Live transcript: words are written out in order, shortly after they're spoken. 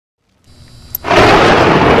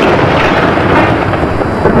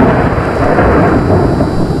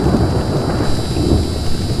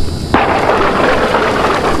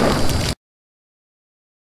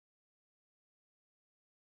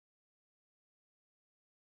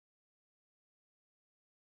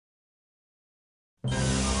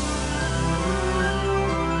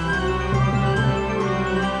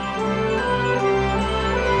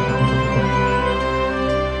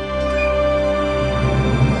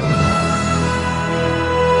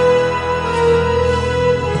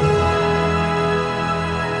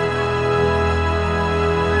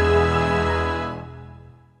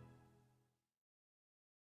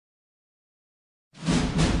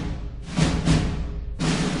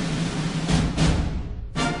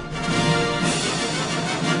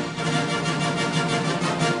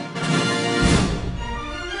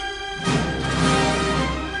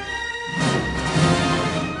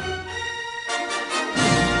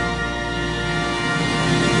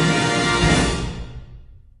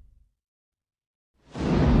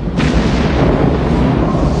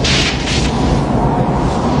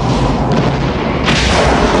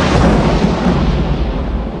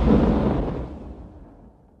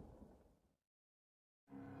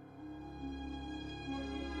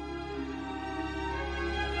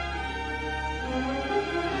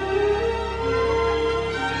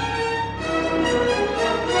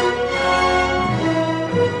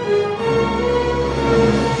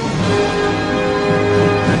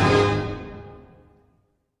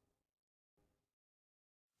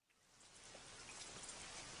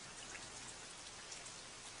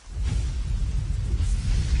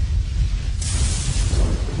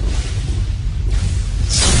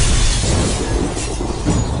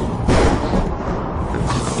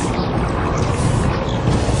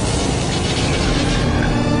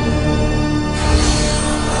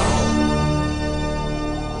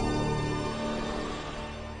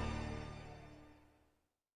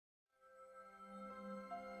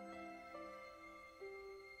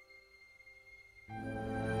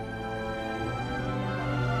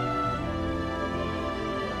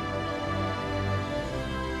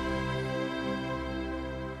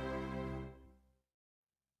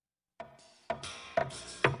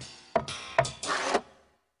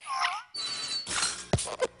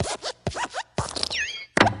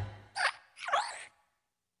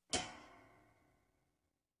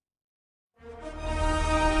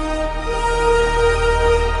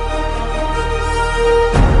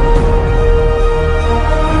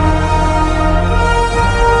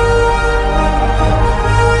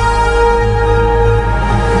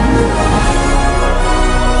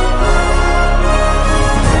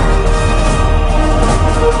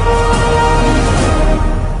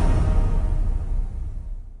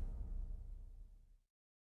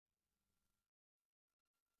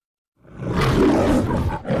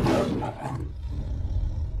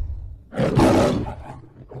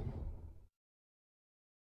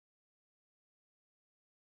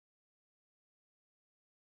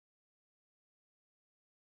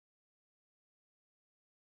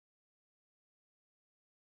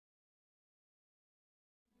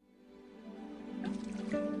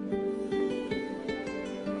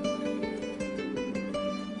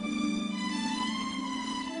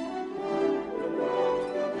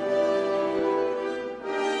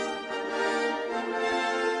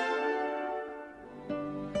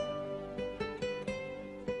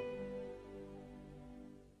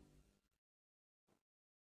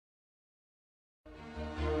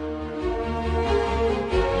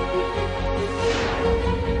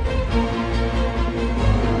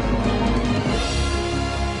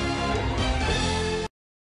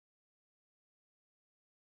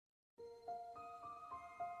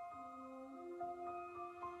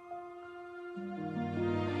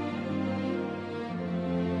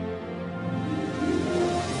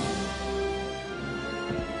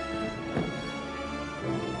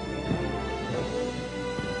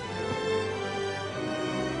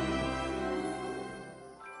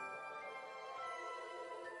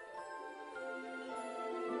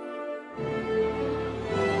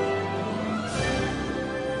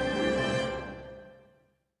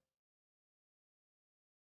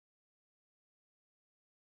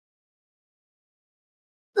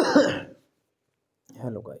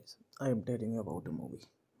Hello guys, I am telling you about a movie.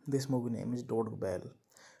 This movie name is Dodgeball.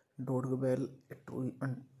 Dodgeball, a true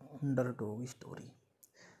underdog story,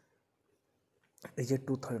 is a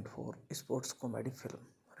 2004 sports comedy film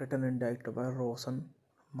written and directed by Rosen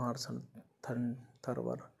Marshall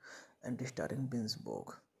Thurber and starring Vince Vaughn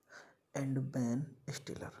and Ben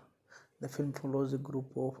Stiller. The film follows a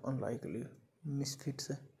group of unlikely misfits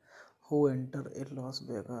who enter a Las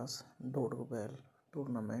Vegas dodgeball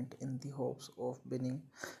tournament in the hopes of winning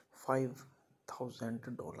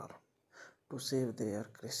 $5,000 to save their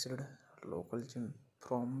crushed local gym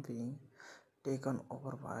from being taken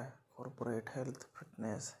over by corporate health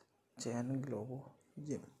fitness chain Globo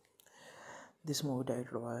Gym. This movie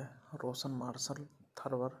directed by Rosen Marshall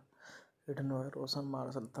Thurber, written by Rosen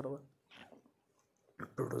Marshall Thurber,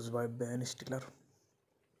 produced by Ben Stiller,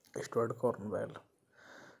 Stuart Cornwell,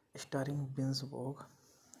 starring Vince Vaughn,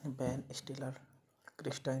 Ben Stiller,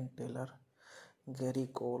 Christine Taylor, Gary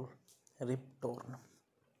Cole, Rip Torn.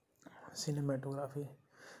 Cinematography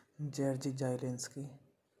Jerzy Zielinski.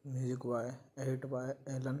 Music by edited by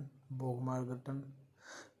Alan Bogmargaton,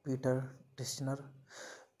 Peter Tishner.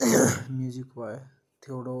 Music by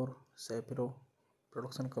Theodore Shapiro.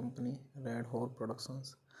 Production company Red Hole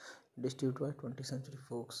Productions. Distributed by 20th Century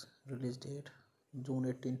Fox. Release date June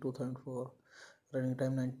 18, 2004. Running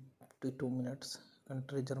time 92 minutes.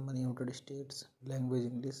 Country Germany, United States. Language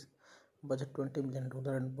English. Budget $20 million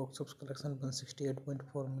and box office collection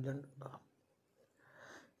 $168.4 million.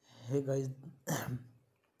 Hey guys,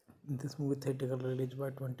 this movie theatrical released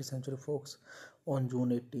by 20th Century Fox on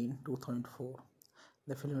June 18, 2004.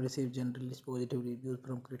 The film received generally positive reviews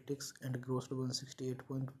from critics and grossed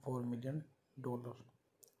 $168.4 million.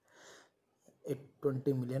 A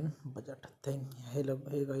 20 million budget. Hey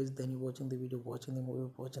guys, then you watching the video, watching the movie,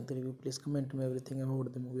 watching the review. Please comment me everything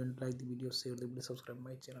about the movie and like the video, share the video, subscribe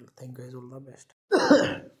my channel. Thank you guys, all the best.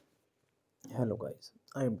 Hello guys,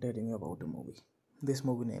 I am telling you about a movie. This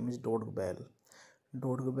movie name is Dodgeball.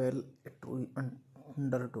 Dodgeball, a true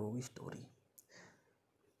underdog story,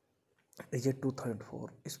 is a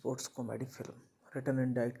 2004 sports comedy film written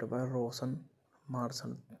and directed by Rosen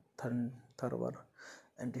Marshall Thurber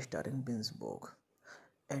and starring Vince Vaughn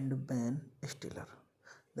and Ben Stiller.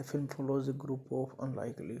 The film follows a group of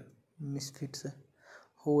unlikely misfits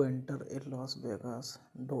who enter a Las Vegas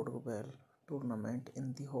dodgeball tournament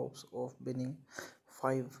in the hopes of winning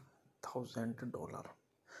 $5,000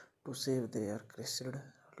 to save their crushed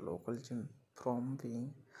local gym from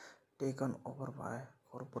being taken over by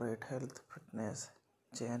corporate health fitness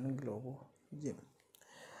chain Globo Gym.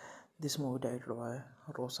 This movie directed by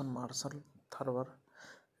Rosen Marshall Thurber,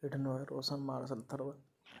 written by Rosen Marshall Thurber,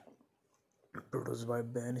 produced by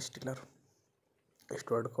Ben Stiller,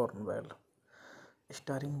 Stuart Cornwell,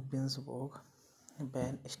 starring Vince Vaughn,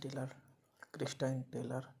 Ben Stiller, Christine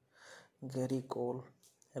Taylor, Gary Cole,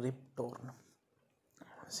 Rip Torn.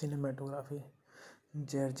 Cinematography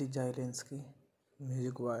Jerzy Zielinski,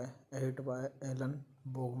 music by edited by Alan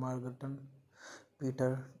Bogmargaton,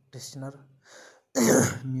 Peter Tischner,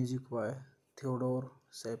 music by Theodore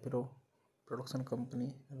Shapiro, production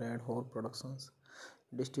company Red Hole Productions,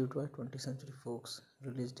 distributed by 20th Century Fox,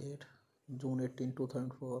 release date June 18,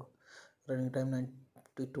 2004, running time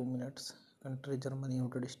 92 minutes, country Germany,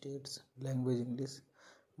 United States, language English,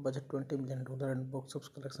 budget $20 million and box office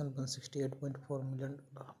collection $168.4 million.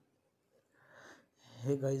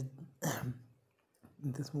 Hey guys,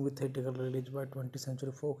 this movie theatrical release by 20th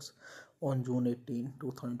Century Fox on June 18,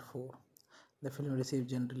 2004. The film received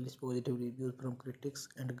generally positive reviews from critics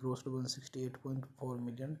and grossed $168.4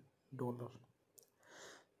 million.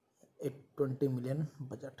 At 20 million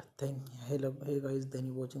budget. Hey guys, then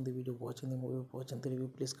you watching the video, watching the movie, watching the review.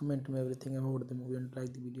 Please comment me everything about the movie and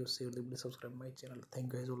like the video, share the video, subscribe my channel.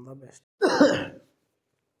 Thank you guys, all the best.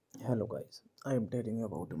 Hello guys, I am telling you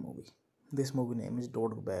about a movie. This movie name is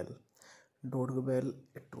Dodgeball. Dodgeball,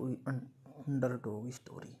 a true underdog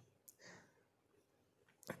story,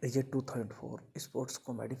 is a 2004 sports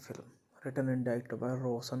comedy film written and directed by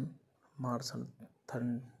Rosen Marshall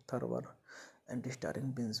Thurber and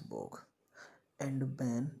starring Vince Vaughn and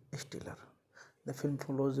Ben Stiller. The film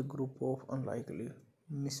follows a group of unlikely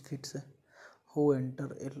misfits who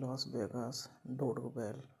enter a Las Vegas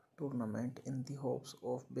Dodgeball tournament in the hopes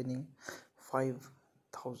of winning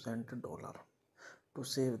 $5,000 to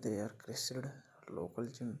save their crashed local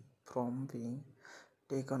gym from being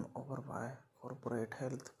taken over by corporate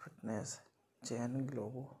health fitness chain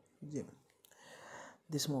Globo Gym.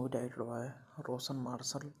 This movie directed by Rosen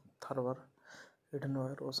Marshall Thurber, written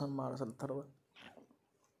by Rosen Marshall Thurber,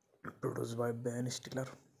 produced by Ben Stiller,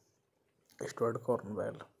 Stuart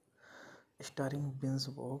Cornwell, starring Vince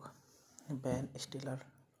Vaughn, Ben Stiller,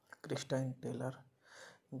 Christine Taylor,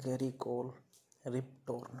 Gary Cole, Rip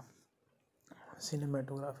Torn.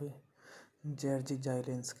 Cinematography Jerzy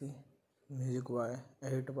Zielinski, music by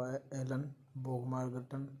edited by Alan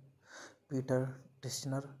Bogmargaton, Peter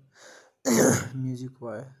Tischner, music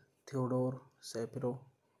by Theodore Shapiro,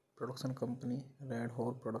 production company Red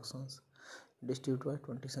Hole Productions, distributed by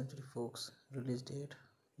 20th Century Fox, release date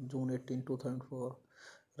June 18, 2004,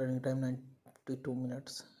 running time 92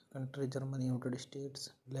 minutes, country Germany, United States,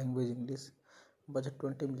 language English, budget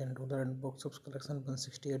 $20 million and box office collection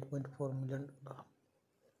 $168.4 million.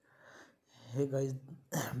 Hey guys,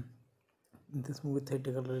 this movie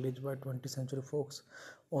theatrical release by 20th Century Fox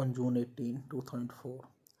on June 18, 2004.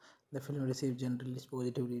 The film received generally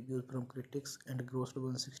positive reviews from critics and grossed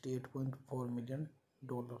 $168.4 million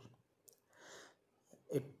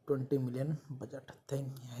at 20 million budget.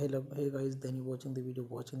 Hey guys, then you watching the video,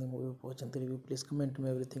 watching the movie, watching the review. Please comment me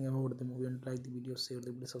everything about the movie and like the video, share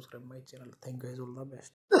the video, subscribe my channel. Thank you guys, all the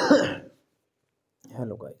best.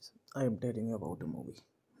 Hello guys, I am telling you about a movie.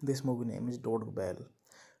 This movie name is Dodgeball.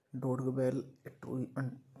 Dodgeball, a true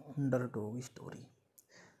underdog story,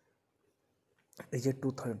 is a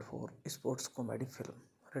 2004 sports comedy film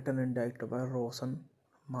written and directed by Rosen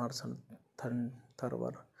Marshall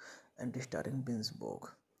Thurber and starring Vince Vaughn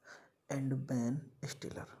and Ben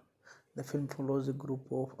Stiller. The film follows a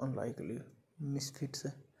group of unlikely misfits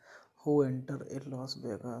who enter a Las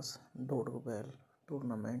Vegas Dodgeball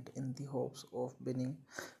tournament in the hopes of winning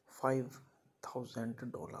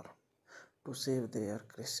 $5,000 to save their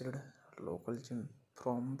crashed local gym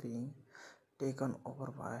from being taken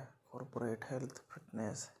over by corporate health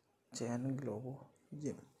fitness chain Globo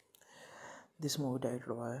Gym. This movie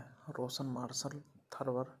directed by Rosen Marshall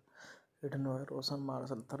Thurber, written by Rosen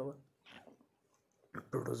Marshall Thurber,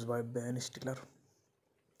 produced by Ben Stiller,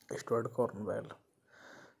 Stuart Cornwell,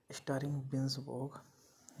 starring Vince Vaughn,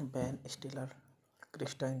 Ben Stiller,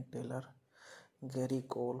 Christine Taylor, Gary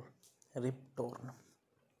Cole, Rip Torn.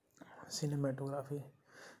 Cinematography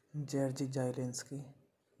Jerzy Zielinski,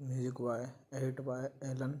 music by edited by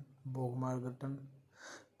Alan Bogmargaton,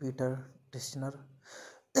 Peter Tischner,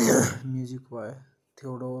 music by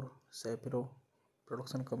Theodore Shapiro,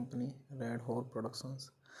 production company Red Hole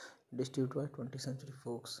Productions, distributed by 20th Century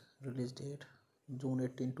Fox, release date June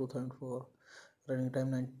 18, 2004, running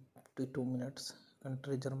time 92 minutes,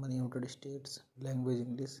 country Germany, United States, language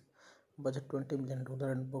English, budget $20 million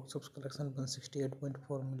and box office collection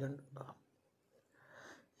 $168.4 million.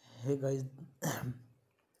 Hey guys,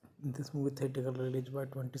 this movie theatrical release by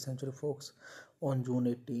 20th Century Fox on June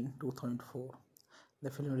 18, 2004. The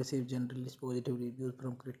film received generally positive reviews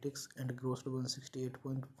from critics and grossed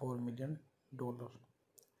 $168.4 million.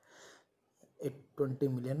 A 20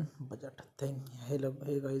 million budget. Hey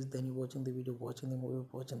guys, then you watching the video, watching the movie,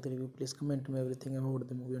 watching the review. Please comment me everything about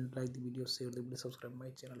the movie and like the video, share the video, subscribe my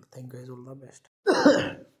channel. Thank you guys, all the best.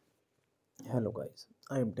 Hello guys,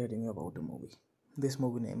 I am telling you about a movie. This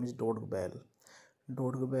movie name is Dodgeball.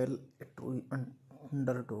 Dodgeball, a true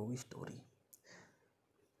underdog story,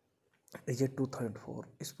 is a 2004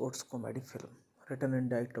 sports comedy film written and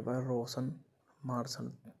directed by Rosen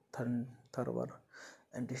Marcel Thurber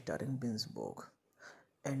and starring Vince Vaughn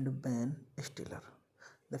and Ben Stiller.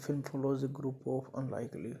 The film follows a group of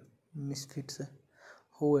unlikely misfits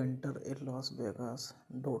who enter a Las Vegas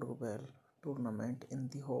dodgeball tournament in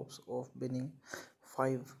the hopes of winning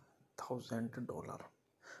 $5,000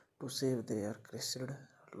 to save their crushed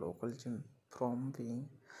local gym from being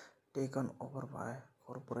taken over by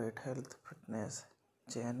corporate health fitness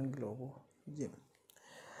chain Globo Gym.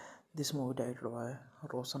 This movie directed by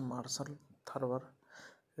Rosen Marcel Thurber,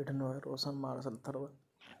 written by Rosen Marcel Thurber,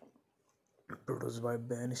 produced by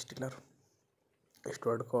Ben Stiller,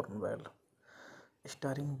 Stuart Cornwell,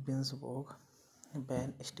 starring Vince Vaughn,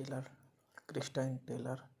 Ben Stiller, Christine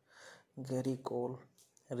Taylor, Gary Cole,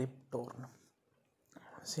 Rip Torn.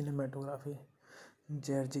 Cinematography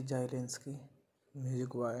Jerzy Zielinski. Music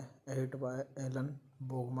by Alan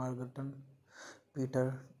Bogmargaton,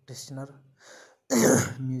 Peter Tishner.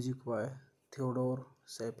 Music by Theodore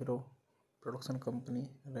Shapiro. Production company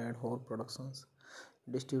Red Hole Productions.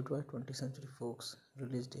 Distributed by 20th Century Fox.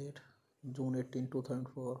 Release date June 18,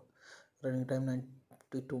 2004. Running time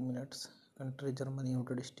 92 minutes. Country Germany,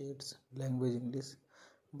 United States. Language English.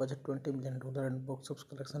 Budget $20 million and box office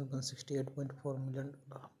collection $168.4 million.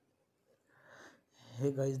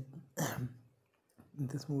 Hey guys,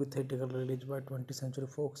 this movie theatrical released by 20th Century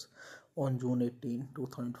Fox on June 18,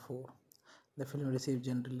 2004. The film received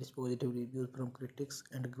generally positive reviews from critics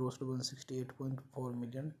and grossed $168.4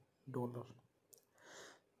 million.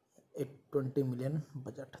 A 20 million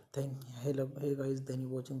budget. Hey guys, then you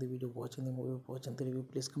watching the video, watching the movie, watching the review.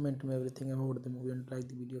 Please comment me everything about the movie and like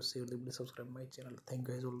the video, share the video, subscribe my channel. Thank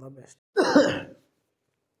you guys, all the best.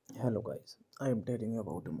 Hello guys, I am telling you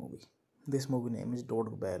about a movie. This movie name is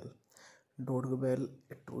Dodgeball. Dodgeball,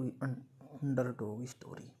 a true underdog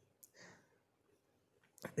story,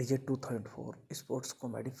 is a 2004 sports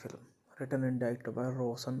comedy film written and directed by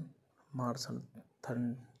Rosen Marcel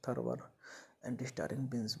Thurber and starring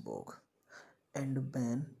Vince Vaughn and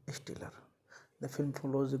Ben Stiller. The film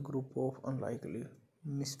follows a group of unlikely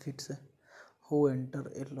misfits who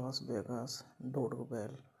enter a Las Vegas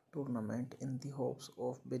dodgeball tournament in the hopes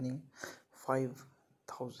of winning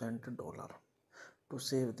 $5,000 to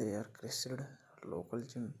save their crushed local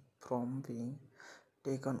gym from being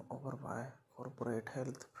taken over by corporate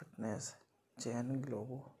health fitness chain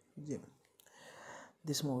Globo Gym.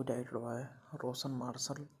 This movie directed by Rosen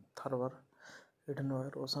Marcel Thurber, written by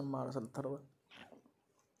Rosen Marcel Thurber,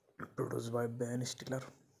 produced by Ben Stiller,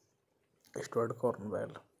 Stuart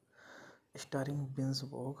Cornwell, starring Vince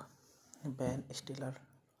Vaughn, Ben Stiller,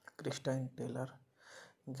 Christine Taylor,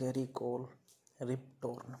 Gary Cole, Rip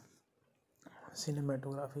Torn.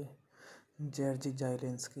 Cinematography Jerzy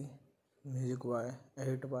Zielinski. Music by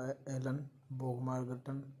Alan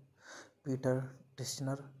Bogmargaton, Peter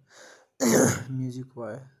Tishner. Music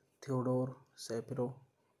by Theodore Shapiro.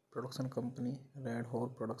 Production company Red Hole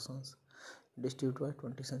Productions. Distributed by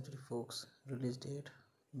 20th Century Fox. Release date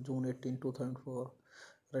June 18, 2004.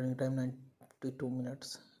 Running time 92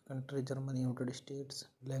 minutes. Country Germany, United States.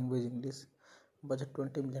 Language English. Budget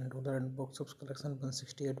 $20 million and box office collection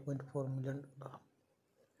 $168.4 million.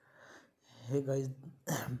 Hey guys,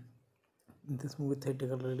 this movie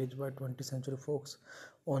theatrical released by 20th Century Fox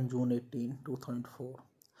on June 18, 2004.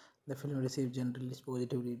 The film received generally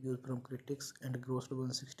positive reviews from critics and grossed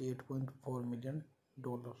 $168.4 million.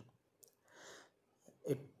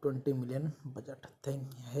 A 20 million budget.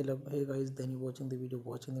 Hey guys, then you watching the video,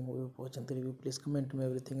 watching the movie, watching the review. Please comment me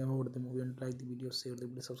everything about the movie and like the video, share the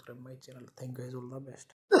video, subscribe my channel. Thank you guys, all the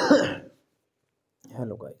best.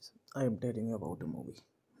 Hello guys, I am telling you about a movie.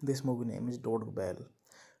 This movie name is Dodgeball.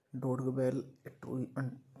 Dodgeball, a true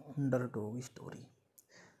underdog story,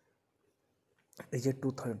 is a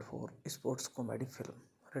 2004 sports comedy film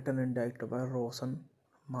written and directed by Rosen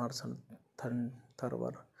Marcel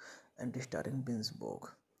Thurber and starring Vince Vaughn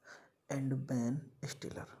and Ben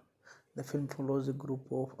Stiller. The film follows a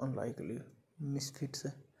group of unlikely misfits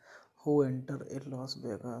who enter a Las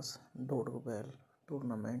Vegas dodgeball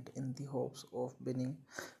tournament in the hopes of winning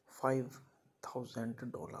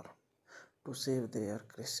 $5,000 to save their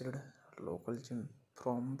crushed local gym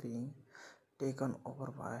from being taken over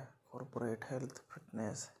by corporate health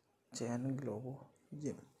fitness chain Globo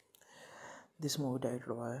Gym. This movie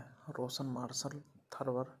directed by Roshan Marshall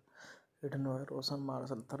Thurber, written by Roshan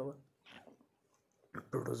Marshall Thurber,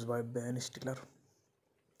 produced by Ben Stiller,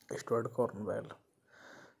 Stuart Cornwell,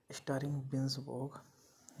 starring Vince Vaughn,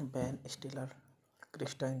 Ben Stiller,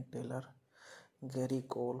 Christine Taylor, Gary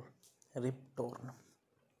Cole, Rip Torn.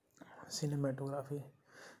 Cinematography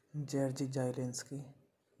Jerzy Zielinski.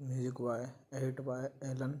 Music by edited by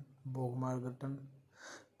Alan Bogmargaton,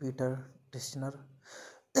 Peter Tishner.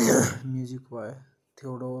 Music by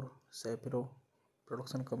Theodore Shapiro.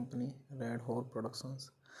 Production company Red Hole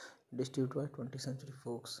Productions. Distributed by 20th Century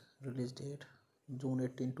Fox. Release date June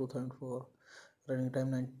 18, 2004. Running time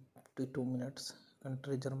 92 minutes.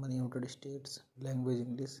 Country Germany, United States. Language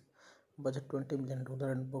English. Budget $20 million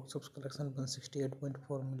and box office collection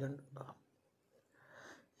 $168.4 million.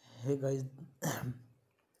 Hey guys,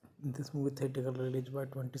 this movie theatrical release by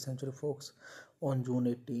 20th Century Fox on June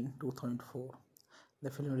 18, 2004. The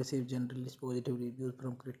film received generally positive reviews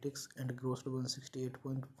from critics and grossed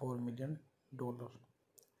 $168.4 million.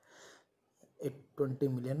 At 20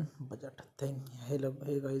 million budget. Hey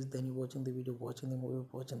guys, then you watching the video, watching the movie,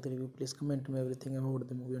 watching the review. Please comment me everything about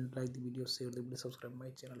the movie and like the video, share the video, subscribe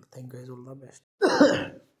my channel. Thank you guys, all the best.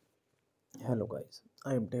 Hello guys,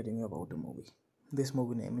 I am telling you about a movie. This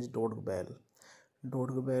movie name is Dodgeball.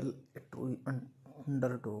 Dodgeball, a true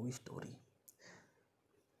underdog story,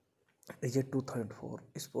 is a 2004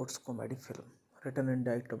 sports comedy film written and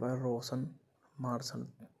directed by Roshan Marshall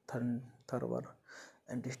Thurber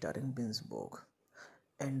and starring Vince Vaughn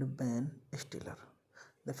and Ben Stiller.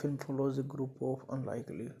 The film follows a group of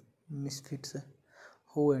unlikely misfits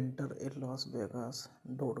who enter a Las Vegas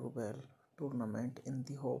Dodgeball tournament in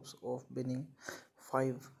the hopes of winning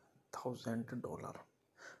 $5,000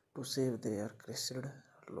 to save their crashed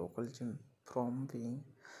local gym from being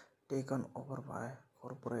taken over by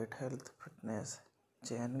corporate health fitness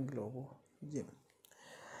chain Globo Gym.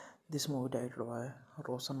 This movie directed by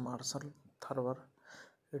Roshan Marshall Thurber,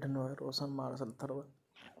 written by Roshan Marshall Thurber,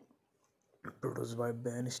 produced by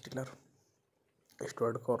Ben Stiller,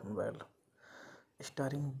 Stuart Cornwell,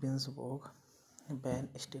 starring Vince Vaughn, Ben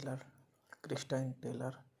Stiller, Christine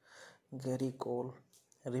Taylor, Gary Cole,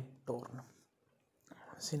 Rip Torn.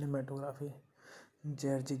 Cinematography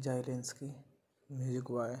Jerzy Zielinski. Music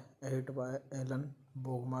by edited by Alan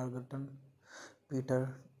Bogmargaton,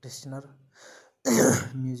 Peter Tishner.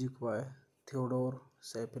 Music by Theodore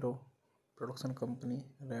Shapiro. Production company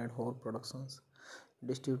Red Hole Productions.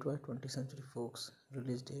 Distributed by 20th Century Fox.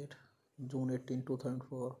 Release date June 18,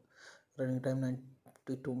 2004. Running time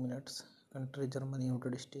 92 minutes. Country Germany,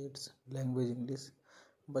 United States. Language English.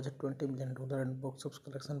 Budget $20 million and box office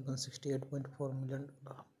collection $168.4 million.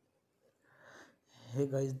 Hey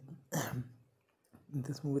guys,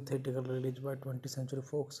 this movie theatrical release by 20th Century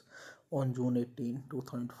Fox on June 18,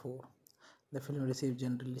 2004. The film received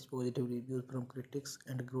generally positive reviews from critics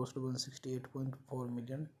and grossed $168.4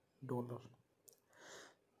 million.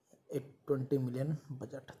 At 20 million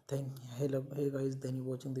budget. Hey guys, then you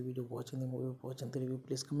watching the video, watching the movie, watching the review.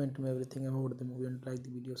 Please comment me everything about the movie and like the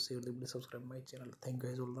video, share the video, subscribe my channel. Thank you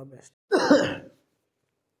guys, all the best.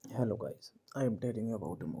 Hello guys, I am telling you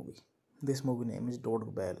about a movie. This movie name is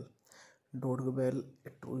Dodgeball. Dodgeball, a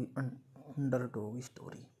true underdog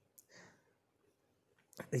story,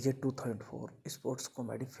 is a 2004 sports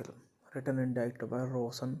comedy film written and directed by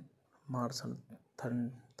Roshan Marshall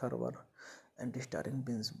Thurber and starring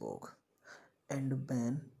Vince Vaughn and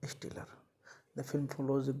Ben Stiller. The film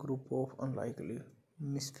follows a group of unlikely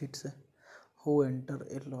misfits who enter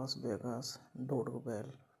a Las Vegas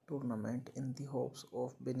Dodgeball tournament in the hopes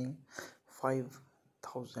of winning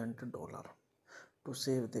 $5,000 to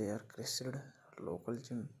save their crashed local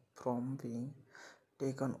gym from being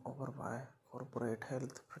taken over by corporate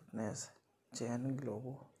health fitness chain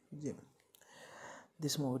Globo Gym.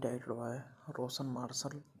 This movie directed by Roshan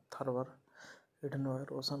Marshall Thurber, written by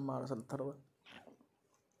Roshan Marshall Thurber,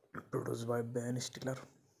 produced by Ben Stiller,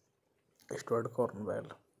 Stuart Cornwell,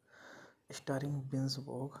 starring Vince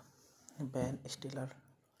Vaughn, Ben Stiller,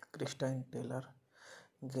 Christine Taylor,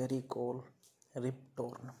 Gary Cole, Rip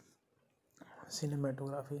Torn.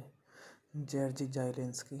 Cinematography Jerzy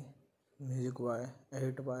Zielinski. Music by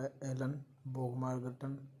edited by Alan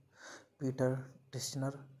Bogmargaton, Peter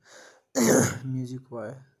Tishner. Music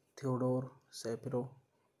by Theodore Shapiro.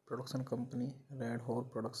 Production company Red Hole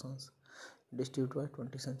Productions. Distributed by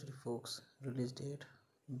 20th Century Fox. Release date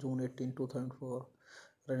June 18, 2004.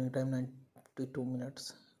 Running time 92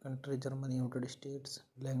 minutes. Country Germany, United States.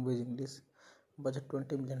 Language English. Budget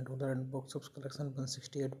 $20 million and box office collection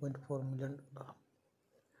 $168.4 million.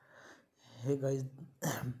 Hey guys,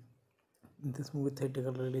 this movie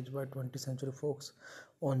theatrical released by 20th Century Fox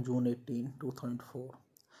on June 18, 2004.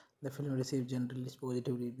 The film received generally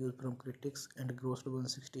positive reviews from critics and grossed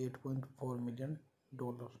 $168.4 million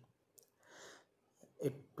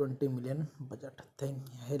at 20 million budget.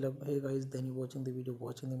 Hey guys, then you watching the video,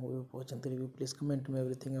 watching the movie, watching the review. Please comment me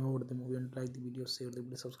everything about the movie and like the video, share the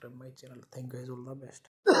video, subscribe my channel. Thank you guys, all the best.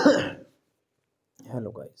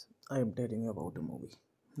 Hello guys, I am telling you about a movie.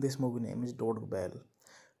 This movie name is Dodgeball.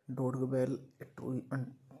 Dodgeball, a true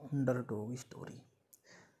underdog story,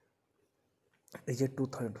 is a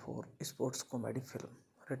 2004 sports comedy film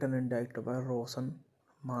written and directed by Rosen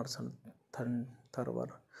Marshall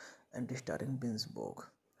Thurber and starring Vince Vaughn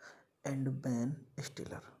and Ben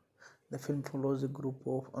Stiller. The film follows a group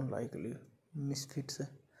of unlikely misfits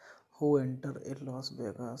who enter a Las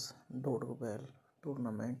Vegas dodgeball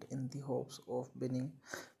tournament in the hopes of winning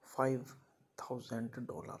 $5,000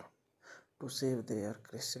 to save their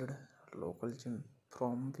crushed local gym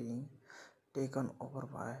from being taken over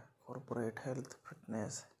by corporate health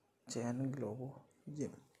fitness chain Globo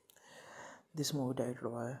Gym. This movie directed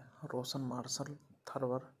by Rosen Marshall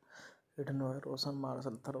Thurber, written by Rosen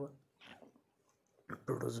Marshall Thurber,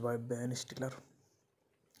 produced by Ben Stiller,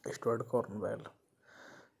 Stuart Cornwell,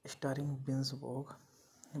 starring Vince Vaughn,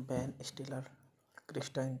 Ben Stiller,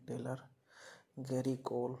 Christine Taylor, Gary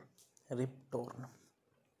Cole, Rip Torn.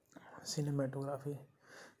 Cinematography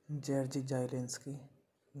Jerzy Zielinski.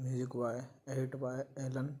 Music by edited by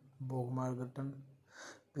Alan Bogmargaton,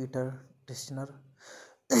 Peter Tishner.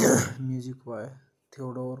 Music by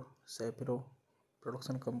Theodore Shapiro.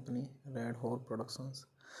 Production company Red Hole Productions.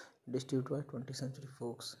 Distributed by 20th Century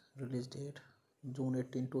Fox. Release date June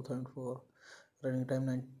 18, 2004. Running time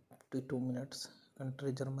 92 minutes.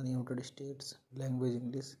 Country Germany, United States. Language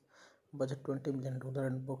English. Budget $20 million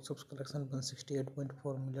and box office collection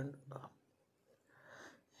 $168.4 million.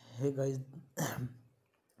 Hey guys,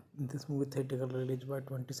 this movie theatrical released by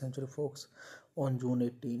 20th Century Fox on June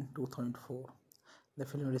 18, 2004. The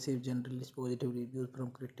film received generally positive reviews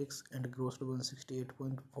from critics and grossed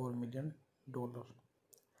 $168.4 million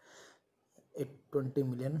at 20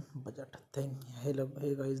 million budget. Hey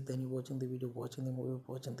guys, then you watching the video, watching the movie,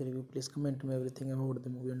 watching the review. Please comment me everything about the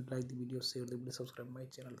movie and like the video, share the video, subscribe my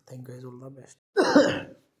channel. Thank you guys, all the best.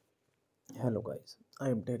 Hello guys, I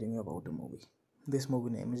am telling you about a movie. This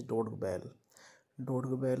movie name is Dodgeball.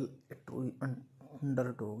 Dodgeball, a true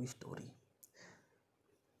underdog story,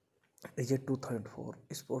 is a 2004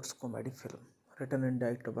 sports comedy film written and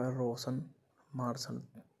directed by Rosen Marshall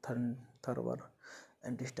Thurber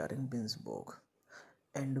and starring Vince Vaughn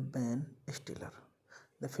and Ben Stiller.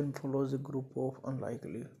 The film follows a group of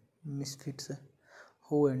unlikely misfits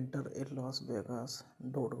who enter a Las Vegas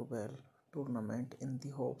dodgeball tournament in the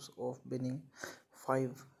hopes of winning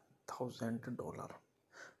 $5,000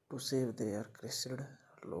 to save their crushed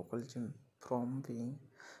local gym from being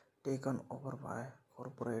taken over by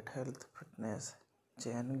corporate health fitness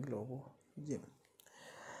chain Globo Gym.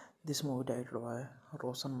 This movie directed by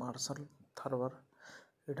Rosen Marshall Thurber,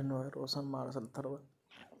 written by Rosen Marshall Thurber,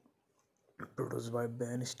 produced by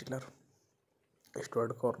Ben Stiller,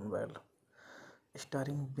 Stuart Cornwell,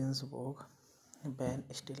 starring Vince Vaughn, Ben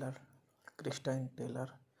Stiller, Christine Taylor,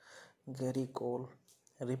 Gary Cole,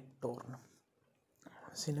 Rip Torn.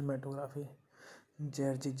 Cinematography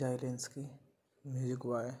Jerzy Zielinski. Music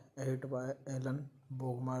by edited by Alan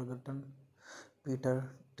Bogmargaton,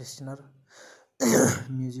 Peter Tishner.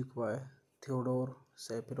 Music by Theodore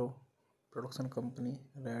Shapiro. Production company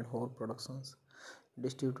Red Hole Productions.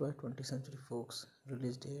 Distributed by 20th Century Fox.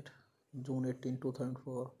 Release date June 18,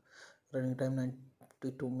 2004. Running time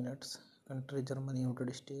 92 minutes. Country Germany,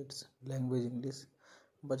 United States. Language English.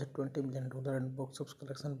 Budget $20 million and box office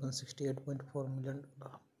collection $168.4 million.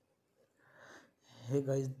 Hey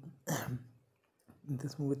guys,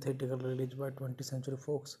 this movie theatrical released by 20th Century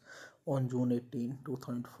Fox on June 18,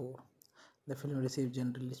 2004. The film received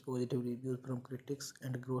generally positive reviews from critics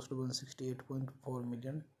and grossed $168.4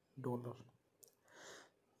 million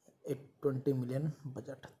at 20 million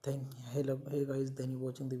budget. Hey guys, then you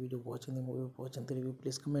watching the video, watching the movie, watching the review.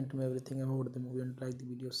 Please comment me everything about the movie and like the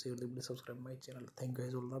video, share the video, subscribe my channel. Thank you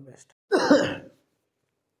guys, all the best.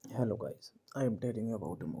 Hello guys, I am telling you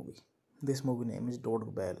about a movie. This movie name is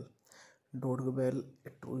Dodgeball. Dodgeball, a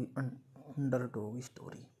true underdog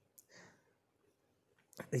story,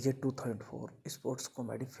 is a 2004 sports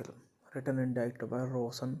comedy film written and directed by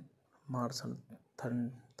Rosen Marshall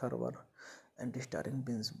Thurber and starring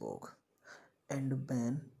Vince Vaughn and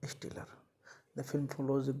Ben Stiller. The film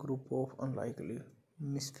follows a group of unlikely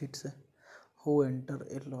misfits who enter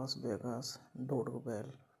a Las Vegas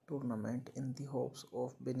dodgeball tournament in the hopes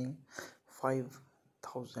of winning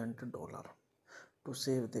 $5,000 to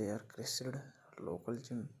save their crashed local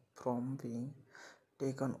gym from being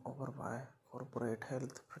taken over by corporate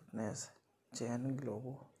health fitness chain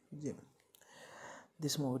Globo Gym.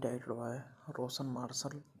 This movie directed by Roshan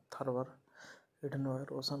Marshall Thurber, written by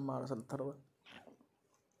Roshan Marshall Thurber,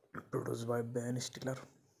 produced by Ben Stiller,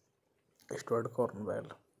 Stuart Cornwell,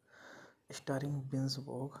 starring Vince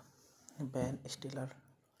Vaughn, Ben Stiller,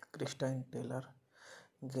 Christine Taylor,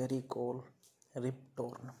 Gary Cole, Rip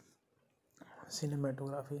Torn.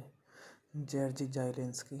 Cinematography Jerzy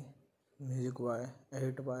Zielinski. Music by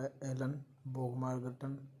edited by Alan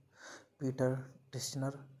Bogmargaton, Peter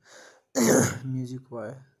Tishner. Music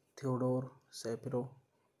by Theodore Shapiro.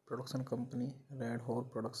 Production company Red Hole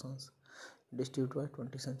Productions. Distributed by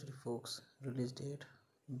 20th Century Fox. Release date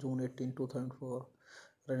June 18, 2004.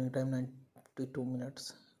 Running time 92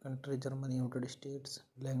 minutes. Country Germany, United States.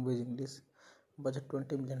 Language English. Budget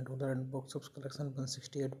 $20 million and box office collection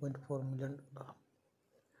 $168.4 million.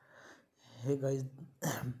 Hey guys,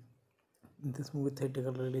 this movie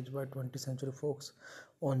theatrical release by 20th Century Fox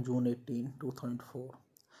on June 18, 2004.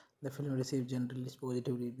 The film received generally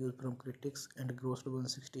positive reviews from critics and grossed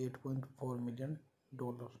 $168.4 million.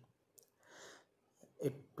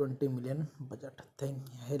 At 20 million budget.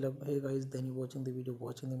 Hey guys, then you watching the video,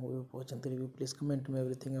 watching the movie, watching the review. Please comment me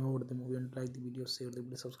everything about the movie and like the video, share the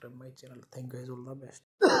video, subscribe my channel. Thank you guys, all the best.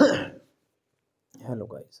 Hello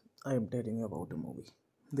guys, I am telling you about a movie.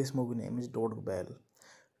 This movie name is Dodgeball.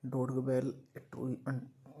 Dodgeball, a true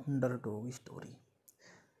underdog story,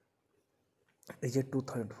 is a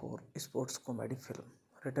 2004 sports comedy film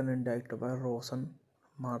written and directed by Roshan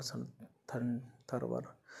Marshall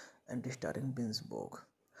Thurber and starring Vince Vaughn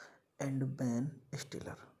and Ben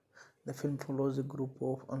Stiller. The film follows a group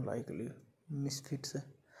of unlikely misfits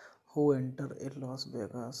who enter a Las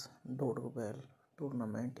Vegas Dodgeball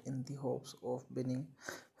tournament in the hopes of winning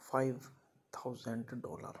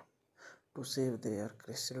 $5,000 to save their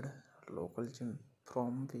crashed local gym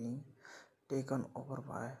from being taken over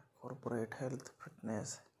by corporate health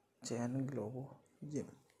fitness chain Globo Gym.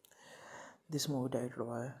 This movie directed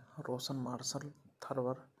by Roshan Marshall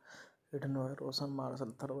Thurber, written by Roshan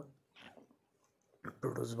Marshall Thurber,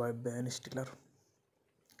 produced by Ben Stiller,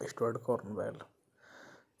 Stuart Cornwell,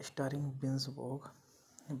 starring Vince Vaughn,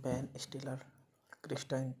 Ben Stiller,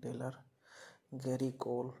 Christine Taylor, Gary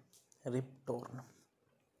Cole, Rip Torn.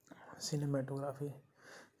 Cinematography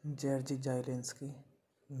Jerzy Zielinski.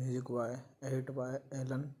 Music by edited by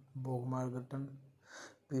Alan Bogmargaton,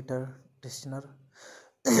 Peter Tishner.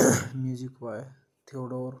 Music by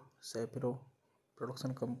Theodore Shapiro.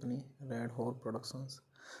 Production company Red Hole Productions.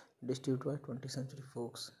 Distributed by 20th Century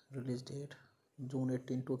Fox. Release date June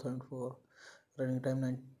 18, 2004. Running time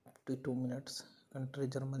 92 minutes. Country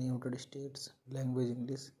Germany, United States. Language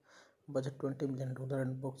English. Budget $20 million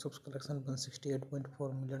and box office collection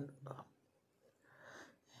 $168.4 million.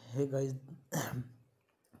 Hey guys,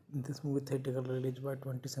 this movie theatrical release by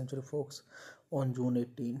 20th Century Fox on June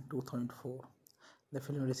 18, 2004. The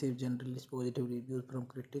film received generally positive reviews from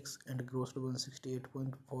critics and grossed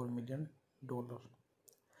 $168.4 million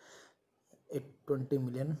at 20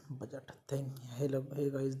 million budget. Hey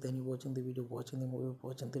guys, then you watching the video, watching the movie,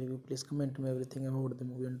 watching the review. Please comment me everything about the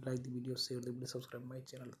movie and like the video, share the video, subscribe my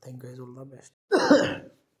channel. Thank you guys, all the best.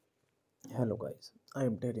 Hello guys, I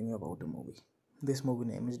am telling you about a movie. This movie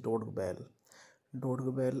name is Dodgeball.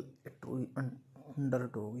 Dodgeball, a true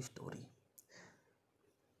underdog story,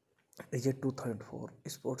 is a 2004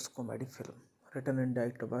 sports comedy film written and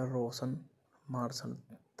directed by Roshan Marshall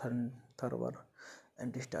Thurber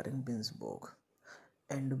and starring Vince Vaughn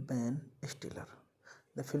and Ben Stiller.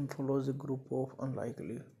 The film follows a group of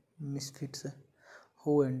unlikely misfits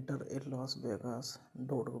who enter a Las Vegas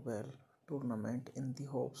Dodgeball tournament in the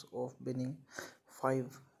hopes of winning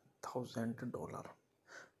 $5,000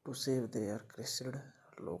 to save their crashed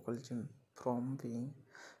local gym from being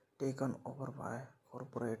taken over by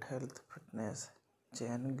corporate health fitness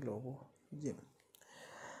chain Globo Gym.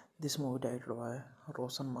 This movie directed by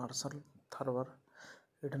Roshan Marshall Thurber,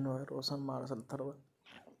 written by Roshan Marshall Thurber,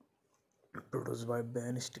 produced by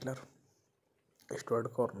Ben Stiller,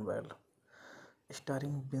 Stuart Cornwell,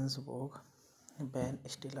 starring Vince Vaughn, Ben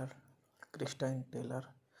Stiller, Christine Taylor,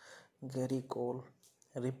 Gary Cole,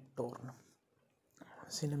 Rip Torn.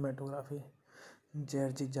 Cinematography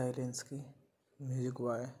Jerzy Zielinski. Music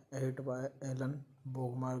by edited by Alan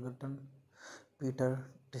Bogmargaton,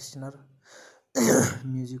 Peter Tishner.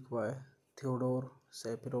 Music by Theodore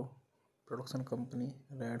Shapiro. Production company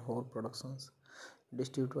Red Hole Productions.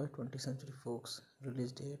 Distributed by 20th Century Fox.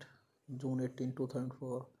 Release date June 18,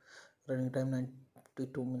 2004. Running time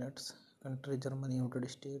 92 minutes. country Germany, United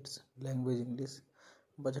States, language English,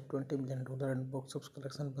 budget $20 million and box office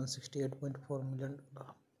collection $168.4 million.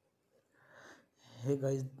 Hey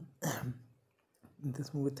guys,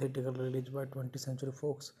 this movie theatrical release by 20th Century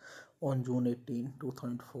Fox on June 18,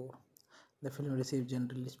 2004. The film received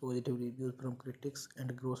generally positive reviews from critics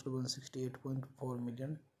and grossed $168.4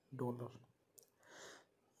 million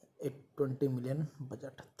at 20 million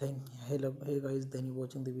budget. Hey guys, then you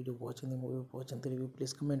watching the video, watching the movie, watching the review.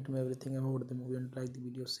 Please comment me everything about the movie and like the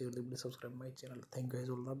video, share the video, subscribe my channel. Thank you guys,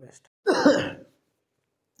 all the best.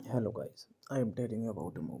 Hello guys, I am telling you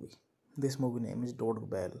about a movie. This movie name is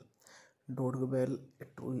Dodgeball. Dodgeball, a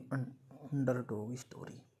true underdog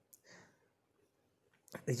story,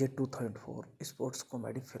 is a 2004 sports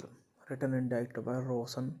comedy film written and directed by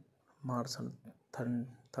Rosen Marshall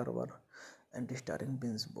Thurber and starring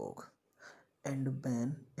Vince Vaughn and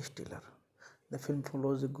Ben Stiller. The film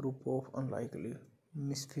follows a group of unlikely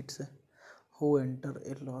misfits who enter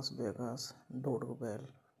a Las Vegas dodgeball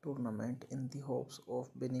tournament in the hopes of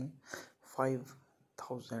winning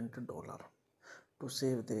 $5,000 to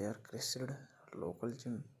save their crushed local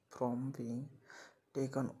gym from being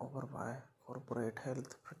taken over by corporate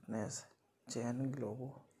health fitness chain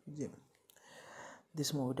Globo Gym.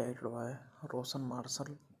 This movie directed by Rosen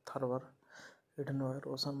Marshall Thurber, written by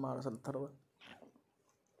Rosen Marshall Thurber,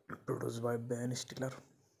 produced by Ben Stiller,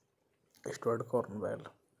 Stuart Cornwell,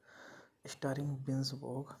 starring Vince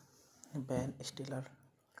Vaughn, Ben Stiller,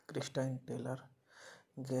 Christine Taylor,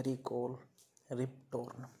 Gary Cole, Rip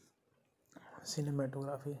Torn.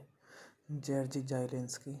 Cinematography Jerzy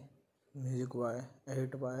Zielinski. Music by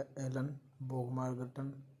Alan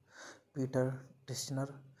Bogmargaton, Peter Tishner.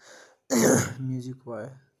 Music by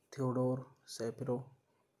Theodore Shapiro.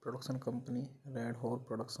 Production company Red Hole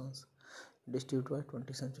Productions. Distributed by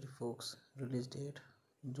 20th Century Fox. Release date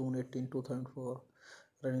June 18, 2004.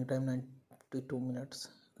 Running time 92 minutes.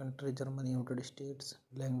 Country Germany, United States.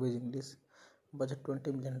 Language English. Budget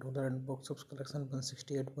 $20 million and box office collection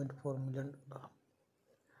 $168.4 million.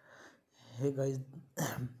 Hey guys,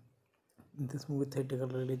 this movie theatrical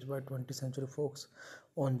release by 20th Century Fox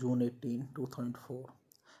on June 18, 2004.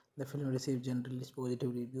 The film received generally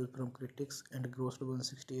positive reviews from critics and grossed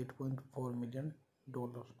 $168.4 million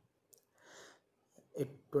at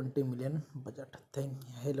 20 million budget.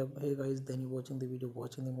 Hey guys, then you watching the video,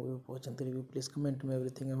 watching the movie, watching the review. Please comment me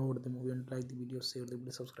everything about the movie and like the video, share the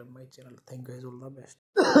video, subscribe my channel. Thank you guys, all the best.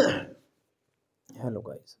 Hello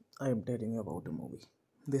guys, I am telling you about a movie.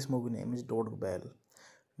 This movie name is Dodgeball.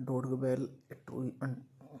 Dodgeball, a true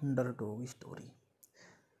underdog story,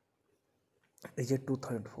 is a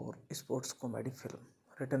 2004 sports comedy film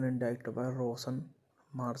written and directed by Rosen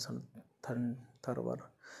Marshall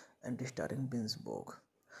Thurber and starring Vince Vaughn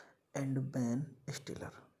and Ben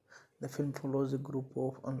Stiller. The film follows a group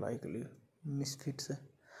of unlikely misfits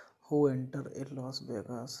who enter a Las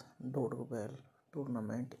Vegas dodgeball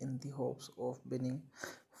tournament in the hopes of winning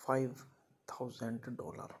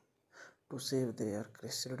 $5,000 to save their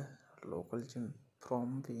crushed local gym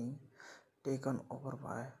from being taken over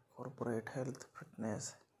by corporate health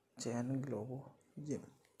fitness chain Globo Gym.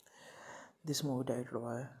 This movie directed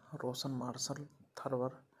by Rosen Marshall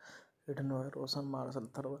Thurber, written by Rosen Marshall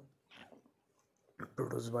Thurber,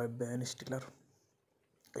 produced by Ben Stiller,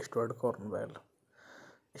 Stuart Cornwell,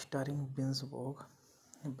 starring Vince Vaughn,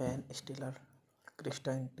 Ben Stiller,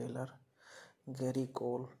 Christine Taylor, Gary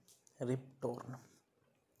Cole, Rip Torn.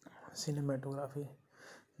 Cinematography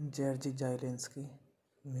Jerzy Zielinski.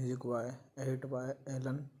 Music by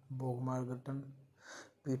Alan Bogmargaton,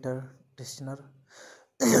 Peter Tishner.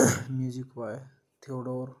 Music by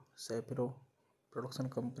Theodore Shapiro. Production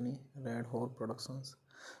company Red Hole Productions.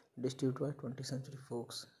 Distributed by 20th Century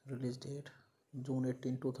Fox. Release date June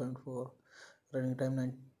 18, 2004. Running time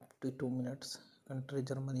 92 minutes. Country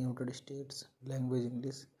Germany, United States. Language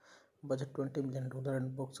English. Budget $20 million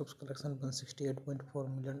and box office collection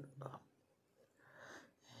 $168.4 million.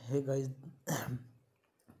 Hey guys,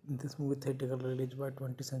 this movie theatrical release by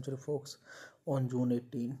 20th Century Fox on June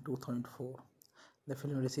 18, 2004. The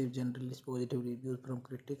film received generally positive reviews from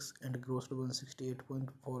critics and grossed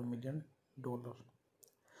 $168.4 million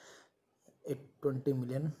at 20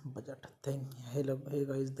 million budget. Hey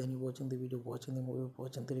guys, then you watching the video, watching the movie,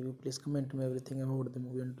 watching the review. Please comment me everything about the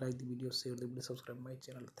movie and like the video, share the video, subscribe my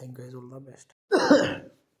channel. Thank you guys, all the best.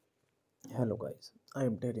 Hello guys, I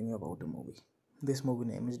am telling you about a movie. This movie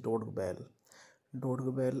name is Dodgeball.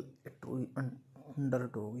 Dodgeball, a true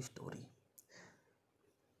underdog story,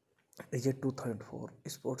 is a 2004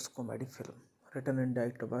 sports comedy film written and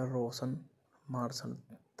directed by Rosen Marshall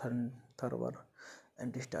Thurber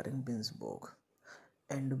and starring Vince Vaughn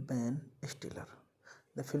and Ben Stiller.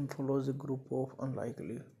 The film follows a group of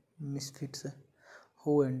unlikely misfits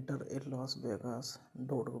who enter a Las Vegas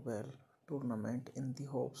Dodgeball tournament in the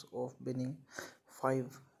hopes of winning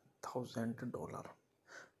 $5,000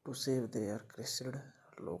 to save their crushed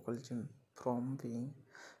local gym from being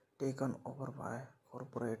taken over by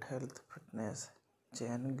corporate health fitness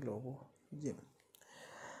chain Globo Gym.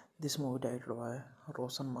 This movie directed by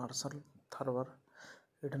Rosen Marshall Thurber,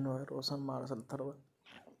 written by Rosen Marshall Thurber,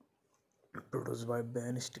 produced by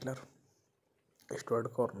Ben Stiller,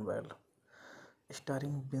 Stuart Cornwell,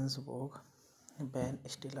 starring Vince Vaughn, Ben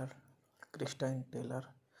Stiller, Christine Taylor,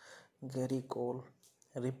 Gary Cole,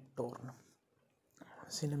 Rip Torn.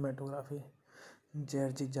 Cinematography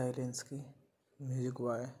Jerzy Zielinski. Music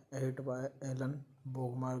by edited by Alan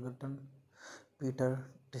Bogmargaton,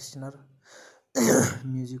 Peter Tishner.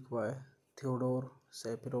 Music by Theodore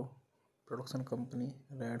Shapiro. Production company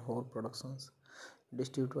Red Hole Productions.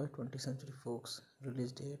 Distributed by 20th Century Fox.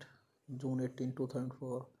 Release date June 18,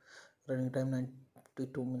 2004. Running time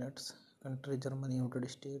 92 minutes. Country Germany, United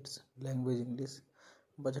States. Language English.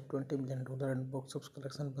 Budget $20 million and box office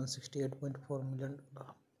collection $168.4 million.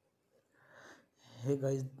 Hey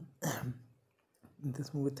guys,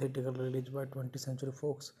 this movie theatrical release by 20th Century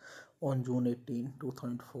Fox on June 18,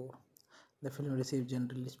 2004. The film received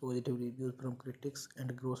generally positive reviews from critics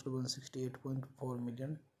and grossed $168.4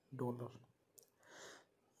 million.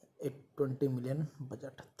 A $20 million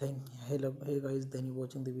budget. Hey guys, then you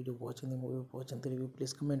watching the video, watching the movie, watching the review.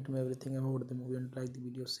 Please comment me everything about the movie and like the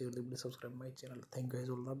video, share the video, subscribe my channel. Thank you guys,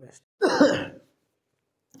 all the best.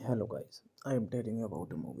 Hello guys, I am telling you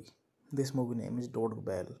about a movie. This movie name is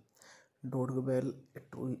Dodgeball. Dodgeball, a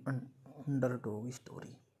true underdog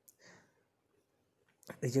story,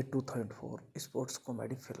 is a 2004 sports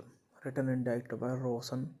comedy film written and directed by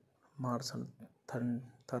Rosen Marshall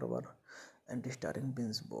Thurber and starring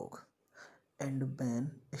Vince Vaughn and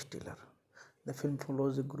Ben Stiller. The film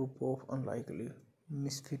follows a group of unlikely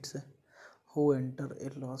misfits who enter a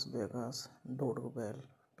Las Vegas Dodgeball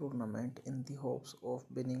tournament in the hopes of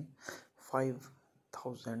winning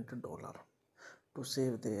 $5,000 to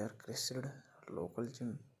save their crushed local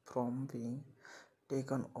gym from being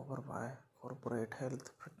taken over by corporate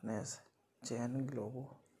health fitness chain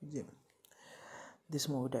Globo Gym. This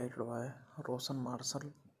movie directed by Rosen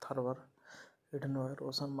Marshall Thurber, written by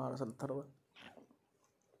Rosen Marshall Thurber,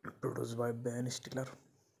 produced by Ben Stiller,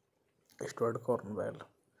 Stuart Cornwell,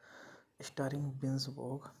 starring Vince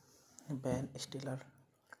Vaughn, Ben Stiller,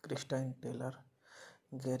 Christine Taylor,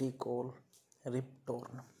 Gary Cole, Rip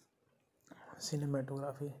Torn.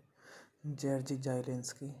 Cinematography Jerzy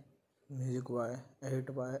Zielinski. Music by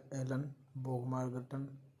edited by Alan Bogmargaton,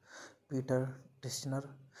 Peter Tishner.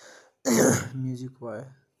 Music by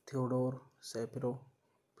Theodore Shapiro.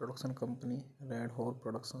 Production company Red Hole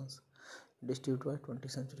Productions. Distributed by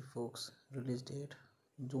 20th Century Fox. Release date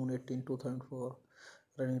June 18, 2004.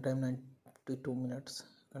 Running time 92 minutes.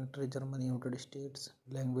 Country Germany, United States.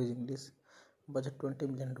 Language English. Budget $20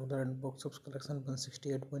 million and box office collection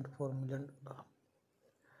 $168.4 million.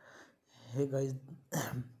 Hey guys,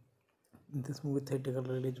 this movie theatrical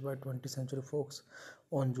release by 20th Century Fox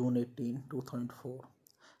on June 18, 2004.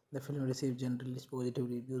 The film received generally positive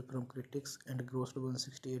reviews from critics and grossed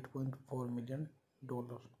 $168.4 million.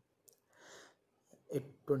 A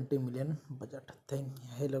 $20 million budget.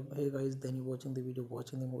 Hey guys, then you watching the video,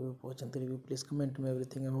 watching the movie, watching the review. Please comment me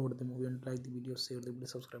everything about the movie and like the video, share the video,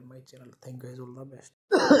 subscribe my channel. Thank you guys, all the best.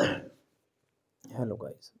 Hello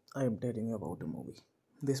guys, I am telling you about a movie.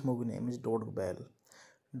 This movie name is Dodgeball.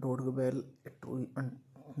 Dodgeball, a true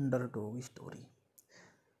underdog story,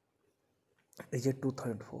 is a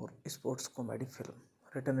 2004 sports comedy film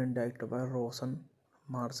written and directed by Rosen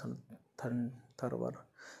Marshall Thurber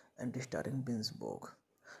and starring Vince Vaughn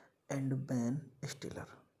and Ben Stiller.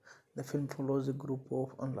 The film follows a group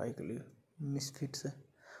of unlikely misfits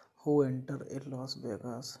who enter a Las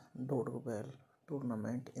Vegas Dodgeball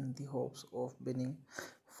tournament in the hopes of winning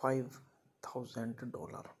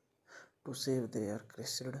 $5,000 to save their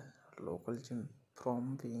crushed local gym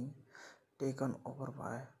from being taken over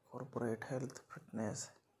by corporate health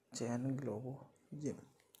fitness chain Globo Gym.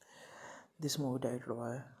 This movie directed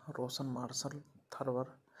by Rosen Marshall Thurber,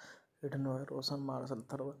 written by Rosen Marshall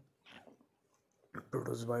Thurber,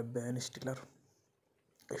 produced by Ben Stiller,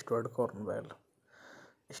 Stuart Cornwell,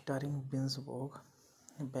 starring Vince Vaughn,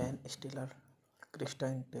 Ben Stiller,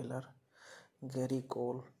 Christine Taylor, Gary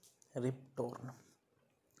Cole, Rip Torn.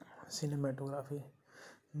 Cinematography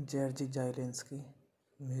Jerzy Zielinski.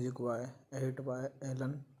 Music by edited by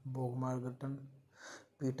Alan Bogmargaton,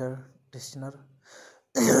 Peter Tishner.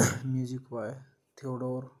 Music by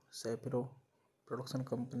Theodore Shapiro. Production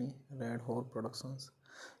company Red Horse Productions.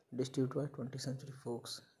 Distributed by 20th Century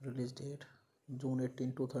Fox. Release date June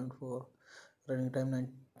 18, 2004. Running time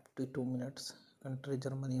 92 minutes. Country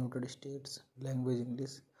Germany, United States. Language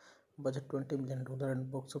English. Budget $20 million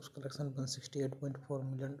and box office collection $168.4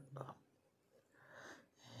 million.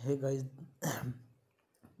 Hey guys,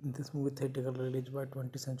 this movie theatrical release by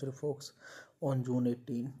 20th Century Fox on June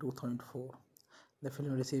 18, 2004. The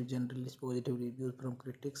film received generally positive reviews from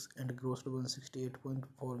critics and grossed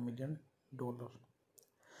 $168.4 million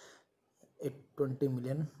at $20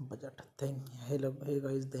 million budget. Hey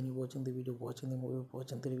guys, then you watching the video, watching the movie,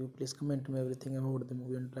 watching the review. Please comment me everything about the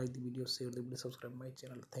movie and like the video, share the video, subscribe my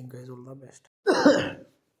channel. Thank you guys, all the best.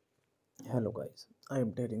 Hello guys, I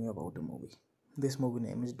am telling you about a movie. This movie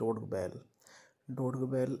name is Dodgeball.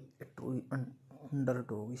 Dodgeball, a true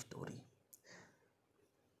underdog story,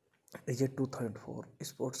 is a 2004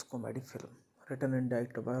 sports comedy film written and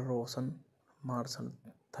directed by Rosen Marshall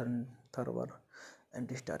Thurber and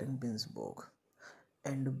starring Vince Vaughn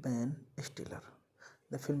and Ben Stiller.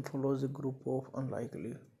 The film follows a group of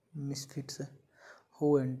unlikely misfits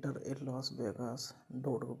who enter a Las Vegas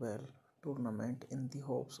dodgeball tournament in the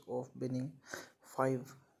hopes of winning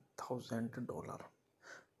 $5,000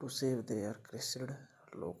 to save their crushed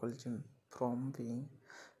local gym from being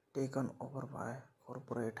taken over by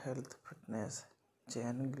corporate health fitness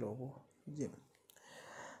chain Globo Gym.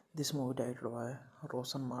 This movie directed by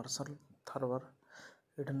Rosen Marshall Thurber,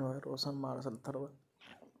 written by Rosen Marshall Thurber,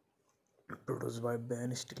 produced by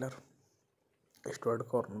Ben Stiller, Stuart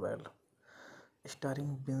Cornwell,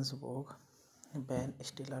 starring Vince Vaughn, Ben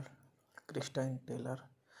Stiller, Christine Taylor,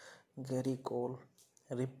 Gary Cole,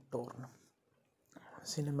 Rip Torn.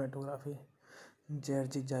 Cinematography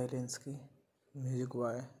Jerzy Zielinski. Music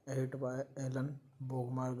by Alan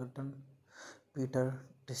Bogmargaton, Peter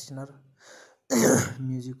Tishner.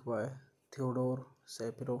 Music by Theodore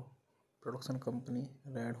Shapiro. Production company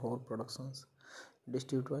Red Horse Productions.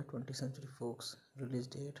 Distributed by 20th Century Fox. Release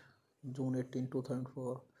date June 18,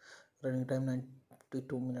 2004. Running time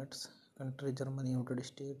 92 minutes. Country Germany, United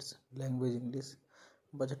States. Language English.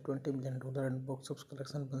 Budget $20 million and box office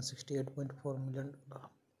collection $168.4 million.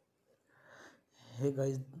 Hey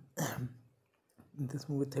guys, this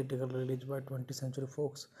movie theatrical release by 20th Century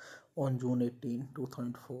Fox on June 18,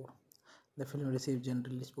 2004. The film received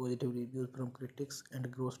generally positive reviews from critics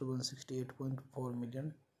and grossed $168.4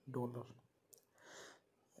 million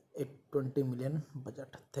at $20 million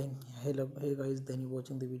budget. Hey guys, then you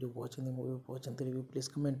watching the video, watching the movie, watching the review. Please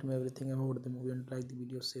comment me everything about the movie and like the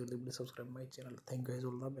video, share the video, subscribe my channel. Thank you guys,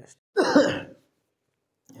 all the best.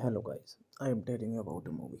 Hello guys, I am telling you about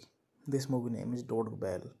a movie. This movie name is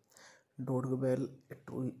Dodgeball. Dodgeball, a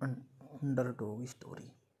true underdog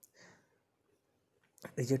story,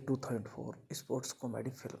 is a 2004 sports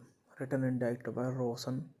comedy film written and directed by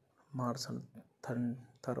Rosen Marshall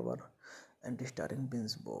Thurber and starring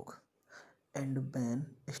Vince Vaughn and Ben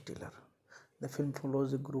Stiller. The film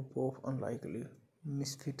follows a group of unlikely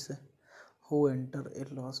misfits who enter a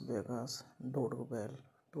Las Vegas dodgeball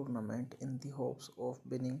tournament in the hopes of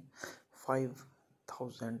winning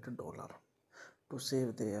 $5,000 to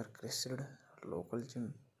save their crushed local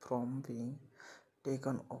gym from being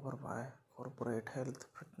taken over by corporate health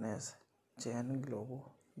fitness chain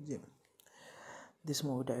Globo Gym. This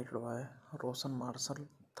movie directed by Rosen Marshall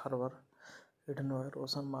Thurber, written by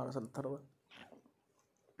Rosen Marshall Thurber,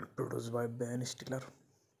 produced by Ben Stiller,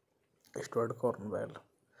 Stuart Cornwell,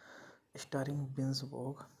 starring Vince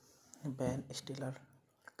Vaughn, Ben Stiller,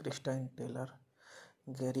 Christine Taylor,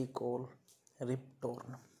 Gary Cole, Rip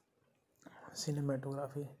Torn.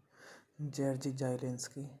 Cinematography Jerzy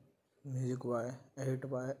Zielinski. Music by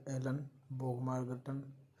Alan Bogmargaton,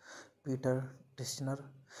 Peter Tishner.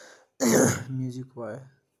 Music by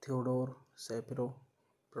Theodore Shapiro.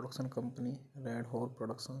 Production company Red Horse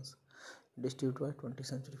Productions. Distributed by 20th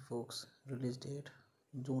Century Fox. Release date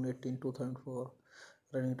June 18, 2004.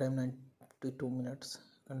 Running time 92 minutes.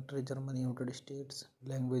 Country Germany, United States.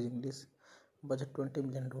 Language English. Budget $20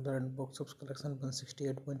 million and box office collection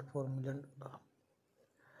 $168.4 million.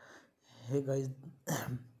 Hey guys,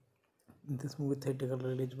 this movie theatrical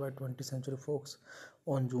release by 20th Century Fox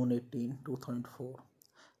on June 18, 2004.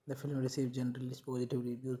 The film received generally positive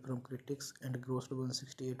reviews from critics and grossed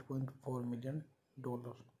 $168.4 million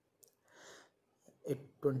at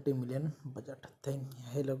 $20 million budget.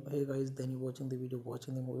 Hey guys, then you watching the video,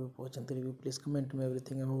 watching the movie, watching the review. Please comment me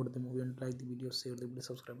everything about the movie and like the video, share the video,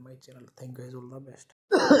 subscribe my channel. Thank you guys, all the best.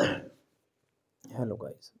 Hello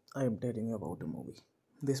guys, I am telling you about a movie.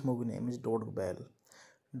 This movie name is Dodgeball.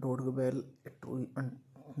 Dodgeball, a true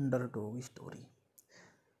underdog story,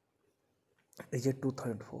 is a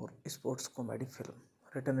 2004 sports comedy film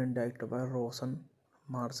written and directed by Rosen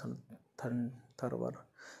Marcel Thurber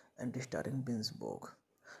and starring Vince Vaughn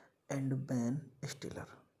and Ben Stiller.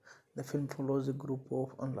 The film follows a group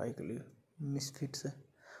of unlikely misfits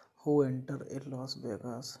who enter a Las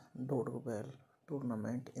Vegas Dodgeball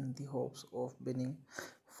tournament in the hopes of winning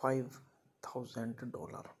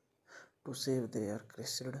 $5,000 to save their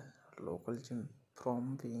crushed local gym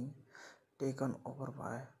from being taken over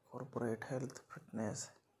by corporate health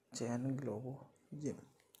fitness chain Globo Gym.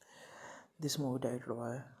 This movie directed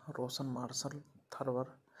by Rosen Marcel Thurber,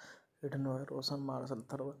 written by Rosen Marcel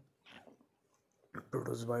Thurber,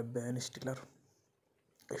 produced by Ben Stiller,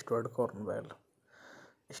 Stuart Cornwell,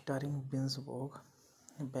 starring Vince Vaughn,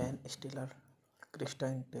 Ben Stiller,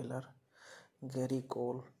 Christine Taylor, Gary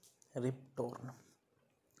Cole, Rip Torn.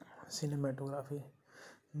 Cinematography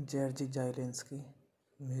Jerzy Zielinski,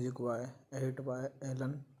 music by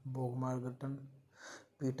Alan Bogmargaton,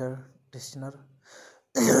 Peter Tishner,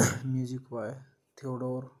 music by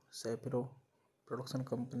Theodore Shapiro, production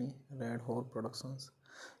company Red Hole Productions,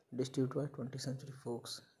 distributed by 20th Century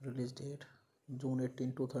Fox, release date June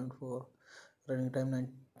 18, 2004, running time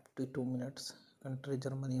 92 minutes, country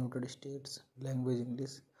Germany, United States, language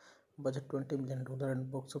English, budget $20 million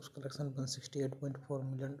and box office collection $168.4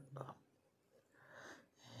 million.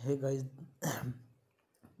 Hey guys,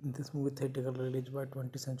 this movie theatrical release by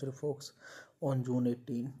 20th Century Fox on June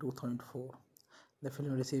 18, 2004. The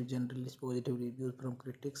film received generally positive reviews from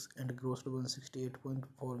critics and grossed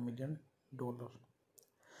 $168.4 million.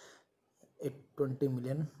 A 20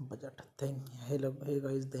 million budget. Hey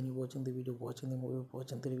guys, then you watching the video, watching the movie,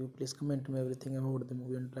 watching the review. Please comment me everything about the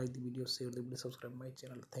movie and like the video, share the video, subscribe my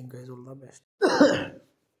channel. Thank you guys, all the best.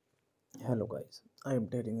 Hello guys, I am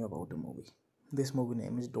telling you about a movie. This movie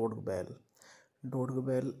name is Dodgeball.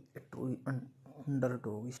 Dodgeball, a true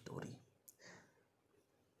underdog story,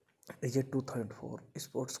 is a 2004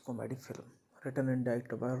 sports comedy film written and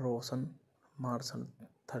directed by Rosen Marcel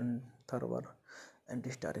Thurber and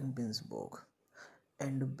starring Vince Vaughn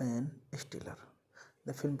and Ben Stiller.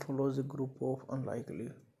 The film follows a group of unlikely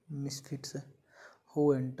misfits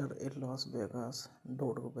who enter a Las Vegas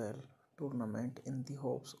Dodgeball tournament in the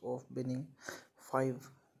hopes of winning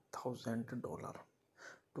 $5,000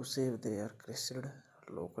 to save their crushed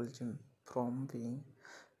local gym from being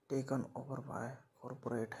taken over by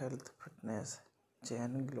corporate health fitness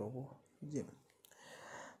chain Globo Gym.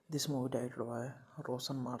 This movie directed by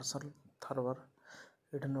Rosen Marcel Thurber,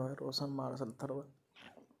 written by Rosen Marcel Thurber,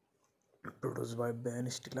 produced by Ben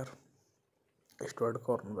Stiller, Stuart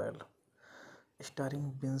Cornwell,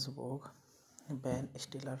 starring Vince Vaughn, Ben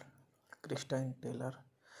Stiller, Christine Taylor,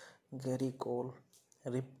 Gary Cole,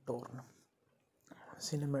 Rip Torn.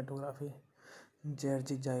 Cinematography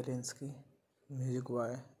Jerzy Zielinski, music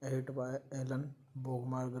by Alan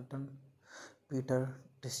Bogmargaton, Peter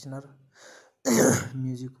Tishner,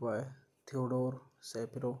 music by Theodore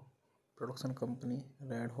Shapiro, production company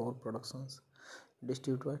Red Hole Productions,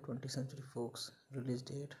 distributed by 20th Century Fox, release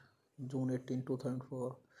date June 18,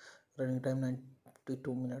 2004, running time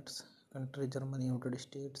 92 minutes, country Germany, United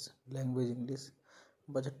States, language English,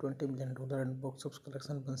 budget $20 million and box office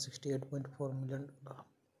collection $168.4 million.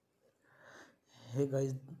 Hey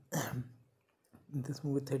guys, this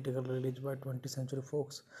movie theatrical release by 20th Century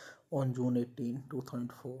Fox on June 18,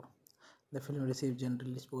 2004. The film received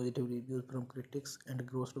generally positive reviews from critics and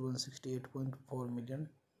grossed $168.4 million.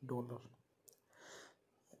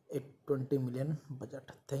 A 20 million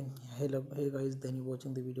budget. Hey guys, then you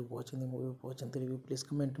watching the video, watching the movie, watching the review. Please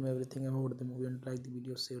comment me everything about the movie and like the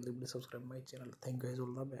video, share the video, subscribe my channel. Thank you guys,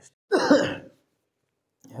 all the best.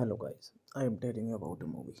 Hello guys, I am telling you about a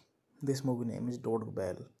movie. This movie name is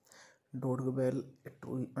Dodgeball. Dodgeball, a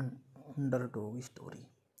true underdog story,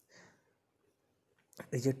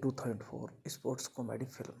 is a 2004 sports comedy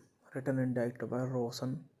film written and directed by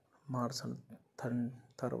Rosen Marcel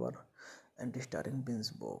Thurber and starring Vince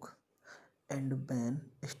Vaughn and Ben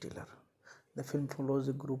Stiller. The film follows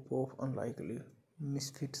a group of unlikely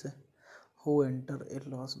misfits who enter a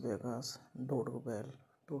Las Vegas Dodgeball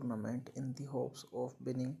tournament in the hopes of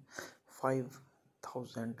winning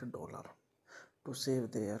 $5,000 to save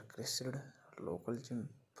their crushed local gym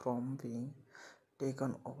from being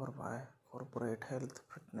taken over by corporate health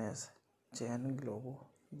fitness chain Globo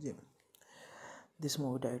Gym. This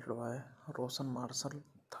movie directed by Rosen Marcel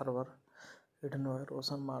Thurber, written by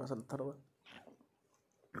Rosen Marcel Thurber,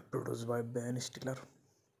 produced by Ben Stiller,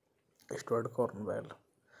 Stuart Cornwell,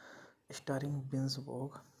 starring Vince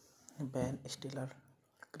Vaughn, Ben Stiller,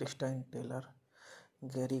 Christine Taylor,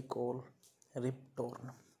 Gary Cole, Rip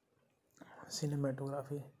Torn.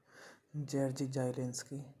 Cinematography Jerzy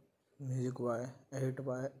Zielinski, Music by edited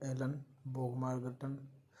by Alan Bogmargaton,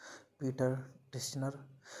 Peter Tishner.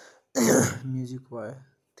 Music by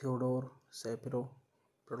Theodore Shapiro.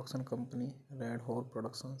 Production company Red Hole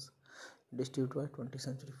Productions. Distributed by 20th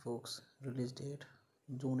Century Fox. Release date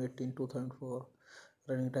June 18, 2004.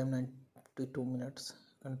 Running time 92 minutes.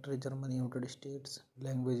 Country Germany, United States.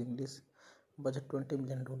 Language English. Budget $20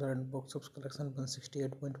 million and box office collection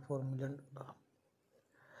 $168.4 million.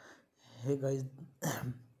 Hey guys,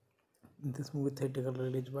 this movie theatrical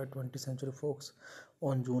release by 20th Century Fox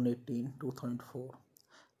on June 18, 2004.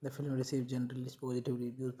 The film received generally positive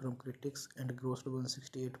reviews from critics and grossed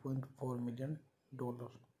 $168.4 million.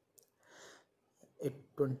 At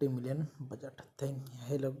 20 million budget.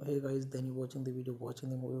 Hey guys, then you watching the video,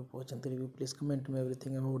 watching the movie, watching the review. Please comment me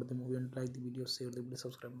everything about the movie and like the video, share the video,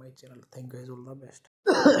 subscribe my channel. Thank you guys, all the best.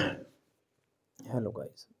 Hello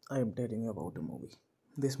guys, I am telling you about a movie.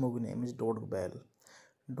 This movie name is Dodgeball.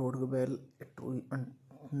 Dodgeball, a true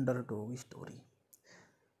underdog story,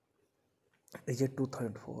 is a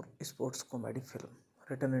 2004 sports comedy film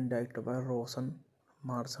written and directed by Rosen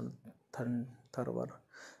Marshall Thurber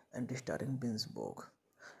and starring Vince Vaughn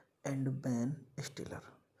and Ben Stiller.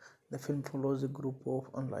 The film follows a group of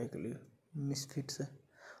unlikely misfits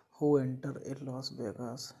who enter a Las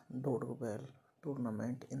Vegas dodgeball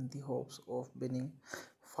tournament in the hopes of winning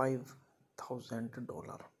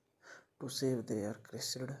 $5,000 to save their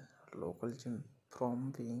crushed local gym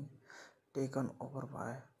from being taken over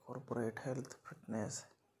by corporate health fitness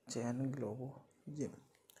chain Globo Gym.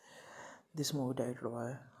 This movie directed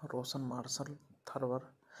by Rosen Marshall Thurber,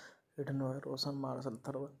 written by Rosen Marshall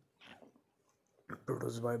Thurber,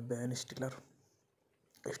 produced by Ben Stiller,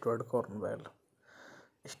 Stuart Cornwell,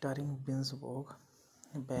 starring Vince Vaughn,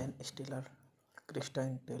 Ben Stiller,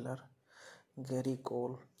 Christine Taylor, Gary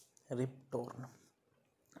Cole, Rip Torn.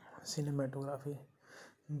 Cinematography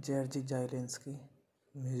Jerzy Zielinski.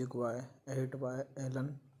 Music by edited by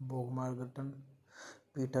Alan Bogmargaton,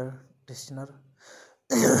 Peter Tishner.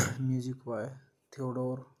 Music by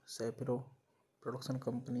Theodore Shapiro. Production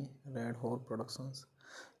company Red Hole Productions.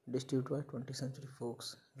 Distributed by 20th Century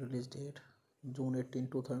Fox. Release date June 18,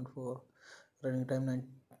 2004. Running time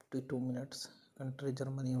 92 minutes. Country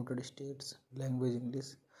Germany, United States. Language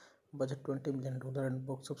English. Budget $20 million and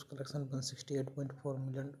box office collection $168.4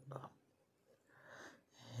 million.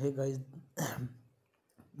 Hey guys,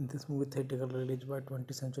 this movie theatrical release by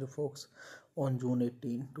 20th Century Fox on June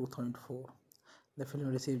 18, 2004. The film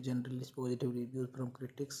received generally positive reviews from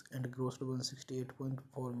critics and grossed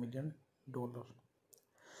 $168.4 million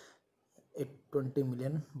at 20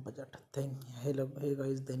 million budget. Hey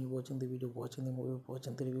guys, then you watching the video, watching the movie,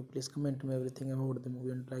 watching the review. Please comment me everything about the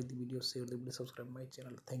movie and like the video, share the video, subscribe my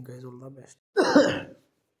channel. Thank you guys, all the best.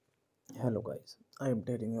 Hello guys, I am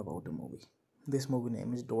telling you about a movie. This movie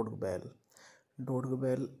name is Dodgeball.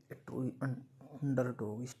 Dodgeball, a true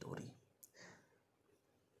underdog story,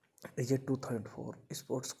 is a 2004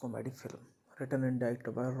 sports comedy film written and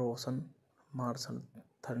directed by Rosen Marshall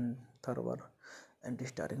Thurber and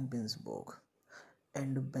starring Vince Vaughn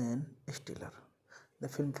and Ben Stiller. The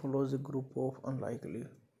film follows a group of unlikely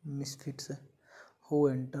misfits who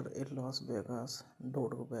enter a Las Vegas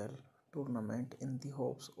dodgeball tournament in the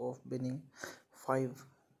hopes of winning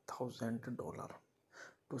 $5,000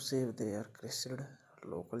 to save their crushed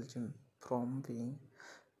local gym from being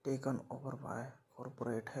taken over by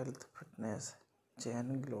corporate health fitness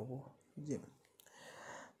chain Globo Gym.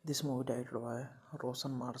 This movie directed by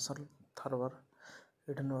Rosen Marshall Thurber,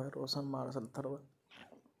 written by Rosen Marshall Thurber,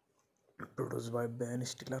 produced by Ben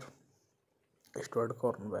Stiller, Stuart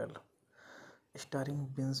Cornwell, starring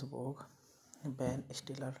Vince Vaughn, Ben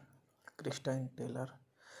Stiller, Christine Taylor,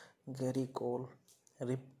 Gary Cole,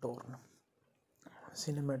 Rip Torn.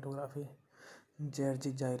 Cinematography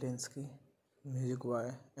Jerzy Zielinski. Music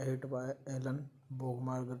by edited by Alan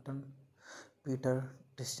Bogmargaton, Peter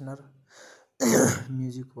Tishner.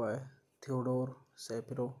 Music by Theodore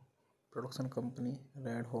Shapiro. Production company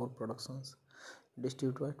Red Hole Productions.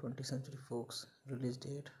 Distributed by 20th Century Fox. Release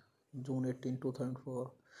date June 18,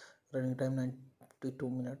 2004. Running time 92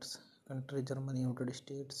 minutes. Country Germany, United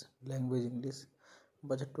States. Language English.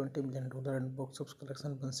 Budget $20 million and box office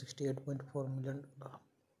collection $168.4 million.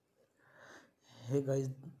 Hey guys,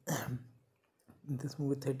 this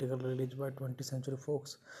movie theatrical release by 20th Century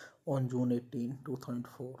Fox on June 18,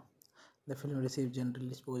 2004. The film received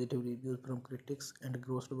generally positive reviews from critics and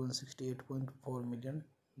grossed $168.4 million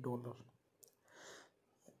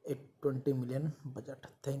at 20 million budget.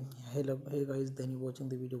 Hey guys, then you watching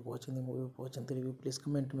the video, watching the movie, watching the review. Please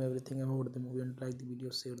comment me everything about the movie and like the video,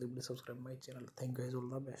 share the video, subscribe my channel. Thank you guys, all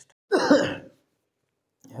the best.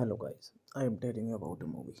 Hello guys, I am telling you about a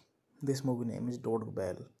movie. This movie name is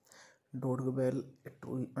Dodgeball. Dodgeball, a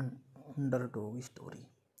true underdog story,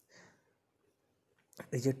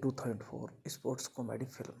 is a 2004 sports comedy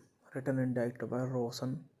film written and directed by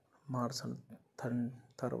Rosen Marshall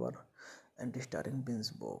Thurber and starring Vince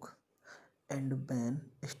Vaughn and Ben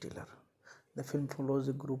Stiller. The film follows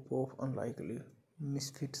a group of unlikely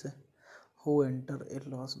misfits who enter a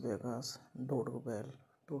Las Vegas Dodgeball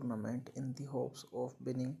tournament in the hopes of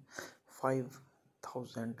winning $5,000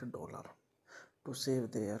 to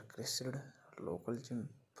save their crushed local gym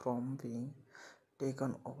from being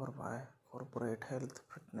taken over by corporate health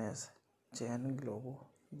fitness chain Globo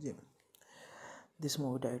Gym. This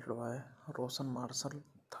movie directed by Rosen Marshall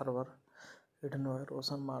Thurber, written by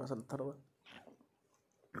Rosen Marshall Thurber,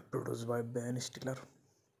 produced by Ben Stiller,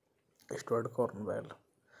 Stuart Cornwell,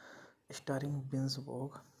 starring Vince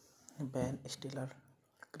Vaughn, Ben Stiller,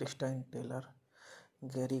 Christine Taylor,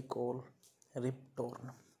 Gary Cole, Rip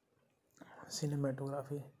Torn.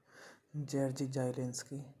 Cinematography Jerzy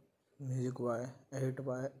Zielinski. Music by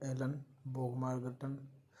Alan Bogmargaton,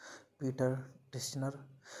 Peter Tishner.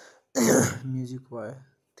 Music by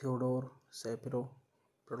Theodore Shapiro.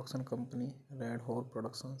 Production company Red Hole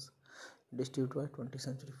Productions. Distributed by 20th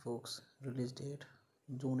Century Fox. Release date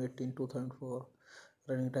June 18, 2004.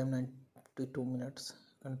 Running time 92 minutes.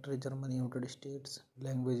 Country Germany, United States.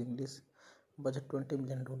 Language English. Budget $20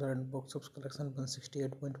 million and box office collection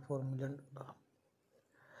 $168.4 million.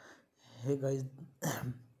 Hey guys,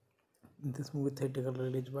 this movie theatrical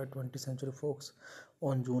release by 20th Century Fox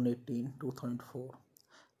on June 18, 2004.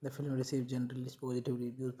 The film received generally positive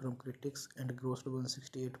reviews from critics and grossed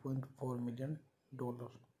 $168.4 million.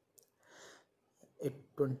 A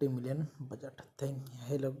 $20 million budget.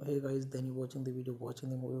 Hey guys, then you watching the video, watching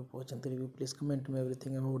the movie, watching the review. Please comment me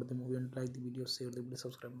everything about the movie and like the video, share the video,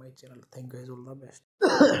 subscribe my channel. Thank you guys, all the best.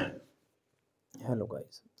 Hello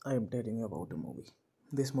guys, I am telling you about a movie.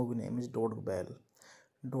 This movie name is Dodgeball.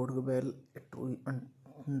 Dodgeball, a true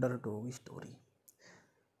underdog story,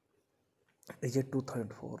 is a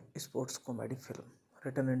 2004 sports comedy film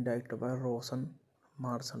written and directed by Rosen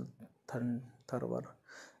Marshall Thurber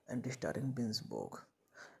and starring Vince Vaughn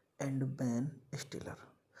and Ben Stiller.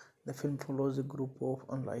 The film follows a group of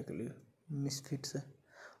unlikely misfits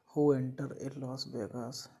who enter a Las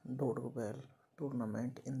Vegas Dodgeball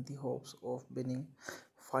tournament in the hopes of winning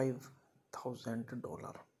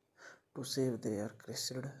 $5,000 to save their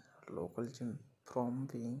crushed local gym from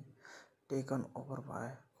being taken over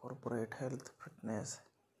by corporate health fitness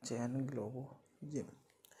chain Globo Gym.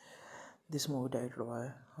 This movie directed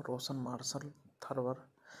by Rosen Marshall Thurber,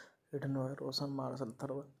 written by Rosen Marshall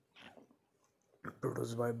Thurber,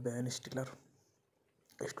 produced by Ben Stiller,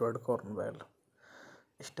 Stuart Cornwell,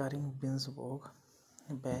 starring Vince Vaughn,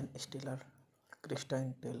 Ben Stiller,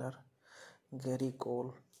 Christine Taylor, Gary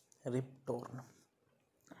Cole, Rip Torn.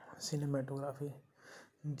 Cinematography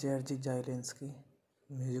Jerzy Zielinski.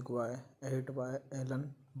 Music by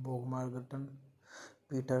Alan Bogmargaton,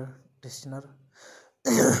 Peter Tishner.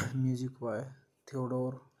 Music by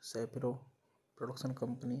Theodore Shapiro. Production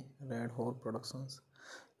company Red Hole Productions.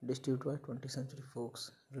 Distributed by 20th Century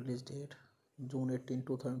Fox. Release date June 18,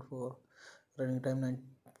 2004. Running time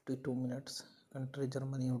 92 minutes. Country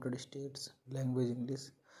Germany, United States. Language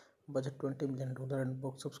English. Budget $20 million and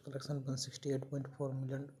box office collection $168.4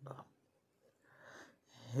 million.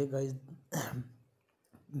 Hey guys,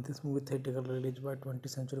 this movie theatrical release by 20th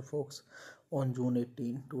Century Fox on June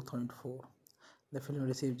 18, 2004. The film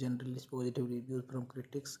received generally positive reviews from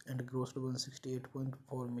critics and grossed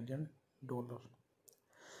 $168.4 million.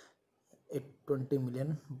 A $20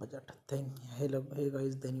 million budget. Hey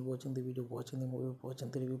guys, then you watching the video, watching the movie, watching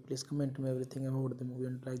the review. Please comment me everything about the movie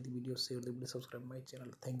and like the video, share the video, subscribe my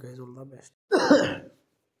channel. Thank you guys, all the best.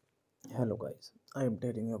 Hello guys, I am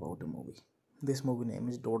telling you about a movie. This movie name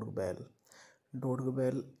is Dodgeball.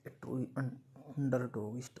 Dodgeball, a true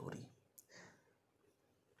underdog story,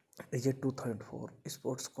 is a 2004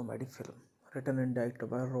 sports comedy film written and directed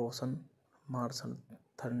by Rosen Marshall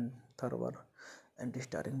Thurber and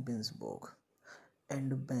starring Vince Vaughn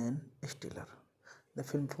and Ben Stiller. The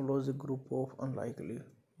film follows a group of unlikely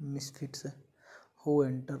misfits who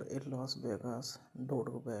enter a Las Vegas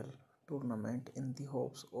Dodgeball tournament in the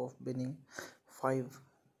hopes of winning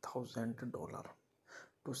 $5,000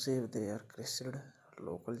 to save their crushed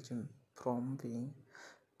local gym from being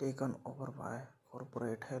taken over by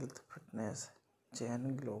corporate health fitness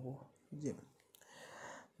chain Globo Gym.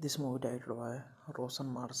 This movie directed by Rosen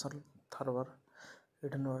Marshall Thurber,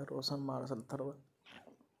 written by Rosen Marshall Thurber,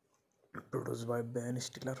 produced by Ben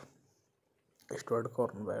Stiller, Stuart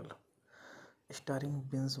Cornwell, starring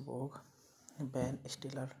Vince Vaughn, Ben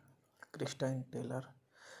Stiller, Christine Taylor,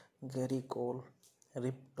 Gary Cole,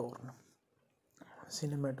 Rip Torn.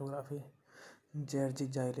 Cinematography Jerzy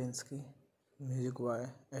Zielinski. Music by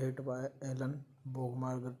edited by Alan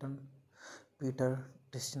Bogmargaton, Peter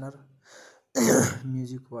Tishner.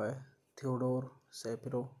 Music by Theodore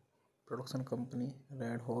Shapiro. Production company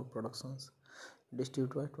Red Hole Productions.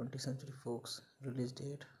 Distributed by 20th Century Fox. Release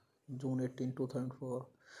date June 18, 2004.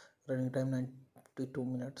 Running time 92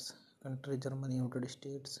 minutes. Country Germany, United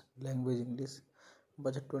States. Language English.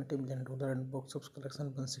 Budget $20 million and box office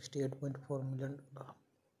collection $168.4 million.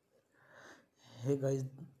 Hey guys,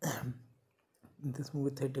 this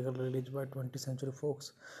movie theatrical release by 20th Century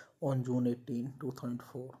Fox on June 18,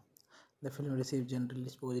 2004. The film received generally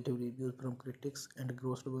positive reviews from critics and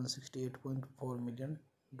grossed $168.4 million.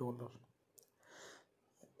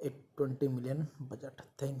 At 20 million budget.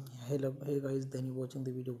 Hey guys, then you watching the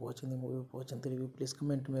video, watching the movie, watching the review. Please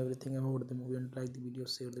comment me everything about the movie and like the video,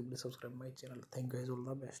 share the video, subscribe my channel. Thank you guys, all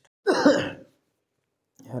the best.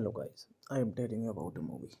 Hello guys, I am telling you about a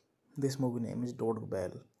movie. This movie name is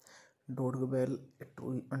Dodgeball. Dodgeball, a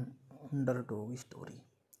true underdog story,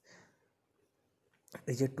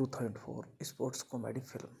 is a 2004 sports comedy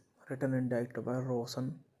film written and directed by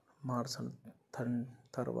Rosen Marshall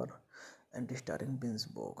Thurber and starring Vince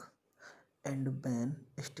Vaughn and Ben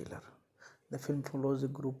Stiller. The film follows a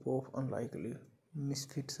group of unlikely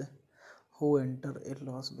misfits who enter a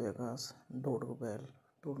Las Vegas dodgeball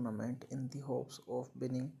tournament in the hopes of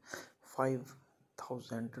winning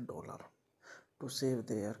 $5,000 to save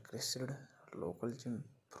their crashed local gym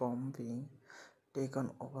from being taken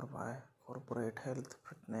over by corporate health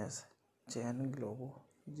fitness chain Globo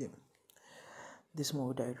Gym. This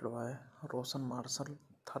movie directed by Rosen Marshall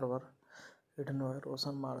Thurber, written by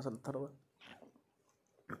Rosen Marshall Thurber,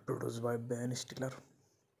 produced by Ben Stiller,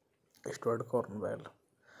 Stuart Cornwell,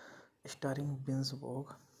 starring Vince Vaughn,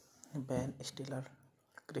 Ben Stiller,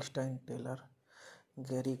 Christine Taylor,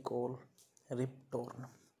 Gary Cole, Rip Torn.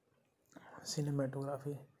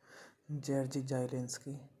 Cinematography Jerzy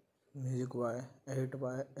Zielinski. Music by edited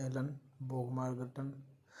by Alan Bogmargaton,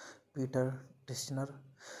 Peter Tishner.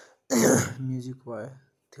 Music by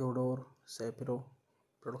Theodore Shapiro.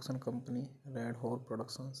 Production company Red Hole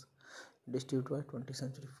Productions. Distributed by 20th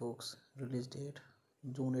Century Fox. Release date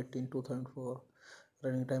June 18, 2004.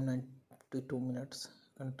 Running time 92 minutes.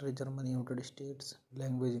 Country Germany, United States.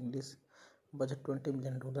 Language English. Budget $20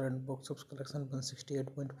 million and box office collection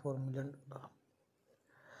 $168.4 million.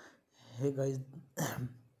 Hey guys,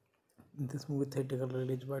 this movie theatrical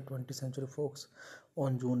release by 20th Century Fox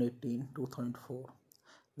on June 18, 2004.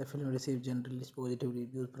 The film received generally positive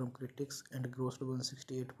reviews from critics and grossed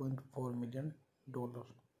 $168.4 million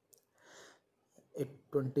at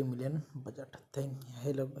 20 million budget.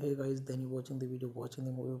 Hey guys, then you watching the video, watching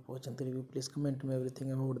the movie, watching the review. Please comment me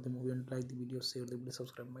everything about the movie and like the video, share the video,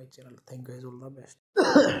 subscribe my channel. Thank you guys, all the best.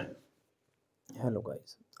 Hello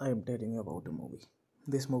guys, I am telling you about a movie.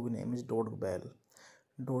 This movie name is Dodgeball.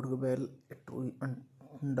 Dodgeball, a true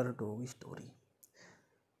underdog story,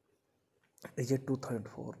 is a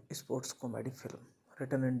 2004 sports comedy film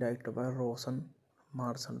written and directed by Rosen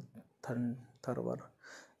Marshall Thurber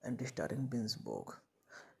and starring Vince Vaughn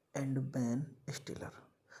and Ben Stiller.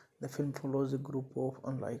 The film follows a group of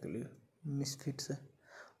unlikely misfits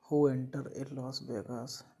who enter a Las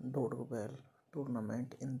Vegas dodgeball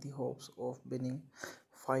tournament in the hopes of winning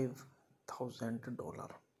 $5,000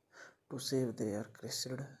 to save their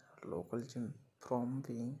crashed local gym from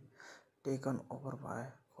being taken over by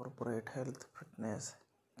corporate health fitness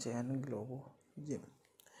chain Globo Gym.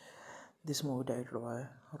 This movie directed by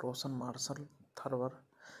Rosen Marshall Thurber,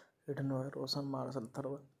 written by Rosen Marshall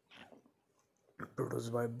Thurber,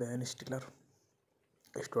 produced by Ben Stiller,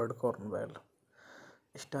 Stuart Cornwell,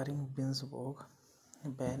 starring Vince Vaughn,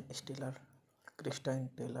 Ben Stiller, Christine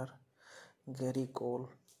Taylor, Gary Cole,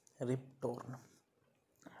 Rip Torn.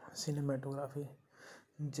 Cinematography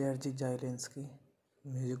Jerzy Zielinski.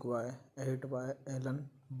 Music by edited by Alan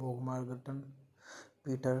Bogmargaton,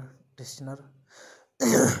 Peter Tishner.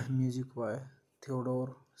 Music by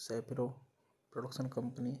Theodore Shapiro. Production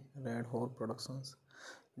company Red Hole Productions.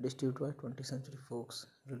 Distributed by 20th Century Fox.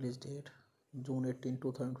 Release date June 18,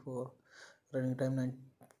 2004. Running time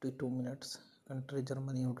 92 minutes. Country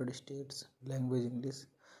Germany, United States. Language English.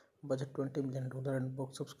 Budget $20 million and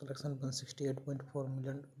box office collection $168.4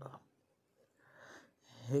 million.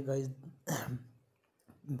 Hey guys,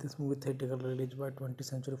 this movie theatrical release by 20th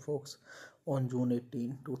Century Fox on June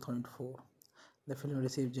 18, 2004. The film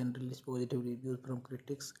received generally positive reviews from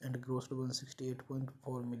critics and grossed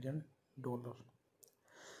 $168.4 million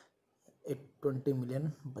a 20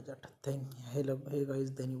 million budget. Hello, hey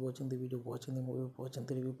guys, then you watching the video, watching the movie, watching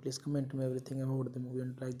the review. Please comment me everything about the movie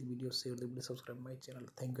and like the video, share the video, subscribe my channel.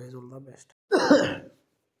 Thank you guys, all the best.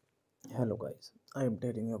 Hello guys, I am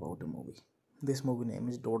telling you about a movie. This movie name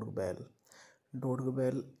is Dodgeball.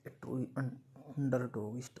 Dodgeball, a true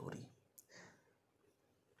underdog story,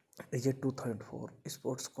 is a 2004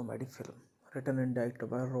 sports comedy film written and directed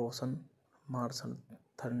by Rosen Marshall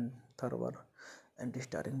Thurber and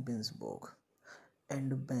starring Vince Vaughn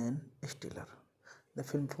and Ben Stiller. The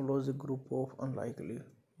film follows a group of unlikely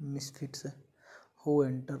misfits who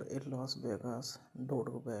enter a Las Vegas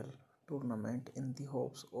Dodgeball tournament in the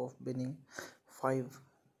hopes of winning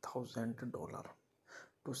 $5,000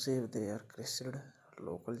 to save their crushed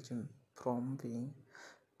local gym from being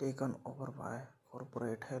taken over by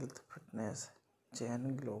corporate health fitness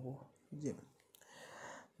chain Globo Gym.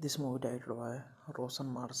 This movie directed by Rosen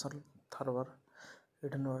Marshall Thurber,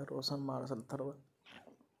 written by Rosen Marshall Thurber,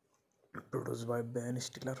 produced by Ben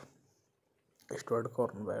Stiller, Stuart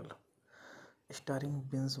Cornwell, starring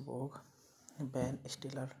Vince Vaughn, Ben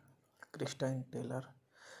Stiller, Christine Taylor,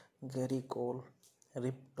 Gary Cole,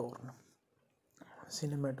 Rip Torn.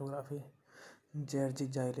 Cinematography Jerzy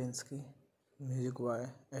Zielinski. Music by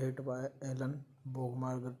edited by Alan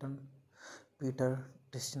Bogmargaton, Peter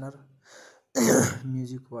Tishner.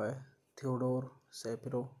 Music by Theodore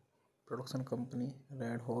Shapiro. Production company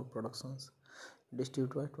Red Hole Productions.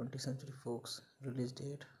 Distributed by 20th Century Fox. Release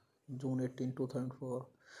date June 18, 2004.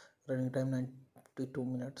 Running time 92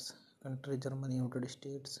 minutes. Country Germany, United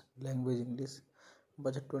States. Language English.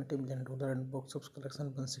 Budget $20 million and box office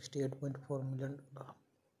collection $168.4 million.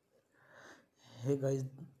 Hey guys,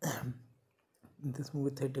 this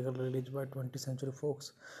movie theatrical release by 20th Century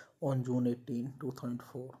Fox on June 18,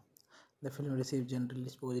 2004. The film received generally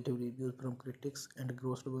positive reviews from critics and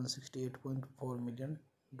grossed $168.4 million.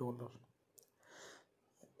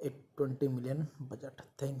 A 20 million budget.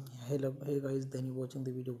 Hello, hey guys, then you watching the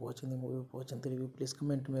video, watching the movie, watching the review. Please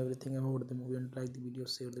comment me everything about the movie and like the video,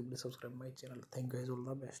 share the video, subscribe my channel. Thank you guys, all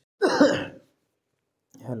the best.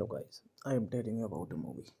 Hello guys, I am telling you about a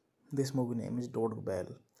movie. This movie name is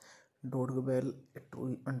Dodgeball. Dodgeball, a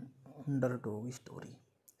true underdog story,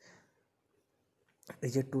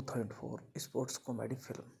 is a 2004 sports comedy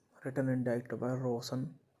film written and directed by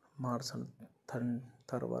Rosen Marshall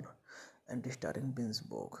Thurber and starring Vince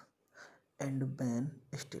Vaughn and Ben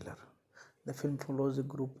Stiller. The film follows a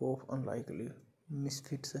group of unlikely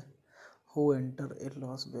misfits who enter a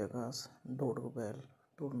Las Vegas Dodgeball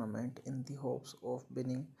tournament in the hopes of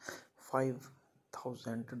winning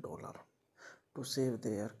 $5,000 to save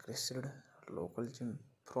their crushed local gym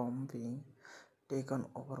from being taken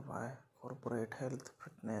over by corporate health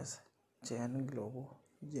fitness chain Globo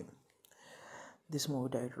Gym. This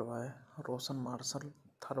movie directed by Rosen Marshall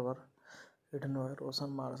Thurber, written by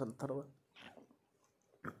Rosen Marshall Thurber,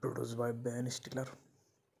 produced by Ben Stiller,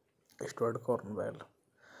 Stuart Cornwell,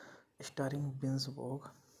 starring Vince Vaughn,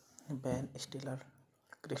 Ben Stiller,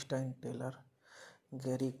 Christine Taylor,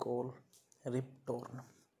 Gary Cole, Rip Torn.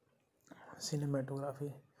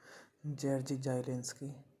 Cinematography Jerzy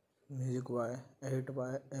Zielinski. Music by edited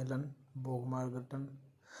by Alan Bogmargaton,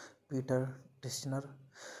 Peter Tishner.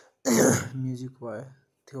 Music by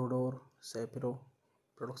Theodore Shapiro.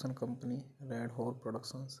 Production company Red Hole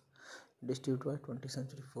Productions. Distributed by 20th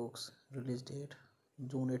Century Fox. Release date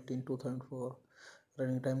June 18, 2004.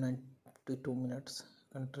 Running time 92 minutes.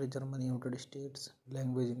 Country Germany, United States.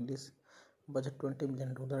 Language English. Budget $20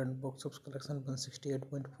 million and box office collection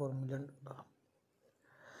 $168.4 million.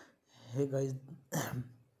 Hey guys,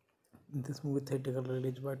 this movie theatrical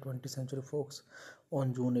release by 20th Century Fox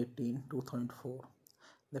on June 18, 2004.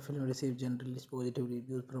 The film received generally positive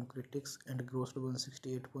reviews from critics and grossed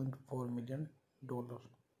 $168.4 million.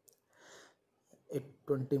 A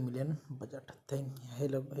 20 million budget.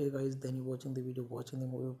 Hello, hey guys, then you watching the video, watching the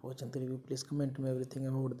movie, watching the review. Please comment me everything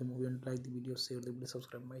about the movie and like the video, share the video,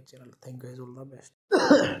 subscribe my channel. Thank you guys, all the best.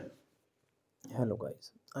 Hello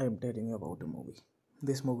guys, I am telling you about a movie.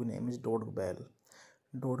 This movie name is Dodgeball.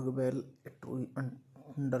 Dodgeball, a true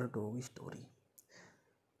underdog story,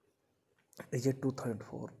 is a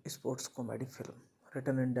 2004 sports comedy film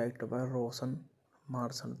written and directed by Rosen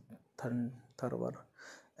Marshall Thurber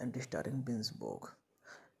and starring Vince Vaughn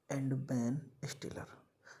and Ben Stiller.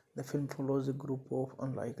 The film follows a group of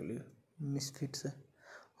unlikely misfits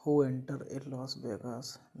who enter a Las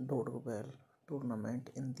Vegas Dodgeball tournament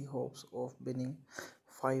in the hopes of winning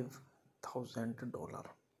 $5,000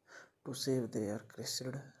 to save their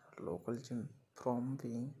crushed local gym from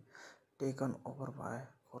being taken over by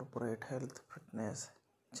corporate health fitness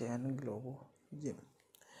chain Globo Gym.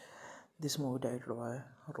 This movie directed by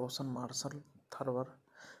Roshan Marshall Thurber,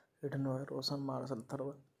 written by Roshan Marshall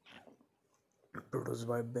Thurber, produced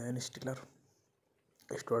by Ben Stiller,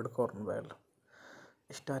 Stuart Cornwell,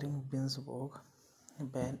 starring Vince Vaughn,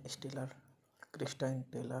 Ben Stiller, Christine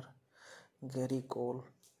Taylor, Gary Cole,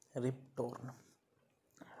 Rip Torn.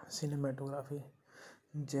 Cinematography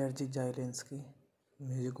Jerzy Zielinski.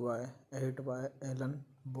 Music by Alan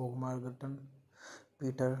Bogmargaton,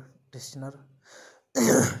 Peter Tishner.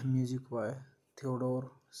 Music by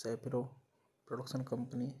Theodore Shapiro. Production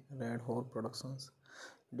company Red Hole Productions.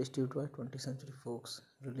 Distributed by 20th Century Fox.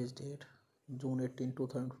 Release date June 18,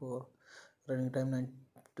 2004. Running time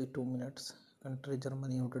 92 minutes. Country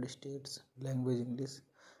Germany, United States. Language English.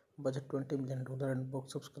 Budget $20 million and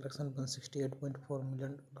box office collection $168.4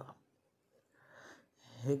 million.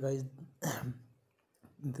 Hey guys,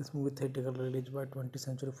 this movie theatrical release by 20th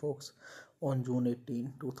Century Fox on June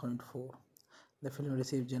 18, 2004. The film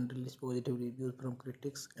received generally positive reviews from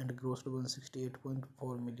critics and grossed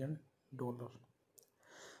 $168.4 million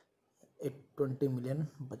at $20 million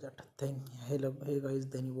budget. Hey guys,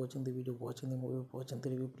 then you watching the video, watching the movie, watching the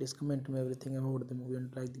review. Please comment me everything about the movie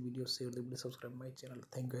and like the video, share the video, subscribe my channel.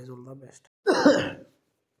 Thank you guys, all the best.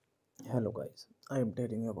 Hello guys, I am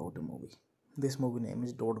telling you about a movie. This movie name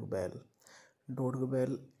is Dodgeball.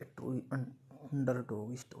 Dodgeball, a true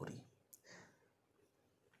underdog story,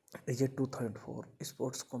 is a 2004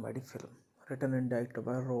 sports comedy film written and directed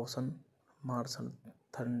by Roshan Marshall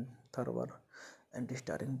Thurber and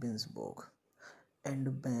starring Vince Vaughn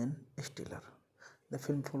and Ben Stiller. The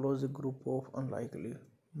film follows a group of unlikely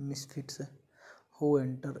misfits who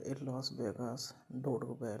enter a Las Vegas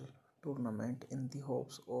Dodgeball tournament in the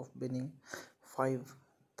hopes of winning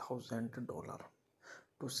 $5,000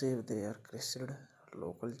 to save their crushed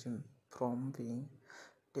local gym from being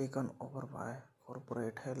taken over by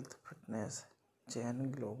corporate health fitness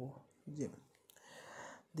chain Globo Gym.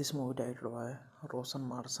 This movie directed by Roshan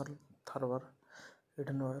Marshall Thurber,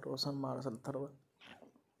 written by Roshan Marshall Thurber,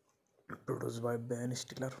 produced by Ben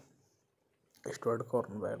Stiller, Stuart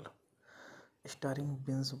Cornwell, starring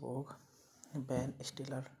Vince Vaughn, Ben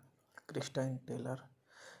Stiller, Christine Taylor,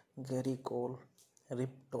 Gary Cole, Rip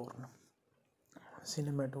Torn.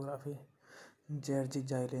 Cinematography Jerzy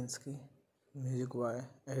Zielinski. Music by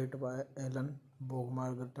Alan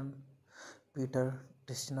Bogmargaton, Peter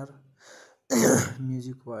Tishner.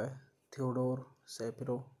 Music by Theodore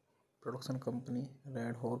Shapiro. Production company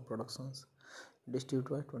Red Hole Productions. Distributed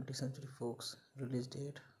by 20th Century Fox. Release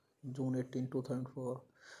date June 18, 2004.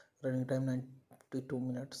 Running time 92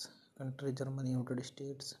 minutes. Country Germany, United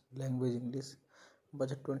States. Language English.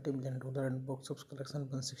 Budget $20 million and box office collection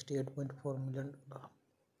 $168.4 million.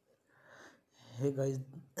 Hey guys,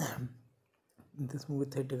 this movie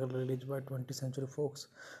theatrical release by 20th Century Fox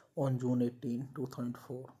on June 18,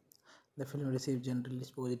 2004. The film received generally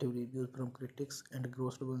positive reviews from critics and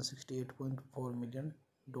grossed $168.4 million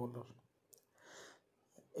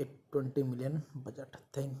at $20 million budget. Thank you guys, all the best. Hello guys, I am telling you about a movie. This movie name is Dodgeball. Dodgeball, a true underdog story, is a 2004 sports comedy film written and directed by Roshan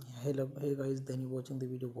Marshall Thurber and starring Vince Vaughn and Ben Stiller. Music by Theodore Shapiro. Production company Red Hole Productions. Distributed by 20th Century Fox. Release date June 18, 2004. Running time 92 minutes. Country Germany, United States. Language English. Budget $20 million and box office collection $168.4 million. This movie theatrical release by 20th Century Fox on June 18, 2004. The film received generally positive reviews from critics and grossed $168.4 million at $20 million budget. Hey guys, then you watching the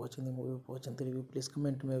video, watching the movie, watching the review. Please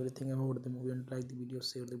comment me everything about the movie and like the video,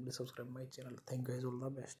 share the video, subscribe my channel. Thank you guys, all the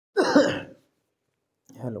best.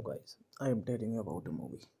 Hello guys, I am telling you about a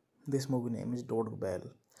movie. This movie name is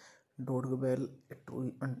Dodgeball. Dodgeball, a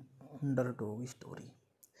true underdog story,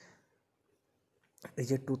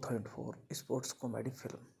 is a 2004 sports comedy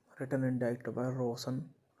film written and directed by Roshan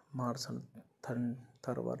Marshall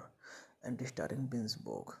Thurber and starring Vince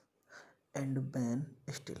Vaughn and Ben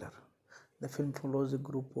Stiller. The film follows a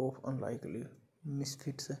group of unlikely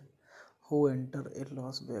misfits who enter a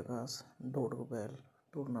Las Vegas Dodgeball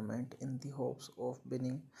tournament in the hopes of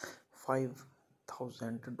winning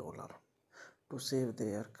 $5,000 to save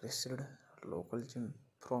their crushed local gym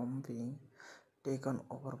from being taken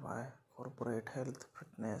over by corporate health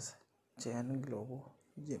fitness chain Globo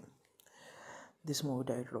Gym. This movie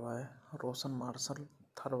directed by Roshan Marshall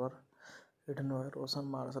Thurber, written by Roshan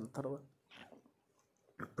Marshall Thurber,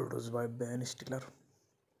 produced by Ben Stiller,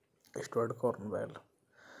 Stuart Cornwell,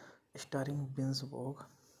 starring Vince Vaughn,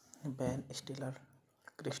 Ben Stiller,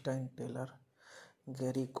 Christine Taylor,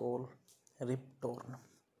 Gary Cole, Rip Torn.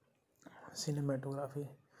 Cinematography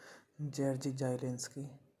Jerzy Zielinski.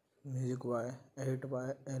 Music by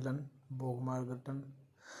Alan Bogmargaton,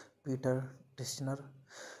 Peter Tishner.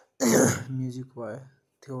 Music by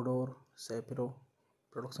Theodore Shapiro.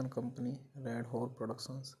 Production company Red Hole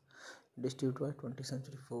Productions. Distributed by 20th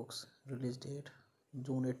Century Fox. Release date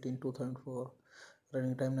June 18, 2004.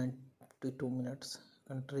 Running time 92 minutes.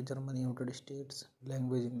 Country Germany, United States.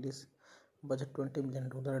 Language English. Budget $20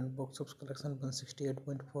 million and box office collection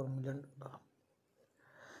 $168.4 million.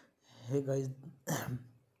 Hey guys,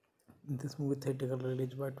 This movie theatrical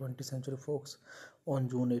release by 20th Century Fox on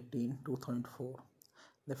June 18, 2004.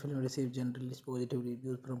 The film received generally positive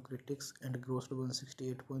reviews from critics and grossed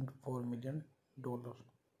 $168.4 million.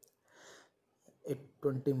 A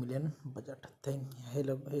 20 million budget. Hey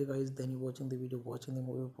guys, then you watching the video, watching the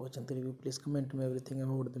movie, watching the review. Please comment me everything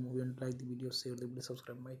about the movie and like the video, share the video,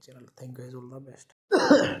 subscribe my channel. Thank you guys, all the best.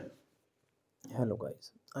 Hello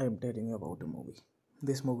guys, I am telling you about a movie.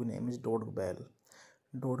 This movie name is Dodgeball.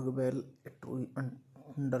 Dodgeball, a true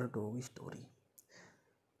underdog story,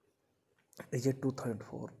 is a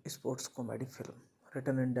 2004 sports comedy film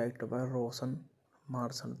written and directed by Rosen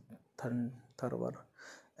Marshall Thurber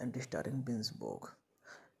and starring Vince Vaughn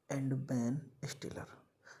and Ben Stiller.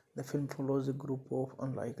 The film follows a group of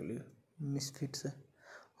unlikely misfits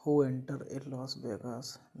who enter a Las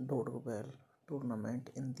Vegas dodgeball tournament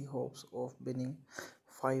in the hopes of winning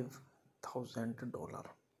 $5,000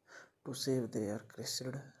 to save their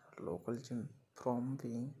crushed local gym from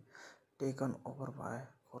being taken over by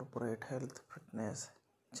corporate health fitness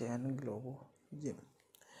chain Globo Gym.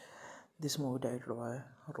 This movie directed by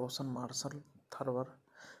Rosen Marshall Thurber,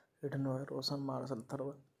 written by Rosen Marshall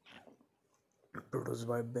Thurber, produced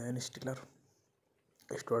by Ben Stiller,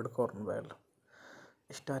 Stuart Cornwell,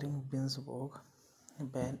 starring Vince Vaughn,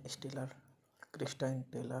 Ben Stiller, Christine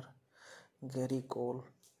Taylor, Gary Cole,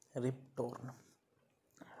 Rip Torn.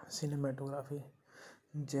 Cinematography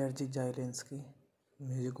Jerzy Zielinski.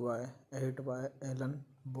 Music by Alan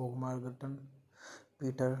Bogmargaton,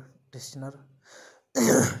 Peter Tishner.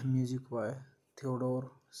 Music by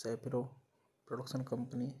Theodore Shapiro. Production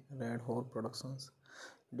company Red Hole Productions.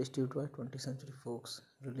 Distributed by 20th Century Fox.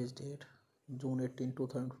 Release date June 18,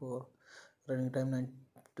 2004. Running time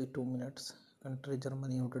 92 minutes. Country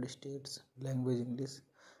Germany, United States. Language English.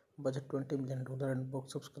 Budget $20 million and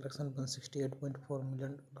box office collection $168.4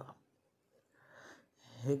 million.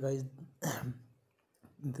 Hey guys,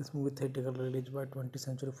 this movie theatrical release by 20th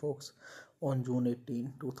Century Fox on June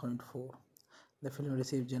 18, 2004. The film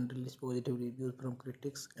received generally positive reviews from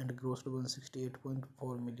critics and grossed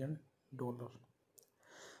 $168.4 million.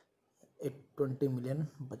 A 20 million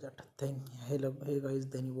budget. Hey guys,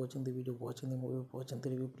 then you watching the video, watching the movie, watching the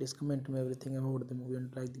review. Please comment me everything about the movie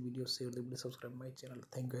and like the video, share the video, subscribe my channel.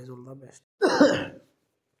 Thank you guys, all the best.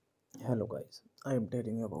 Hello guys, I am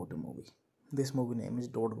telling you about a movie. This movie name is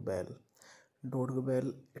Dodgeball.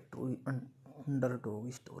 Dodgeball, a true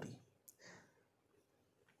underdog story,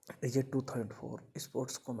 is a 2004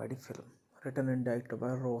 sports comedy film written and directed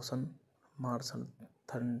by Rosen Marshall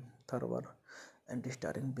Thurber and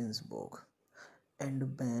starring Vince Vaughn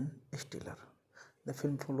and Ben Stiller. The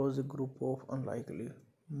film follows a group of unlikely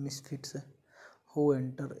misfits who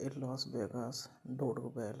enter a Las Vegas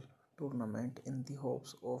dodgeball tournament in the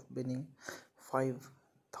hopes of winning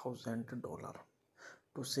 $5,000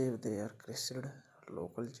 to save their crushed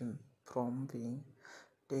local gym from being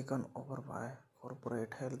taken over by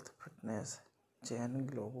corporate health fitness chain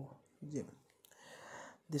Globo Gym.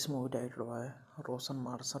 This movie directed by Rosen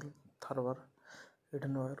Marshall Thurber,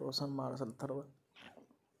 written by Rosen Marshall Thurber,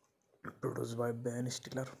 produced by Ben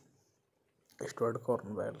Stiller, Stuart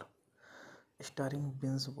Cornwell, starring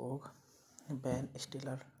Vince Vaughn, Ben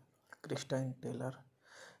Stiller, Christine Taylor,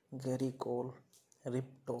 Gary Cole, Rip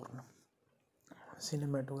Torn.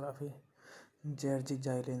 Cinematography Jerzy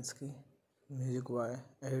Zielinski. Music by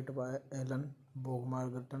Alan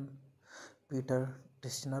Bogmargaton, Peter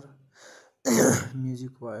Tishner.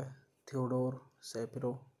 Music by Theodore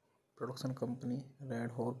Shapiro. Production company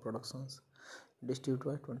Red Hole Productions. Distributed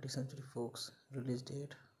by 20th Century Fox. Release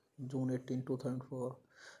date June 18, 2004.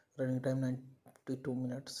 Running time 92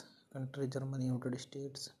 minutes. Country Germany, United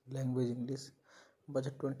States. Language English.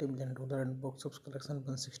 Budget $20 million and box office collection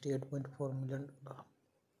 $168.4 million.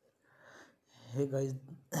 Hey guys,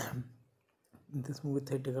 this movie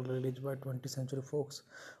theatrical release by 20th Century Fox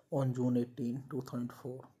on June 18,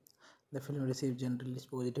 2004. The film received generally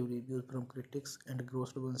positive reviews from critics and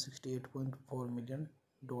grossed $168.4 million.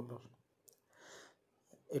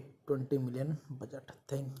 A 20 million budget.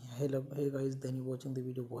 Hey guys, then you watching the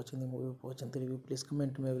video, watching the movie, watching the review. Please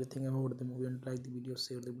comment me everything about the movie and like the video,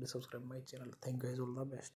 share the video, subscribe my channel. Thank you guys, all the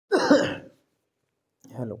best.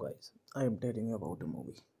 Hello guys, I am telling you about a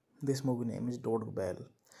movie. This movie name is Dodgeball.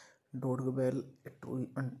 Dodgeball, a true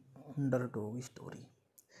underdog story,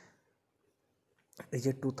 is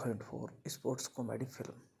a 2004 sports comedy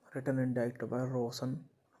film written and directed by Rosen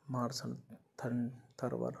Marshall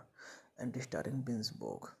Thurber and starring Vince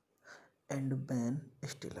Vaughn and Ben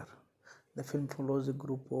Stiller. The film follows a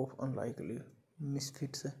group of unlikely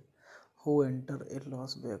misfits who enter a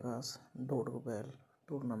Las Vegas dodgeball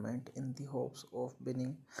tournament in the hopes of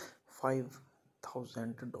winning $5,000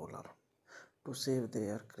 $5,000 to save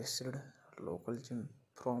their crushed local gym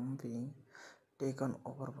from being taken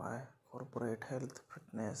over by corporate health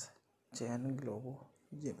fitness chain Globo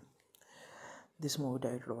Gym. This movie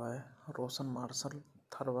directed by Roshan Marshall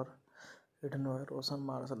Thurber, written by Roshan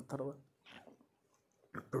Marshall Thurber,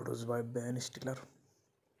 produced by Ben Stiller,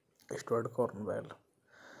 Stuart Cornwell,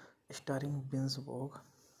 starring Vince Vaughn,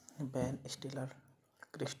 Ben Stiller,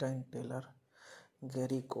 Christine Taylor,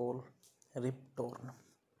 Gary Cole, Rip Torn.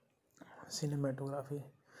 Cinematography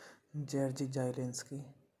Jerzy Zielinski.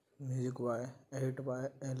 Music by edited by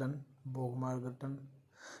Alan Bogmargaton,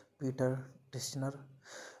 Peter Tishner.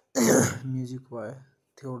 Music by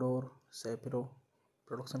Theodore Shapiro.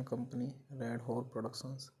 Production company Red Hole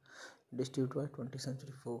Productions. Distributed by 20th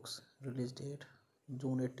Century Fox. Release date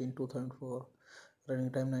June 18, 2004.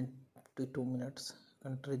 Running time 92 minutes.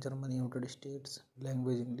 Country Germany, United States.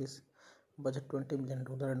 Language English. Budget $20 million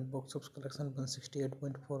and box office collection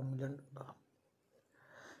 $168.4 million.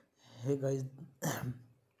 Hey guys,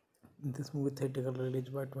 this movie theatrical release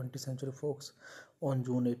by 20th Century Fox on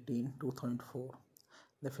June 18, 2004.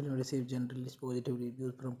 The film received generally positive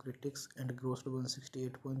reviews from critics and grossed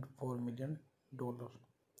 $168.4 million.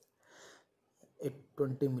 At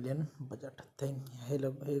 20 million budget. Hey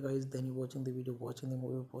guys, then you watching the video, watching the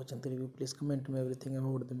movie, watching the review. Please comment me everything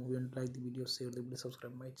about the movie and like the video, share the video,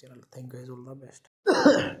 subscribe my channel. Thank you guys, all the best.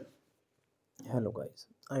 Hello guys,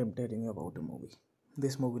 I am telling you about a movie.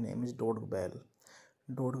 This movie name is Dodgeball.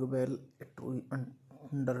 Dodgeball, a true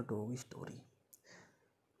underdog story,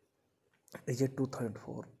 is a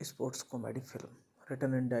 2004 sports comedy film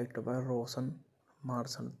written and directed by Roshan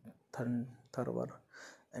Marshall Thurber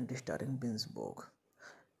and starring Vince Vaughn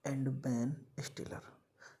and Ben Stiller.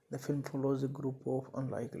 The film follows a group of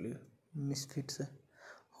unlikely misfits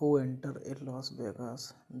who enter a Las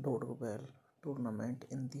Vegas Dodgeball tournament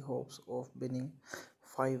in the hopes of winning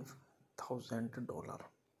 $5,000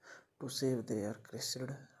 to save their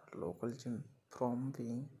crushed local gym from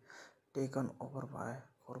being taken over by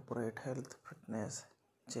corporate health fitness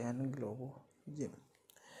chain Globo Gym.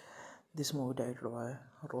 This movie directed by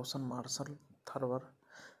Roshan Marshall Thurber,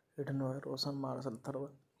 written by Roshan Marshall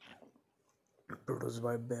Thurber, produced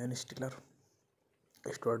by Ben Stiller,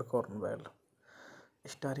 Stuart Cornwell,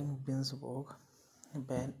 starring Vince Vaughn,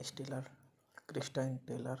 Ben Stiller, Christine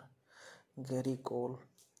Taylor, Gary Cole,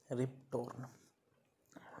 Rip Torn.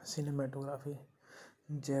 Cinematography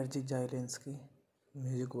Jerzy Zielinski.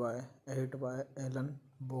 Music by edited by Alan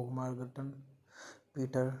Bogmargaton,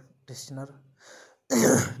 Peter Tishner.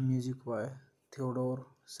 Music by Theodore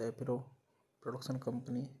Shapiro. Production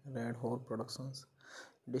company Red Hole Productions.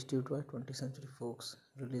 Distributed by 20th Century Fox.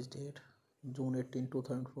 Release date June 18,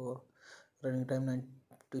 2004. Running time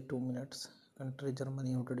 92 minutes. Country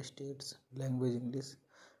Germany, United States. Language English.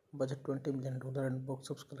 Budget $20 million and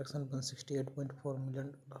box office collection $168.4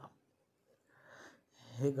 million.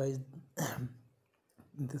 Hey guys,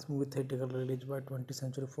 this movie theatrical release by 20th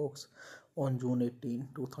Century Fox on June 18,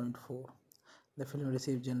 2004. The film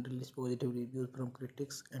received generally positive reviews from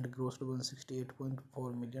critics and grossed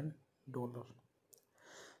 $168.4 million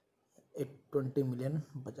at 20 million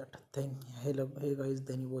budget. Hey guys,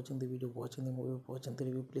 then you watching the video, watching the movie, watching the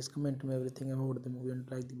review. Please comment me everything about the movie and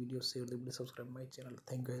like the video, share the video, subscribe my channel.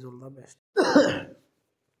 Thank you guys, all the best.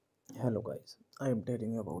 Hello guys, I am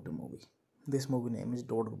telling you about a movie. This movie name is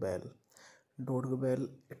Dodgeball. Dodgeball,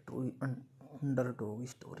 a true underdog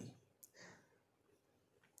story,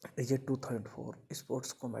 is a 2004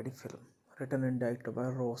 sports comedy film written and directed by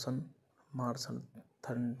Roshan Marshall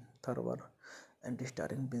Thurber and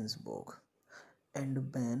starring Vince Vaughn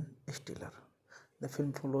and Ben Stiller. The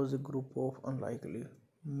film follows a group of unlikely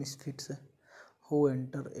misfits who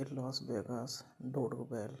enter a Las Vegas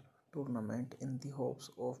Dodgeball tournament in the hopes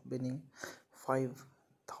of winning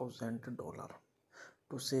 $5,000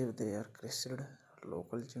 to save their crushed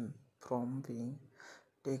local gym from being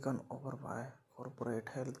taken over by corporate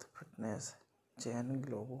health fitness chain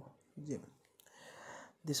Globo Gym.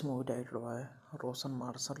 This movie directed by Roshan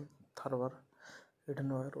Marshall Thurber, written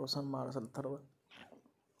by Roshan Marshall Thurber,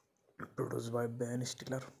 produced by Ben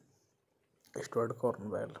Stiller, Stuart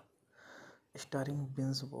Cornwell, starring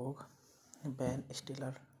Vince Vaughn, Ben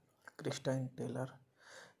Stiller, Christine Taylor,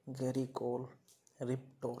 Gary Cole, Rip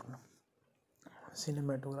Torn.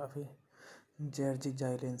 Cinematography Jerzy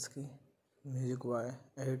Zielinski. Music by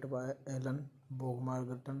edited by Alan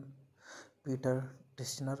Bogmargaton, Peter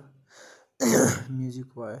Tishner.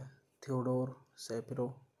 Music by Theodore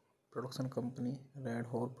Shapiro. Production company Red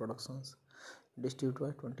Hole Productions. Distributed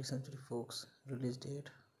by 20th Century Fox. Release date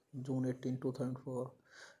June 18, 2004.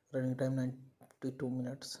 Running time 92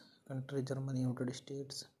 minutes. Country Germany, United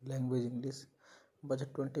States. Language English.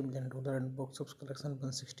 budget $20 million and box office collection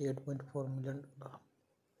 $168.4 million.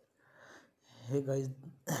 Hey guys,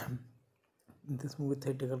 this movie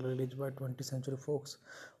theatrical release by 20th Century Fox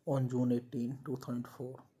on June 18,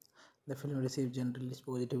 2004. The film received generally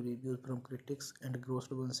positive reviews from critics and grossed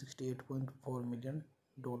 $168.4 million.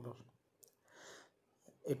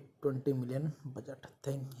 A 20 million budget.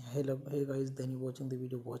 Hey guys, then you watching the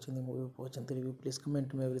video, watching the movie, watching the review. Please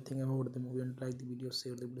comment me everything about the movie and like the video,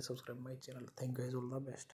 share the video, subscribe my channel. Thank you guys, all the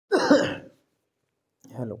best.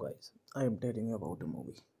 Hello guys, I am telling you about a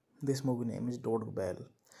movie. This movie name is Dodgeball.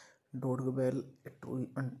 Dodgeball, a true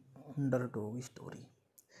underdog story,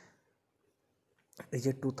 is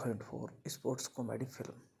a 2004 sports comedy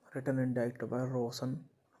film written and directed by Rosen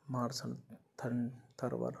Marshall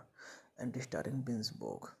Thurber and starring Vince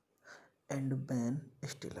Vaughn and Ben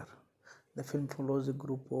Stiller. The film follows a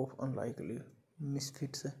group of unlikely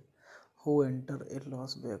misfits who enter a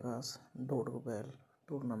Las Vegas Dodgeball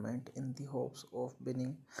tournament in the hopes of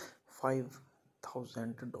winning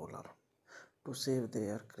 $5,000 to save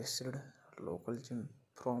their crushed local gym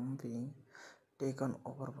from being taken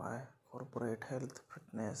over by corporate health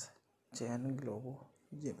fitness chain Globo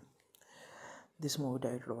Gym. This movie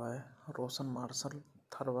directed by Rosen Marshall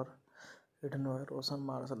Thurber, written by Rosen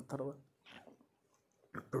Marshall Thurber,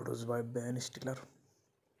 produced by Ben Stiller,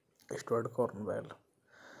 Stuart Cornwell,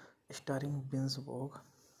 starring Vince Vaughn,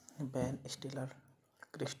 Ben Stiller,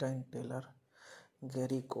 Christine Taylor,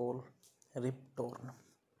 Gary Cole, Rip Torn.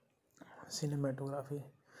 Cinematography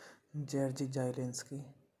Jerzy Zielinski.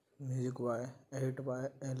 Music by edited by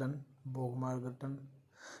Alan Bogmargaton,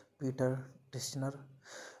 Peter Tishner.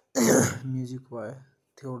 Music by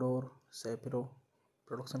Theodore Shapiro.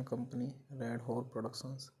 Production company Red Hole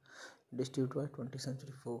Productions. Distributed by 20th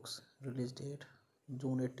Century Fox. Release date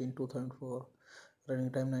June 18, 2004.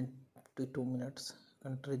 Running time 92 minutes.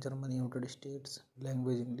 Country Germany, United States.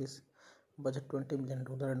 Language English. Budget $20 million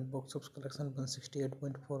and box office collection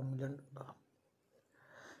 $168.4 million.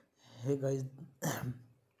 Hey guys,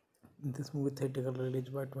 this movie theatrical release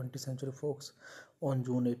by 20th Century Fox on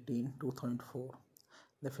June 18, 2004.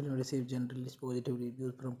 The film received generally positive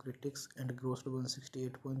reviews from critics and grossed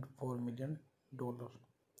 $168.4 million.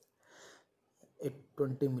 A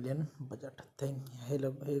 20 million budget. Hey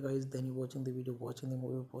guys, then you watching the video, watching the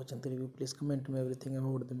movie, watching the review. Please comment me everything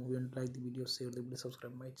about the movie and like the video, share the video,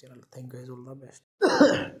 subscribe my channel. Thank you guys, all the best.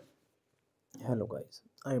 Hello guys,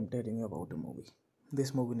 I am telling you about a movie.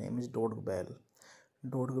 This movie name is Dodgeball.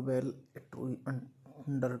 Dodgeball, a true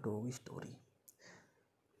underdog story,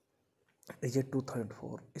 is a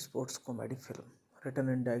 2004 sports comedy film written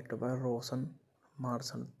and directed by Rosen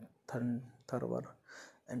Marshall Thurber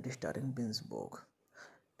and starring Vince Vaughn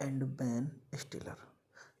and Ben Stiller.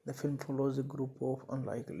 The film follows a group of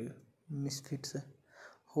unlikely misfits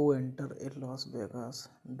who enter a Las Vegas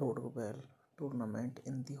Dodgeball tournament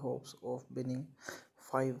in the hopes of winning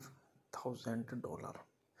 $5,000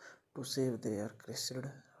 to save their crushed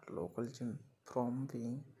local gym from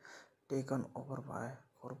being taken over by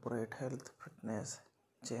corporate health fitness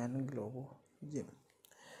chain Globo Gym.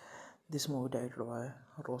 This movie directed by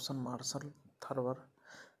Rosen Marshall Thurber,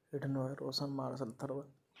 written by Rosen Marshall Thurber,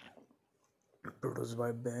 produced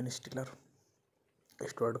by Ben Stiller,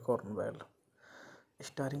 Stuart Cornwell,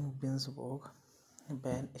 starring Vince Vaughn,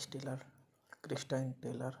 Ben Stiller, Christine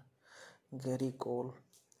Taylor, Gary Cole,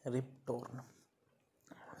 Rip Torn.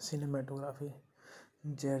 Cinematography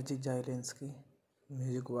Jerzy Zielinski.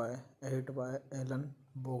 Music by edited by Alan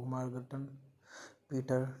Bogmargaton,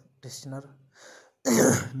 Peter Tishner.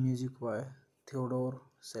 Music by Theodore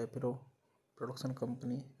Shapiro. Production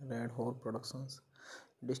company Red Hole Productions.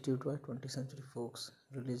 Distributed by 20th Century Fox.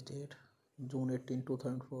 Release date June 18,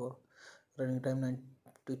 2004. Running time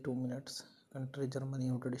 92 minutes. Country Germany,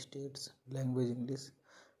 United States. Language English.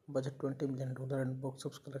 Budget $20 million and box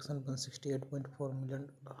office collection $168.4 million.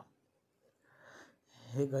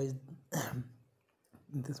 Hey guys,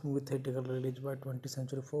 this movie theatrical release by 20th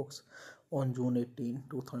Century Fox on June 18,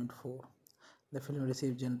 2004. The film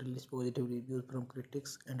received generally positive reviews from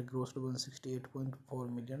critics and grossed $168.4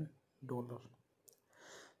 million.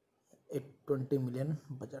 A 20 million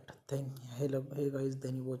budget. Hey guys,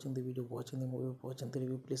 then you watching the video, watching the movie, watching the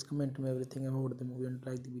review. Please comment me everything about the movie and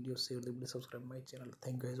like the video, share the video, subscribe my channel.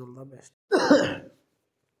 Thank you guys, all the best.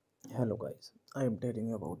 Hello guys, I am telling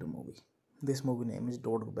you about a movie. This movie name is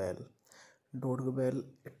Dodgeball. Dodgeball,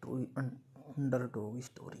 a true underdog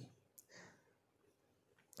story,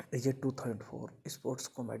 is a 2004 sports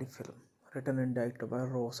comedy film written and directed by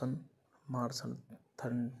Rosen Marshall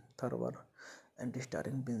Thurber and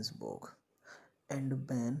starring Vince Vaughn and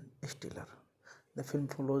Ben Stiller. The film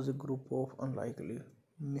follows a group of unlikely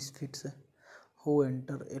misfits who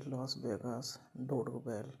enter a Las Vegas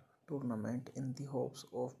Dodgeball tournament in the hopes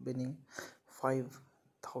of winning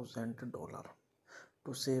 $5,000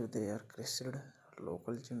 to save their crushed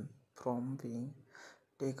local gym from being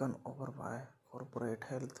taken over by corporate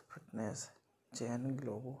health fitness chain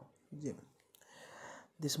Globo Gym.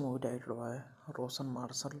 This movie directed by Roshan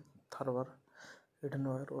Marshall Thurber, written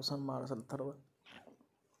by Roshan Marshall Thurber,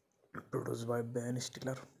 produced by Ben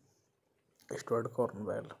Stiller, Stuart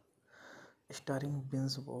Cornwell, starring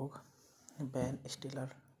Vince Vaughn, Ben Stiller,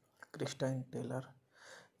 Christine Taylor,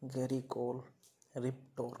 Gary Cole, Rip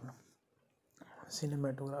Torn.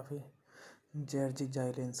 Cinematography Jerzy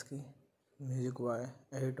Zielinski, music by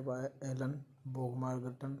edited by Alan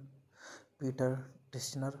Bogmargaton, Peter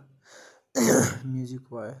Tishner, music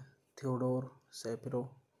by Theodore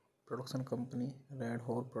Shapiro, production company Red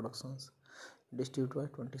Hole Productions, distributed by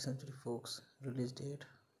 20th Century Fox, release date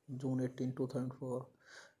June 18, 2004,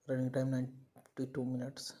 running time 92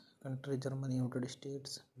 minutes, country Germany, United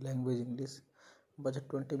States, language English, budget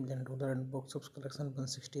 $20 million and box office collection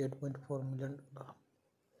 $168.4 million.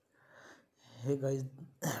 Hey guys,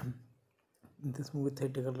 this movie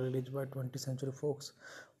theatrical release by 20th Century Fox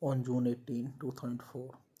on June 18,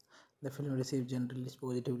 2004. The film received generally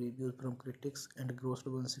positive reviews from critics and grossed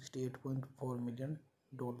 $168.4 million.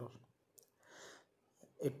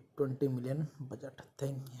 A 20 million budget.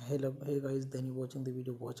 Hey guys, then you watching the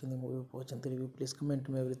video, watching the movie, watching the review. Please comment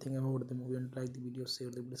me everything about the movie and like the video,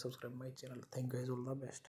 share the video, subscribe my channel. Thank you guys, all the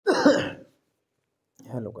best.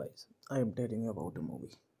 Hello guys, I am telling you about a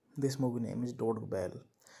movie. This movie name is Dodgeball.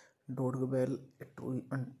 Dodgeball, a true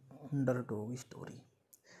underdog story,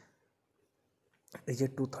 is a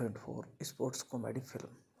 2004 sports comedy film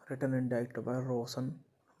written and directed by Roshan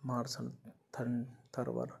Marshall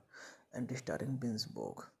Thurber and starring Vince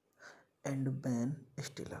Vaughn and Ben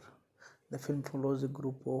Stiller. The film follows a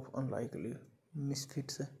group of unlikely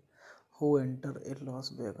misfits who enter a Las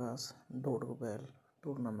Vegas Dodgeball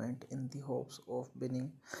tournament in the hopes of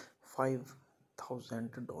winning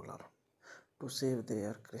 $5,000 to save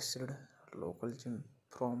their crushed local gym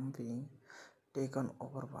from being taken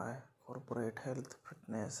over by corporate health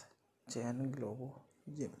fitness chain Globo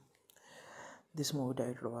Gym. This movie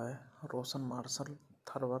directed by Roshan Marshall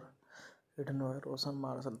Thurber, written by Roshan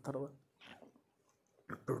Marshall Thurber,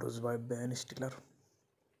 produced by Ben Stiller,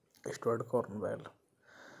 Stuart Cornwell,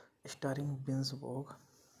 starring Vince Vaughn,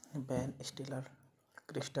 Ben Stiller,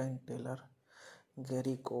 Christine Taylor,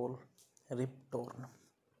 Gary Cole, Rip Torn.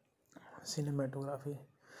 Cinematography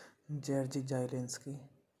Jerzy Zielinski,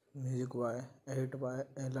 music by edited by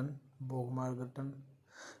Alan Bogmargaton,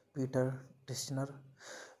 Peter Tishner,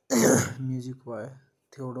 music by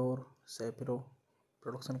Theodore Shapiro,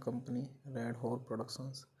 production company Red Hole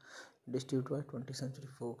Productions, distributed by 20th Century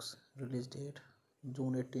Fox, release date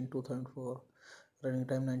June 18, 2004, running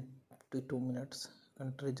time 92 minutes,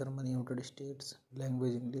 country Germany, United States,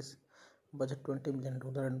 language English, budget $20 million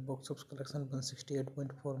and box office collection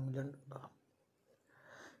 $168.4 million.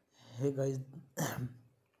 Hey guys,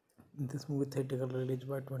 this movie theatrical release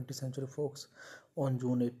by 20th Century Fox on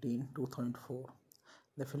June 18, 2004.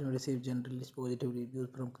 The film received generally positive reviews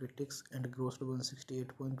from critics and grossed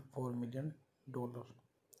 $168.4 million.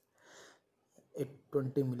 A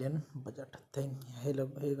 20 million budget. Hey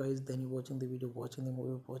guys, then you watching the video, watching the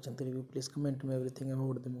movie, watching the review. Please comment me everything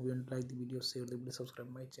about the movie and like the video, share the video, subscribe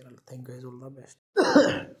my channel. Thank you guys, all the best.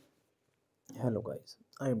 Hello guys,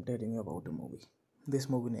 I am telling you about a movie. This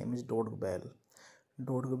movie name is Dodgeball.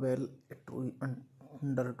 Dodgeball, a true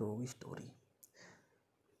underdog story,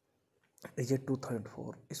 is a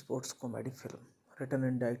 2004 sports comedy film written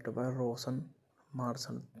and directed by Roshan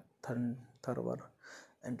Marshall Thurber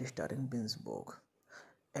and starring Vince Vaughn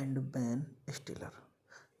and Ben Stiller.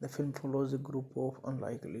 The film follows a group of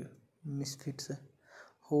unlikely misfits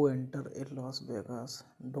who enter a Las Vegas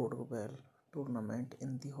Dodgeball tournament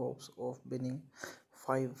in the hopes of winning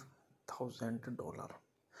 $5,000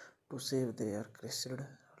 to save their crushed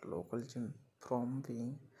local gym from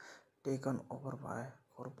being taken over by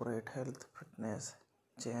corporate health fitness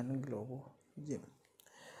chain Globo Gym.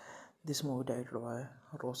 This movie directed by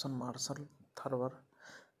Roshan Marshall Thurber,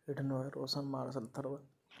 written by Roshan Marshall Thurber,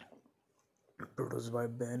 produced by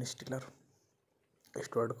Ben Stiller,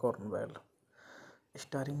 Stuart Cornwell,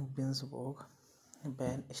 starring Vince Vaughn,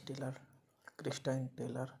 Ben Stiller, Christine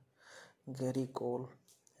Taylor, Gary Cole,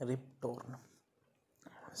 Rip Torn.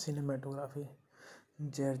 Cinematography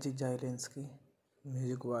Jerzy Zielinski,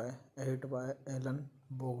 music by edited by Alan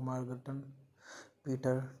Bogmargaton,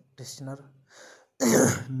 Peter Tishner,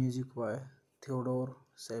 music by Theodore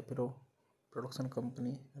Shapiro, production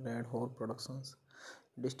company Red Hole Productions,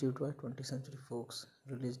 distributed by 20th Century Fox,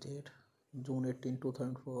 release date June 18,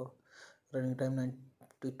 2004. Running time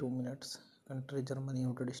 92 minutes. Country Germany,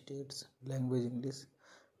 United States. Language English.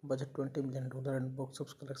 Budget $20 million and box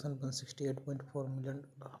office collection $168.4 million.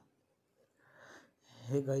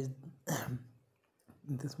 Hey guys,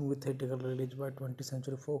 this movie theatrical release by 20th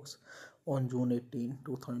Century Fox on June 18,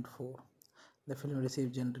 2004. The film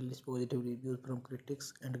received generally positive reviews from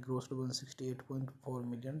critics and grossed $168.4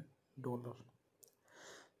 million.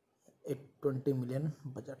 A 20 million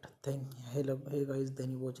budget. Hey guys,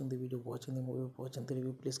 then you watching the video, watching the movie, watching the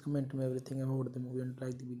review. Please comment me everything about the movie and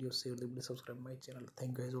like the video, share the video, subscribe my channel.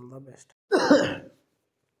 Thank you guys, all the best.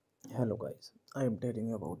 Hello guys, I am telling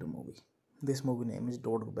you about a movie. This movie name is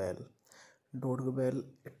Dodgeball. Dodgeball,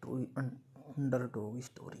 a true underdog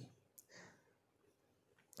story,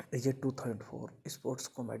 is a 2004 sports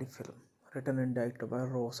comedy film written and directed by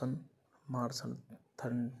Rosen Marshall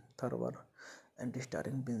Thurber and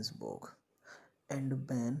starring Vince Vaughn and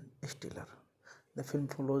Ben Stiller. The film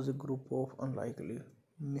follows a group of unlikely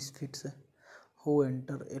misfits who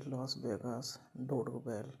enter a Las Vegas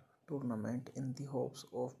Dodgeball tournament in the hopes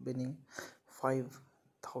of winning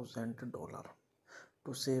 $5,000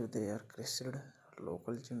 to save their crushed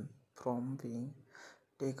local gym from being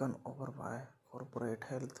taken over by corporate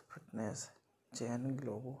health fitness chain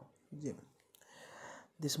Globo Gym.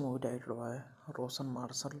 This movie directed by Rosen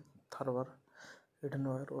Marshall Thurber, written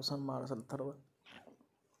by Rosen Marshall Thurber,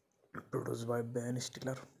 produced by Ben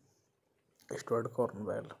Stiller, Stuart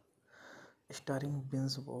Cornwell, starring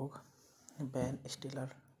Vince Vaughn, Ben Stiller,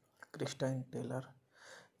 Christine Taylor,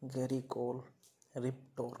 Gary Cole, Rip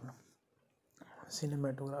Torn.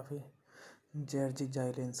 Cinematography Jerzy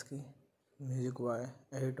Zielinski. Music by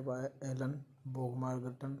edited by Alan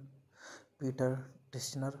Bogmargaton, Peter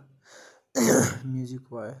Tishner. Music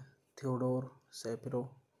by Theodore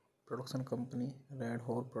Shapiro. Production company Red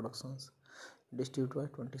Hole Productions. Distributed by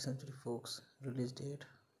 20th Century Fox. Release date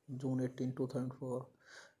June 18, 2004.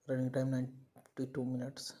 Running time 92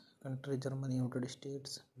 minutes. Country Germany, United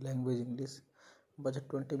States. Language English. Budget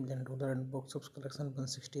 $20 million and box office collection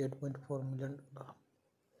 $168.4 million.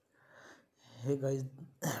 Hey guys,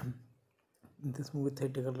 this movie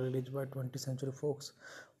theatrical release by 20th Century Fox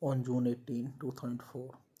on June 18,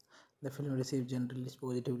 2004. The film received generally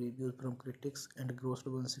positive reviews from critics and grossed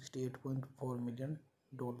 $168.4 million.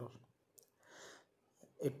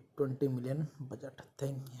 A 20 million budget.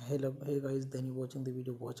 Hey guys, then you watching the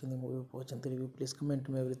video, watching the movie, watching the review. Please comment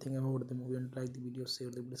me everything about the movie and like the video,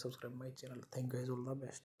 share the video, subscribe my channel. Thank you guys, all the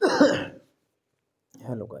best.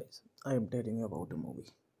 Hello guys, I am telling you about a movie.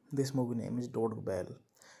 This movie name is Dodgeball.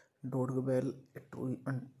 Dodgeball, a true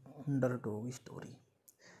underdog story,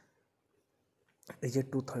 is a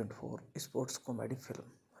 2004 sports comedy film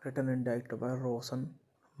written and directed by Rosen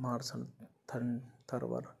Marshall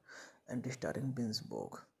Thurber and starring Vince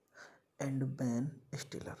Vaughn and Ben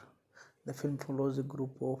Stiller. The film follows a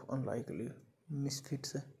group of unlikely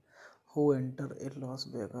misfits who enter a Las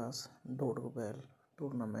Vegas Dodgeball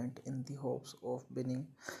tournament in the hopes of winning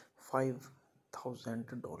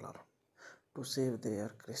 $5,000 to save their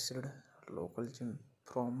crushed local gym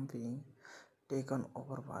from being taken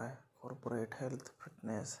over by corporate health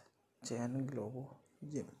fitness chain Globo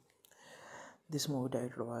Gym. This movie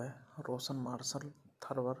directed by Rosen Marshall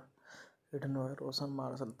Thurber, written by Rosen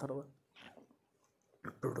Marshall Thurber,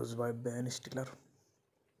 produced by Ben Stiller,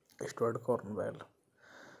 Stuart Cornwell,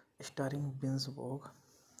 starring Vince Vaughn,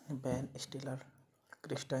 Ben Stiller,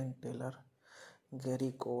 Christine Taylor,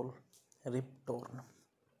 Gary Cole, Rip Torn.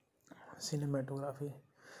 Cinematography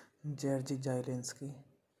Jerzy Zielinski.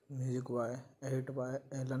 Music by edited by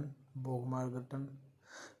Alan Bogmargaton,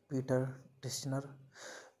 Peter Tishner.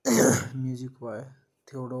 Music by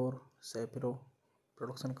Theodore Shapiro.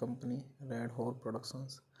 Production company Red Hole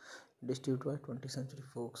Productions. Distributed by 20th Century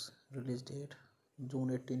Fox. Release date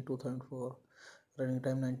June 18, 2004. Running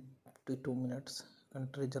time 92 minutes.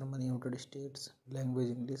 Country Germany, United States. Language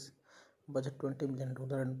English. Budget $20 million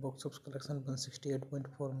and box office collection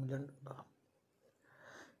 $168.4 million.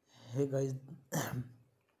 Hey guys,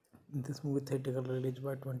 this movie theatrical release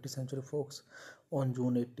by 20th Century Fox on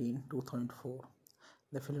June 18, 2004.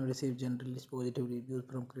 The film received generally positive reviews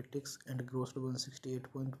from critics and grossed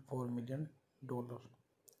 $168.4 million.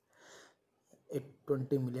 A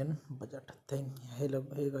 20 million budget. Hey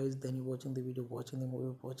guys, then you watching the video, watching the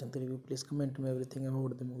movie, watching the review. Please comment me everything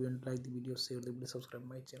about the movie and like the video, share the video, subscribe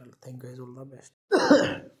my channel. Thank you guys, all the best.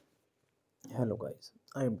 Hello guys,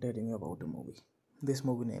 I am telling you about a movie. This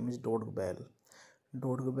movie name is Dodgeball.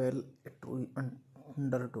 Dodgeball, a true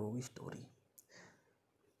underdog story,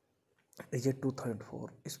 is a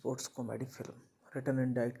 2004 sports comedy film written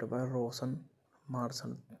and directed by Rosen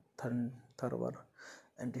Marshall Thurber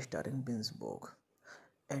and starring Vince Vaughn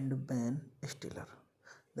and Ben Stiller.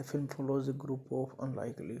 The film follows a group of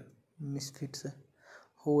unlikely misfits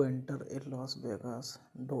who enter a Las Vegas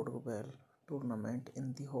Dodgeball tournament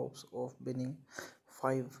in the hopes of winning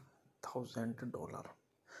 $5,000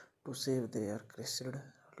 to save their crushed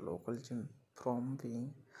local gym from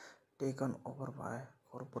being taken over by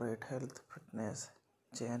corporate health fitness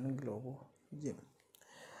chain Globo Gym.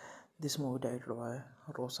 This movie directed by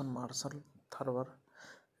Rosen Marshall Thurber,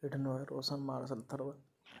 written by Rosen Marshall Thurber,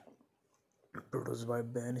 produced by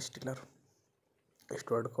Ben Stiller,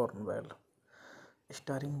 Stuart Cornwell,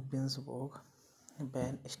 starring Vince Vaughn,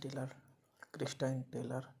 Ben Stiller, Christine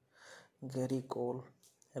Taylor, Gary Cole,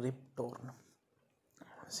 Rip Torn.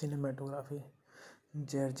 Cinematography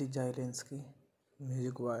Jerzy Zielinski,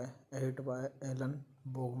 music by edited by Alan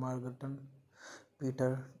Bogmargaton,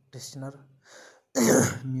 Peter Tishner,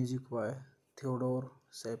 music by Theodore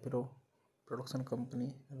Shapiro, production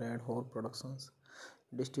company Red Hole Productions,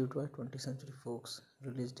 distributed by 20th Century Fox,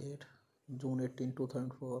 release date June 18,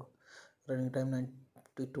 2004, running time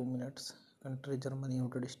 92 minutes, country Germany,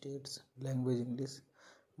 United States, language English,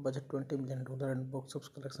 budget $20 million and box office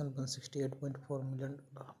collection $168.4 million.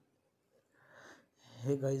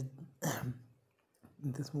 Hey guys,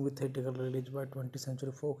 this movie theatrical release by 20th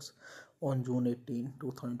Century Fox on June 18,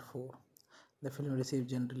 2004. The film received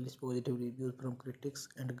generally positive reviews from critics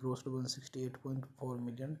and grossed $168.4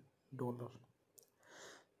 million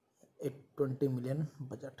at 20 million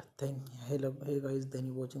budget. Hey guys, then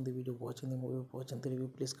you watching the video, watching the movie, watching the review.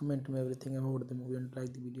 Please comment me everything about the movie and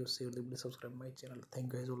like the video, share the video, subscribe my channel.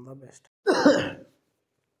 Thank you guys, all the best.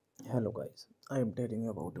 Hello guys, I am telling you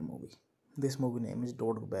about a movie. This movie name is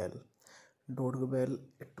Dodgeball. Dodgeball,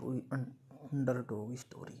 a true underdog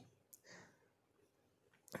story,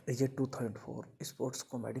 is a 2004 sports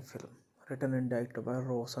comedy film written and directed by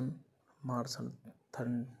Rosen Marshall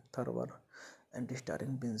Thurber and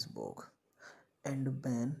starring Vince Vaughn and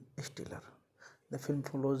Ben Stiller. The film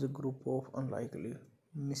follows a group of unlikely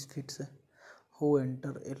misfits who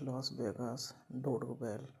enter a Las Vegas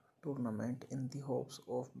Dodgeball tournament in the hopes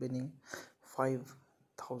of winning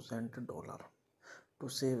 $5,000 to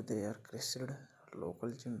save their crushed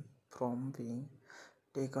local gym from being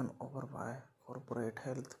taken over by corporate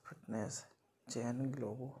health fitness chain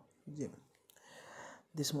Globo Gym.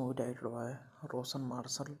 This movie directed by Rosen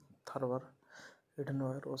Marshall Thurber, written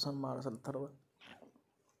by Rosen Marshall Thurber,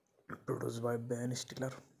 produced by Ben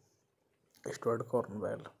Stiller, Stuart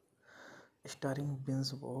Cornwell, starring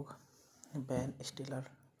Vince Vaughn, Ben Stiller,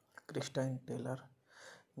 Christine Taylor,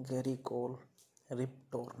 Gary Cole, Rip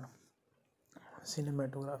Torn.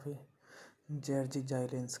 Cinematography Jerzy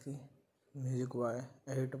Zielinski, music by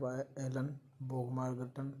edited by Alan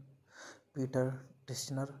Bogmargaton, Peter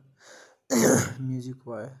Tishner, music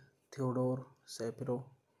by Theodore Shapiro,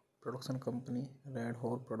 production company Red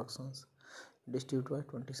Hole Productions, distributed by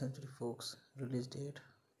 20th Century Fox, release date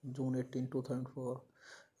June 18, 2004,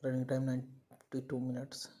 running time 92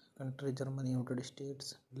 minutes, country Germany, United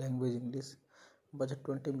States, language English, budget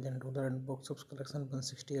 $20 million and box office collection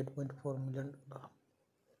 $168.4 million.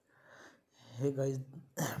 Theodore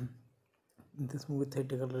Shapiro, production company Red Hole Productions, distributed by 20th Century Fox, release date June 18, 2004, running time 92 minutes, country Germany, United States, language English, budget $20 million and box office collection $168.4 million. Hey guys, this movie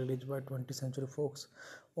theatrical release by 20th Century Fox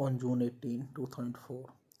on June 18,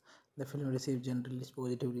 2004. The film received generally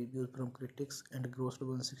positive reviews from critics and grossed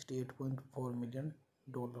 $168.4 million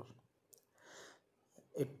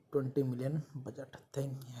at 20 million budget.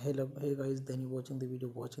 Hey guys, then you watching the video,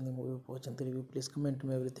 watching the movie, watching the review. Please comment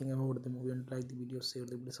me everything about the movie and like the video, share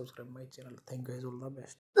the video, subscribe my channel. Thank you guys, all the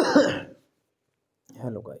best.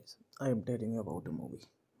 Hello guys, I am telling you about a movie.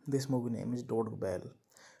 This movie name is Dodgeball.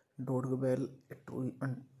 Dodgeball, a true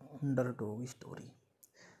underdog story,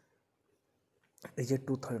 is a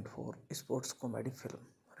 2004 sports comedy film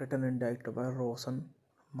written and directed by Rosen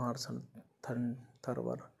Marshall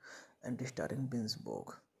Thurber and starring Vince Vaughn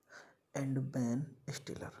and Ben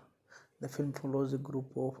Stiller. The film follows a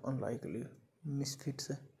group of unlikely misfits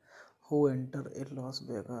who enter a Las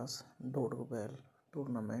Vegas Dodgeball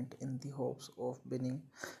tournament in the hopes of winning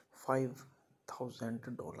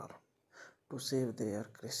 $5,000 to save their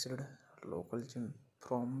crushed local gym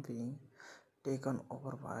from being taken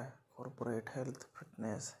over by corporate health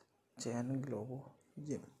fitness chain Globo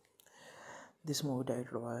Gym. This movie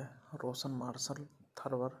directed by Rosen Marshall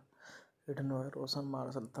Thurber, written by Rosen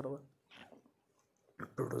Marshall Thurber,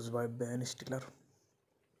 produced by Ben Stiller,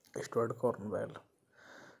 Stuart Cornwell,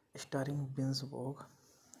 starring Vince Vaughn,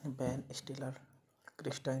 Ben Stiller,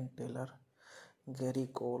 Christine Taylor, Gary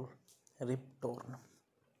Cole, Rip Torn.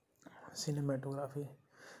 Cinematography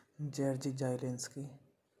Jerzy Zielinski,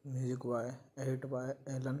 music by edited by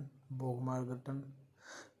Alan Bogmargaton,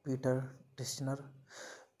 Peter Tishner,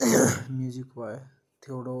 music by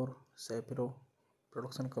Theodore Shapiro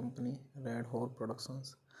Production Company, Red Hole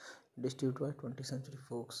Productions. Distributed by 20th Century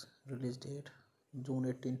Fox. Release date June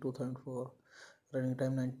 18, 2004. Running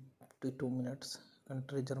time 92 minutes.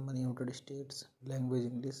 Country Germany, United States. Language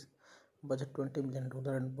English. Budget $20 million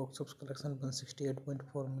and box office collection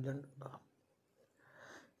 $168.4 million.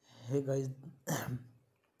 Hey guys,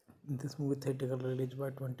 this movie theatrical released by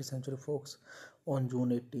 20th Century Fox on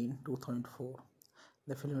June 18, 2004.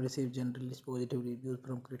 The film received generally positive reviews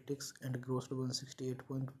from critics and grossed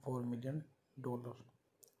 $168.4 million.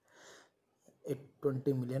 A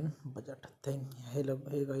 20 million budget. Hey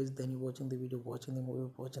guys, then you watching the video, watching the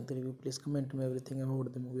movie, watching the review. Please comment me everything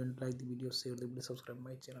about the movie and like the video, share the video, subscribe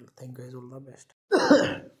my channel. Thank you guys, all the best.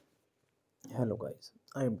 Hello guys,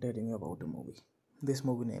 I am telling you about a movie. This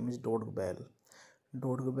movie name is Dodgeball.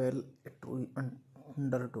 Dodgeball, a true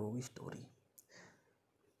underdog story,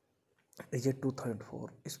 is a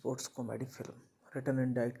 2004 sports comedy film written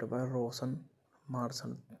and directed by Rosen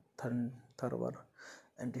Marshall Thurber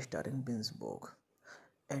and starring Vince Vaughn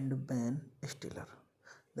and Ben Stiller.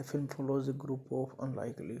 The film follows a group of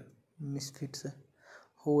unlikely misfits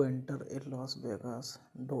who enter a Las Vegas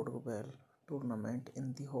Dodgeball tournament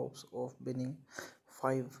in the hopes of winning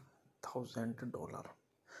 $5,000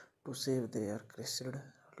 to save their crushed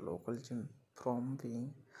local gym from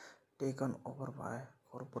being taken over by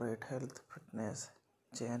corporate health fitness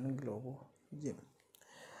chain Globo Gym.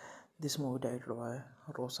 This movie directed by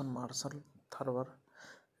Rosen Marshall Thurber,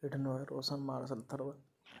 written by Rosen Marshall Thurber,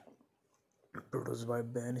 produced by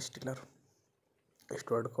Ben Stiller,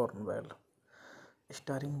 Stuart Cornwell,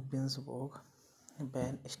 starring Vince Vaughn,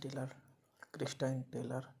 Ben Stiller, Christine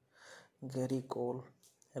Taylor, Gary Cole,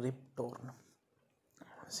 Rip Torn.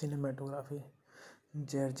 Cinematography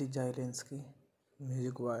Jerzy Zielinski.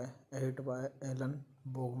 Music by Alan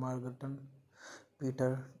Bogmargaton,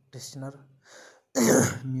 Peter Tishner.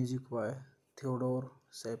 Music by Theodore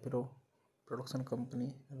Shapiro Production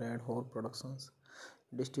Company, Red Hole Productions.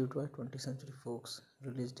 Distributed by 20th Century Fox.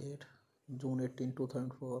 Release date June 18,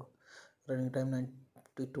 2004. Running time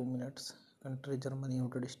 92 minutes. Country Germany,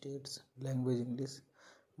 United States. Language English.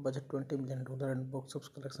 Budget $20 million and box office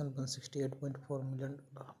collection $168.4 million.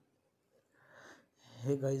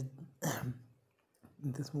 Hey guys,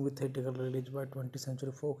 this movie theatrical released by 20th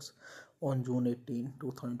Century Fox on June 18,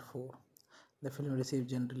 2004. The film received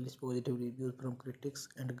generally positive reviews from critics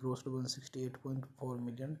and grossed $168.4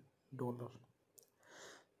 million.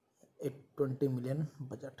 A 20 million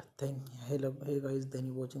budget. Hey guys, then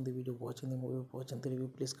you watching the video, watching the movie, watching the review.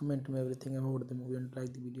 Please comment me everything about the movie and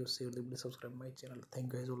like the video, share the video, subscribe my channel.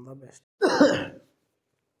 Thank you guys, all the best.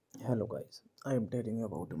 Hello guys, I am telling you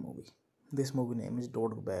about a movie. This movie name is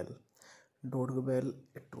Dodgeball. Dodgeball,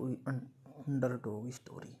 a true underdog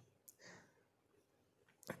story,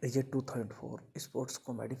 is a 2004 sports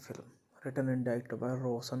comedy film written and directed by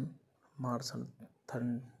Rosen Marshall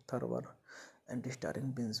Thurber and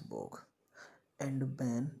starring Vince Vaughn and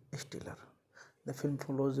Ben Stiller. The film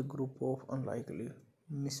follows a group of unlikely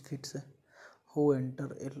misfits who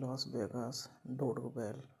enter a Las Vegas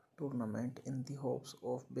Dodgeball tournament in the hopes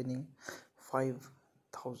of winning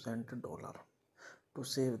 $5,000 to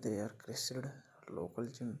save their crushed local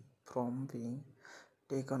gym from being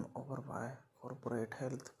taken over by corporate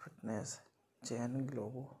health fitness chain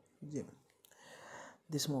Globo Gym.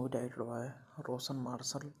 This movie directed by Rosen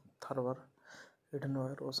Marshall Thurber, written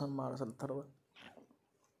by Rosen Marshall Thurber,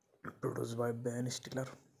 produced by Ben Stiller,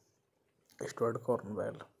 Stuart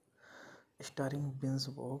Cornwell, starring Vince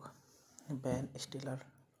Vaughn, Ben Stiller,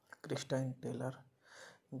 Christine Taylor,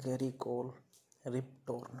 Gary Cole, Rip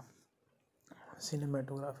Torn.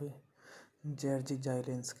 Cinematography Jerzy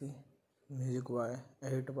Zielinski. Music by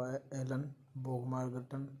Alan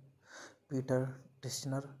Bogmargaton, Peter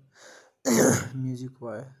Tishner. Music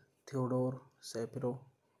by Theodore Shapiro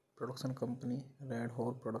Production Company, Red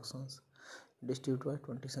Hole Productions. Distributed by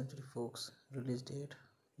 20th Century Fox. Release date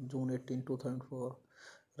June 18, 2004.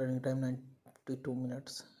 Running time 92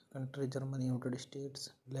 minutes. Country Germany, United States.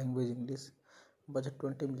 Language English. Budget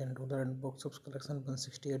 $20 million and box office collection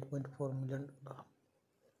 $168.4 million.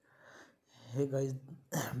 Hey guys,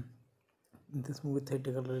 this movie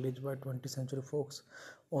theatrical released by 20th Century Fox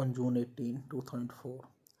on June 18, 2004.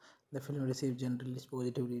 The film received generally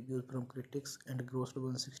positive reviews from critics and grossed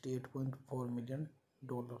 $168.4 million.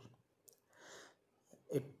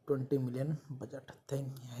 A 20 million budget.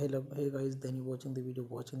 Hey guys, then you watching the video,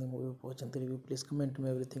 watching the movie, watching the review. Please comment me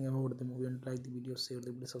everything about the movie and like the video, share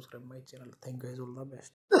the video, subscribe my channel. Thank you guys, all the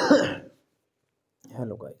best.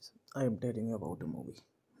 Hello guys, I am telling you about a movie.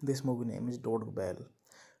 This movie name is Dodgeball.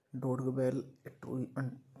 Dodgeball, a true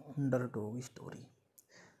underdog story,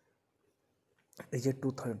 is a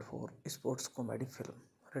 2004 sports comedy film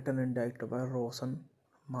written and directed by Rosen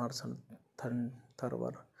Marshall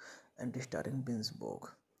Thurber and starring Vince Vaughn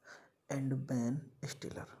and Ben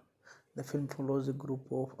Stiller. The film follows a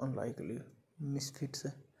group of unlikely misfits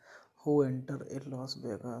who enter a Las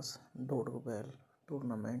Vegas Dodgeball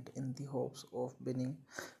tournament in the hopes of winning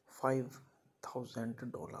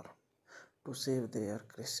 $5,000 to save their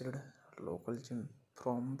crushed local gym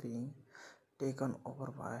from being taken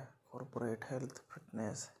over by corporate health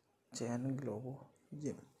fitness chain Globo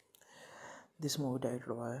Gym. This movie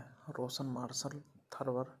directed by Rosen Marshall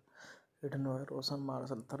Thurber, written by Rosen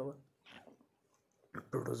Marshall Thurber,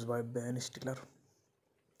 produced by Ben Stiller,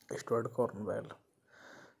 Stuart Cornwell,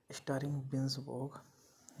 starring Vince Vaughn,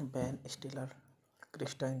 Ben Stiller,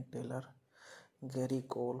 Christine Taylor, Gary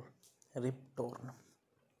Cole, Rip Torn.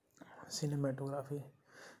 Cinematography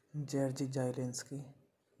Jerzy Zielinski,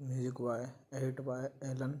 music by edited by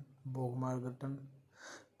Alan Bogmargaton,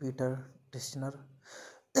 Peter Tishner,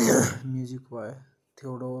 music by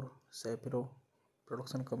Theodore Shapiro,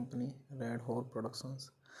 production company Red Hole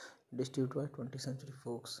Productions, distributed by 20th Century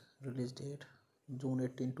Fox, release date June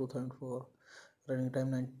 18, 2004, running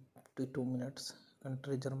time 92 minutes,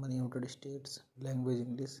 country Germany, United States, language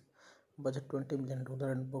English, budget $20 million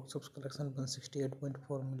and box office collection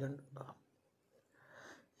 $168.4 million.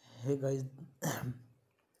 Hey guys,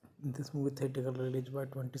 this movie theatrical release by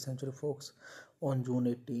 20th Century Fox on June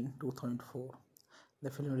 18, 2004. The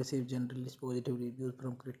film received generally positive reviews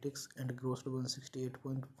from critics and grossed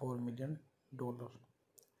 $168.4 million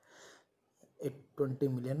at 20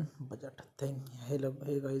 million budget. Hey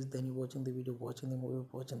guys, then you watching the video, watching the movie,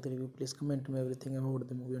 watching the review. Please comment me everything about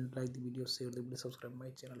the movie and like the video, share the video, subscribe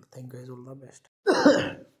my channel. Thank you guys, all the best.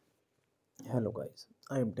 Hello guys,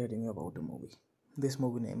 I am telling you about a movie. This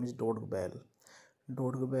movie name is Dodgeball.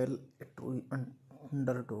 Dodgeball, a true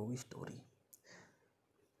underdog story,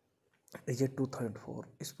 is a 2004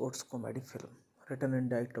 sports comedy film written and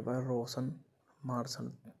directed by Rosen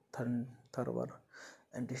Marshall Thurber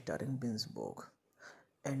and starring Vince Vaughn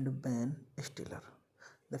and Ben Stiller.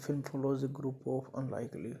 The film follows a group of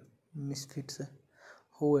unlikely misfits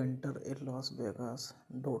who enter a Las Vegas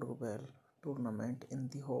Dodgeball tournament in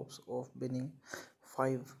the hopes of winning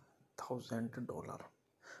 $5,000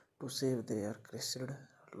 to save their crushed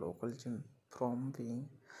local gym from being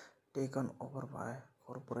taken over by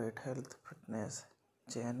corporate health fitness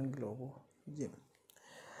chain Globo Gym.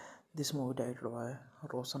 This movie directed by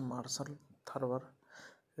Rosen Marshall Thurber,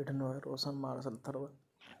 written by Rosen Marshall Thurber,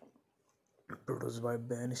 produced by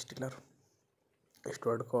Ben Stiller,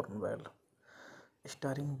 Stuart Cornwell,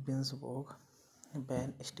 starring Vince Vaughn,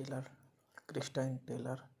 Ben Stiller, Christine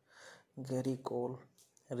Taylor, Gary Cole,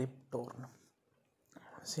 Rip Torn.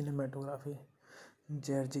 Cinematography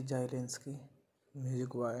Jerzy Zielinski,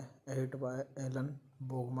 music by edited by Alan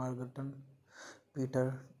Bogmargaton,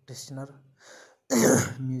 Peter Tishner,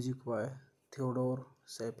 music by Theodore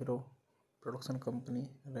Shapiro, production company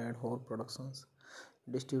Red Hole Productions,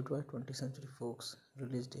 distributed by 20th Century Fox,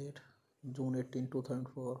 release date June 18,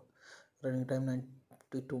 2004, running time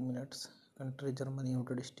 92 minutes, country Germany,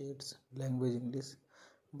 United States, language English,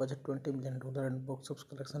 budget $20 million and box office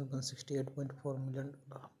collection $168.4 million.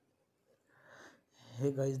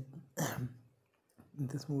 Hey guys,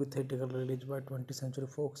 this movie theatrical release by 20th Century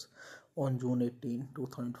Fox on June 18,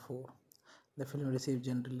 2004. The film received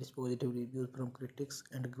generally positive reviews from critics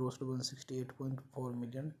and grossed $168.4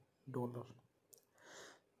 million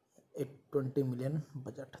at 20 million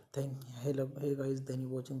budget. Hey guys, then you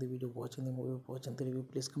watching the video, watching the movie, watching the review.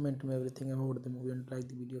 Please comment me everything about the movie and like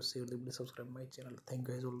the video, share the video, subscribe my channel. Thank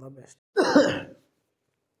you guys, all the best.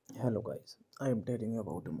 Hello guys, I am telling you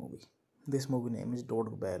about a movie. This movie name is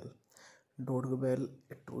Dodgeball. Dodgeball,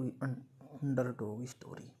 a true underdog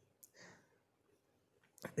story,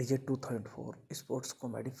 is a 2004 sports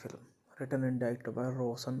comedy film written and directed by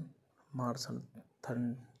Rosen Marshall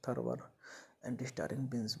Thurber and starring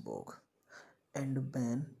Vince Vaughn and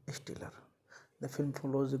Ben Stiller. The film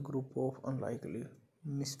follows a group of unlikely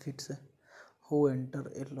misfits who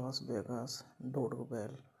enter a Las Vegas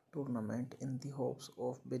Dodgeball tournament in the hopes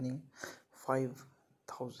of winning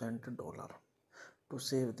 $5,000 to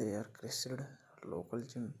save their crushed local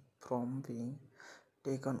gym from being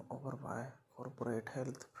taken over by corporate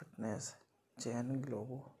health fitness chain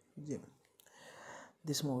Globo Gym.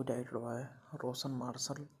 This movie directed by Rosen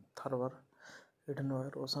Marshall Thurber, written by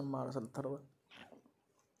Rosen Marshall Thurber,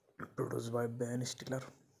 produced by Ben Stiller,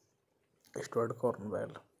 Stuart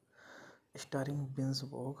Cornwell, starring Vince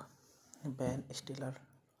Vaughn, Ben Stiller,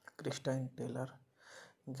 Christine Taylor,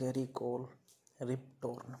 Gary Cole, Rip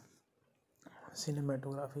Torn.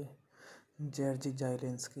 Cinematography Jerzy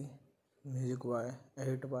Zielinski, Music by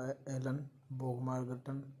edit by Alan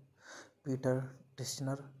Bogmargaton, Peter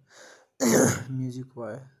Tishner. Music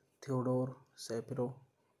by Theodore Shapiro.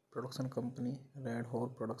 Production company Red Hole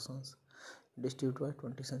Productions. Distributed by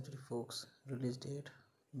 20th Century Fox. Release date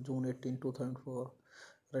June 18, 2004.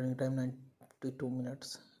 Running time 92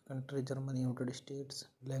 minutes. Country Germany, United States.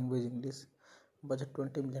 Language English. Budget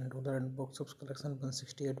 $20 million and box office collection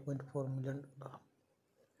 $168.4 million.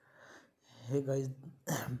 Hey guys,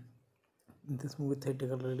 this movie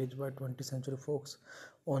theatrical release by 20th Century Fox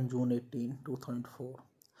on June 18, 2004.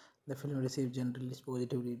 The film received generally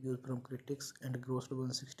positive reviews from critics and grossed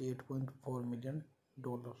 $168.4 million.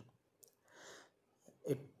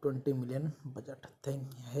 At 20 million budget.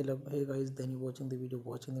 Hey guys, then you watching the video,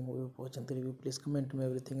 watching the movie, watching the review. Please comment me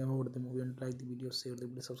everything about the movie and like the video, share the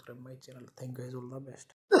video, subscribe my channel. Thank you guys, all the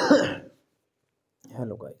best.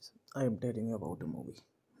 Hello guys, I am telling you about a movie.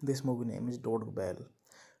 This movie name is Dodgeball.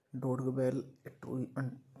 Dodgeball, a true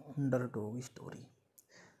underdog story,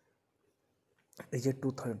 is a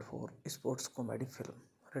 2004 sports comedy film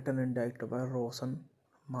written and directed by Rosen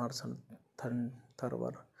Marshall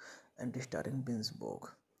Thurber and starring Vince Vaughn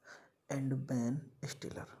and Ben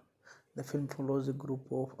Stiller. The film follows a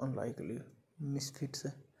group of unlikely misfits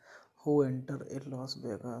who enter a Las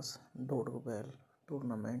Vegas Dodgeball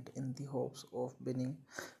tournament in the hopes of winning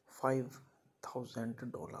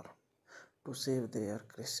 $5,000 to save their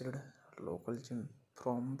crushed local gym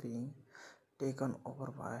from being taken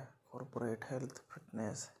over by corporate health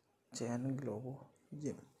fitness chain Globo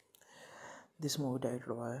Gym. This movie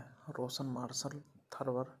directed by Rosen Marshall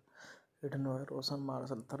Thurber, written by Rosen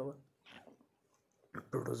Marshall Thurber,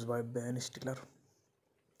 produced by Ben Stiller,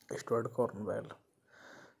 Stuart Cornwell,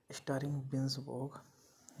 starring Vince Vaughn,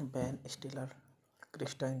 Ben Stiller,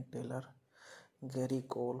 Christine Taylor, Gary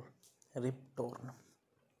Cole, Rip Torn.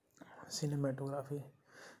 Cinematography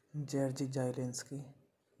Jerzy Zielinski.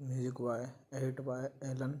 Music by edit by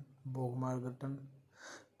Alan Bogmargaton,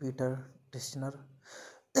 Peter Tishner.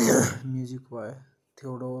 Music by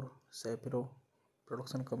Theodore Shapiro.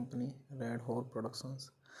 Production company Red Hole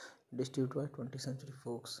Productions. Distributed by 20th Century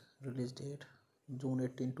Fox. Release date June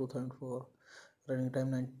 18, 2004. Running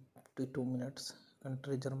time 92 minutes.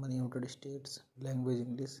 Country Germany, United States. Language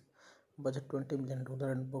English. Budget $20 million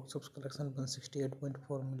and box office collection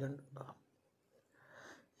 $168.4 million.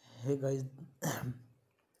 Hey guys,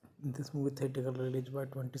 this movie theatrical release by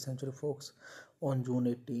 20th Century Fox on June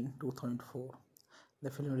 18, 2004. The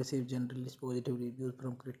film received generally positive reviews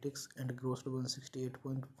from critics and grossed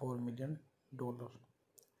 $168.4 million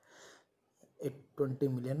at 20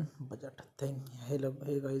 million budget. Hey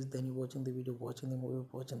guys, then you watching the video, watching the movie,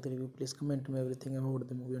 watching the review. Please comment me everything about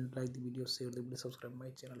the movie and like the video, share the video, subscribe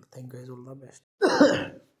my channel. Thank you guys, all the best.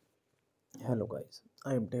 Hello guys,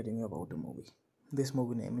 I am telling you about a movie. This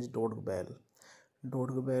movie name is Dodgeball.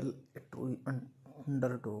 Dodgeball, a true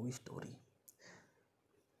underdog story,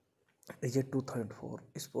 is a 2004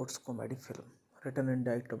 sports comedy film written and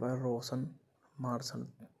directed by Rosen Marshall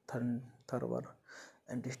Thurber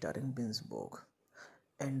and starring Vince Vaughn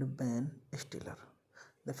and Ben Stiller.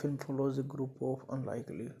 The film follows a group of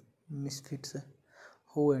unlikely misfits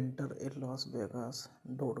who enter a Las Vegas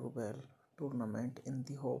Dodgeball tournament in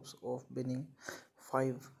the hopes of winning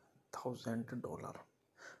 $5,000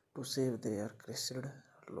 to save their crushed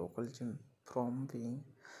local gym from being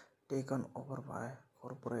taken over by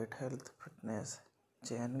corporate health fitness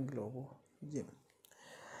chain Globo Gym.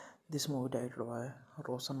 This movie directed by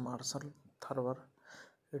Rosen Marshall Thurber,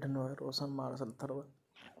 written by Rosen Marshall Thurber,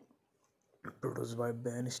 produced by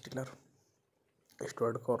Ben Stiller,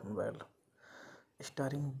 Stuart Cornwell,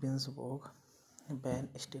 starring Vince Vaughn, Ben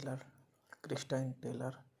Stiller, Christine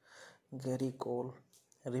Taylor, Gary Cole,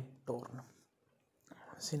 Rip Torn.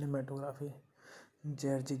 Cinematography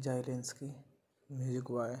Jerzy Zielinski. Music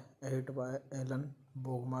by edit by Alan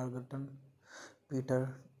Bogmargaton,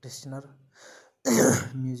 Peter Tishner.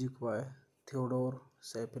 Music by Theodore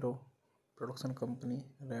Shapiro. Production company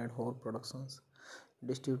Red Hole Productions.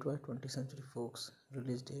 Distributed by 20th Century Fox.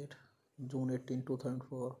 Release date June 18,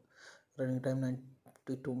 2004. Running time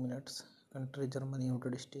 92 minutes. Country Germany,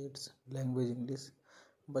 United States. Language English.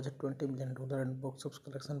 Budget $20 million and box office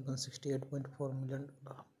collection $168.4 million.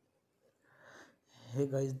 Hey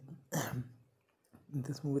guys,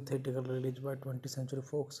 this movie theatrical release by 20th Century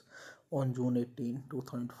Fox on June 18,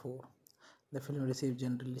 2004. The film received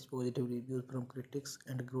generally positive reviews from critics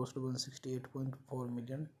and grossed $168.4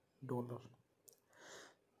 million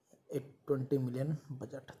at 20 million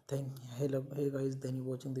budget. Hey guys, then you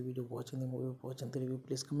watching the video, watching the movie, watching the review.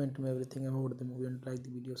 Please comment me everything about the movie and like the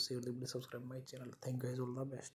video, share the video, subscribe my channel. Thank you guys, all the best.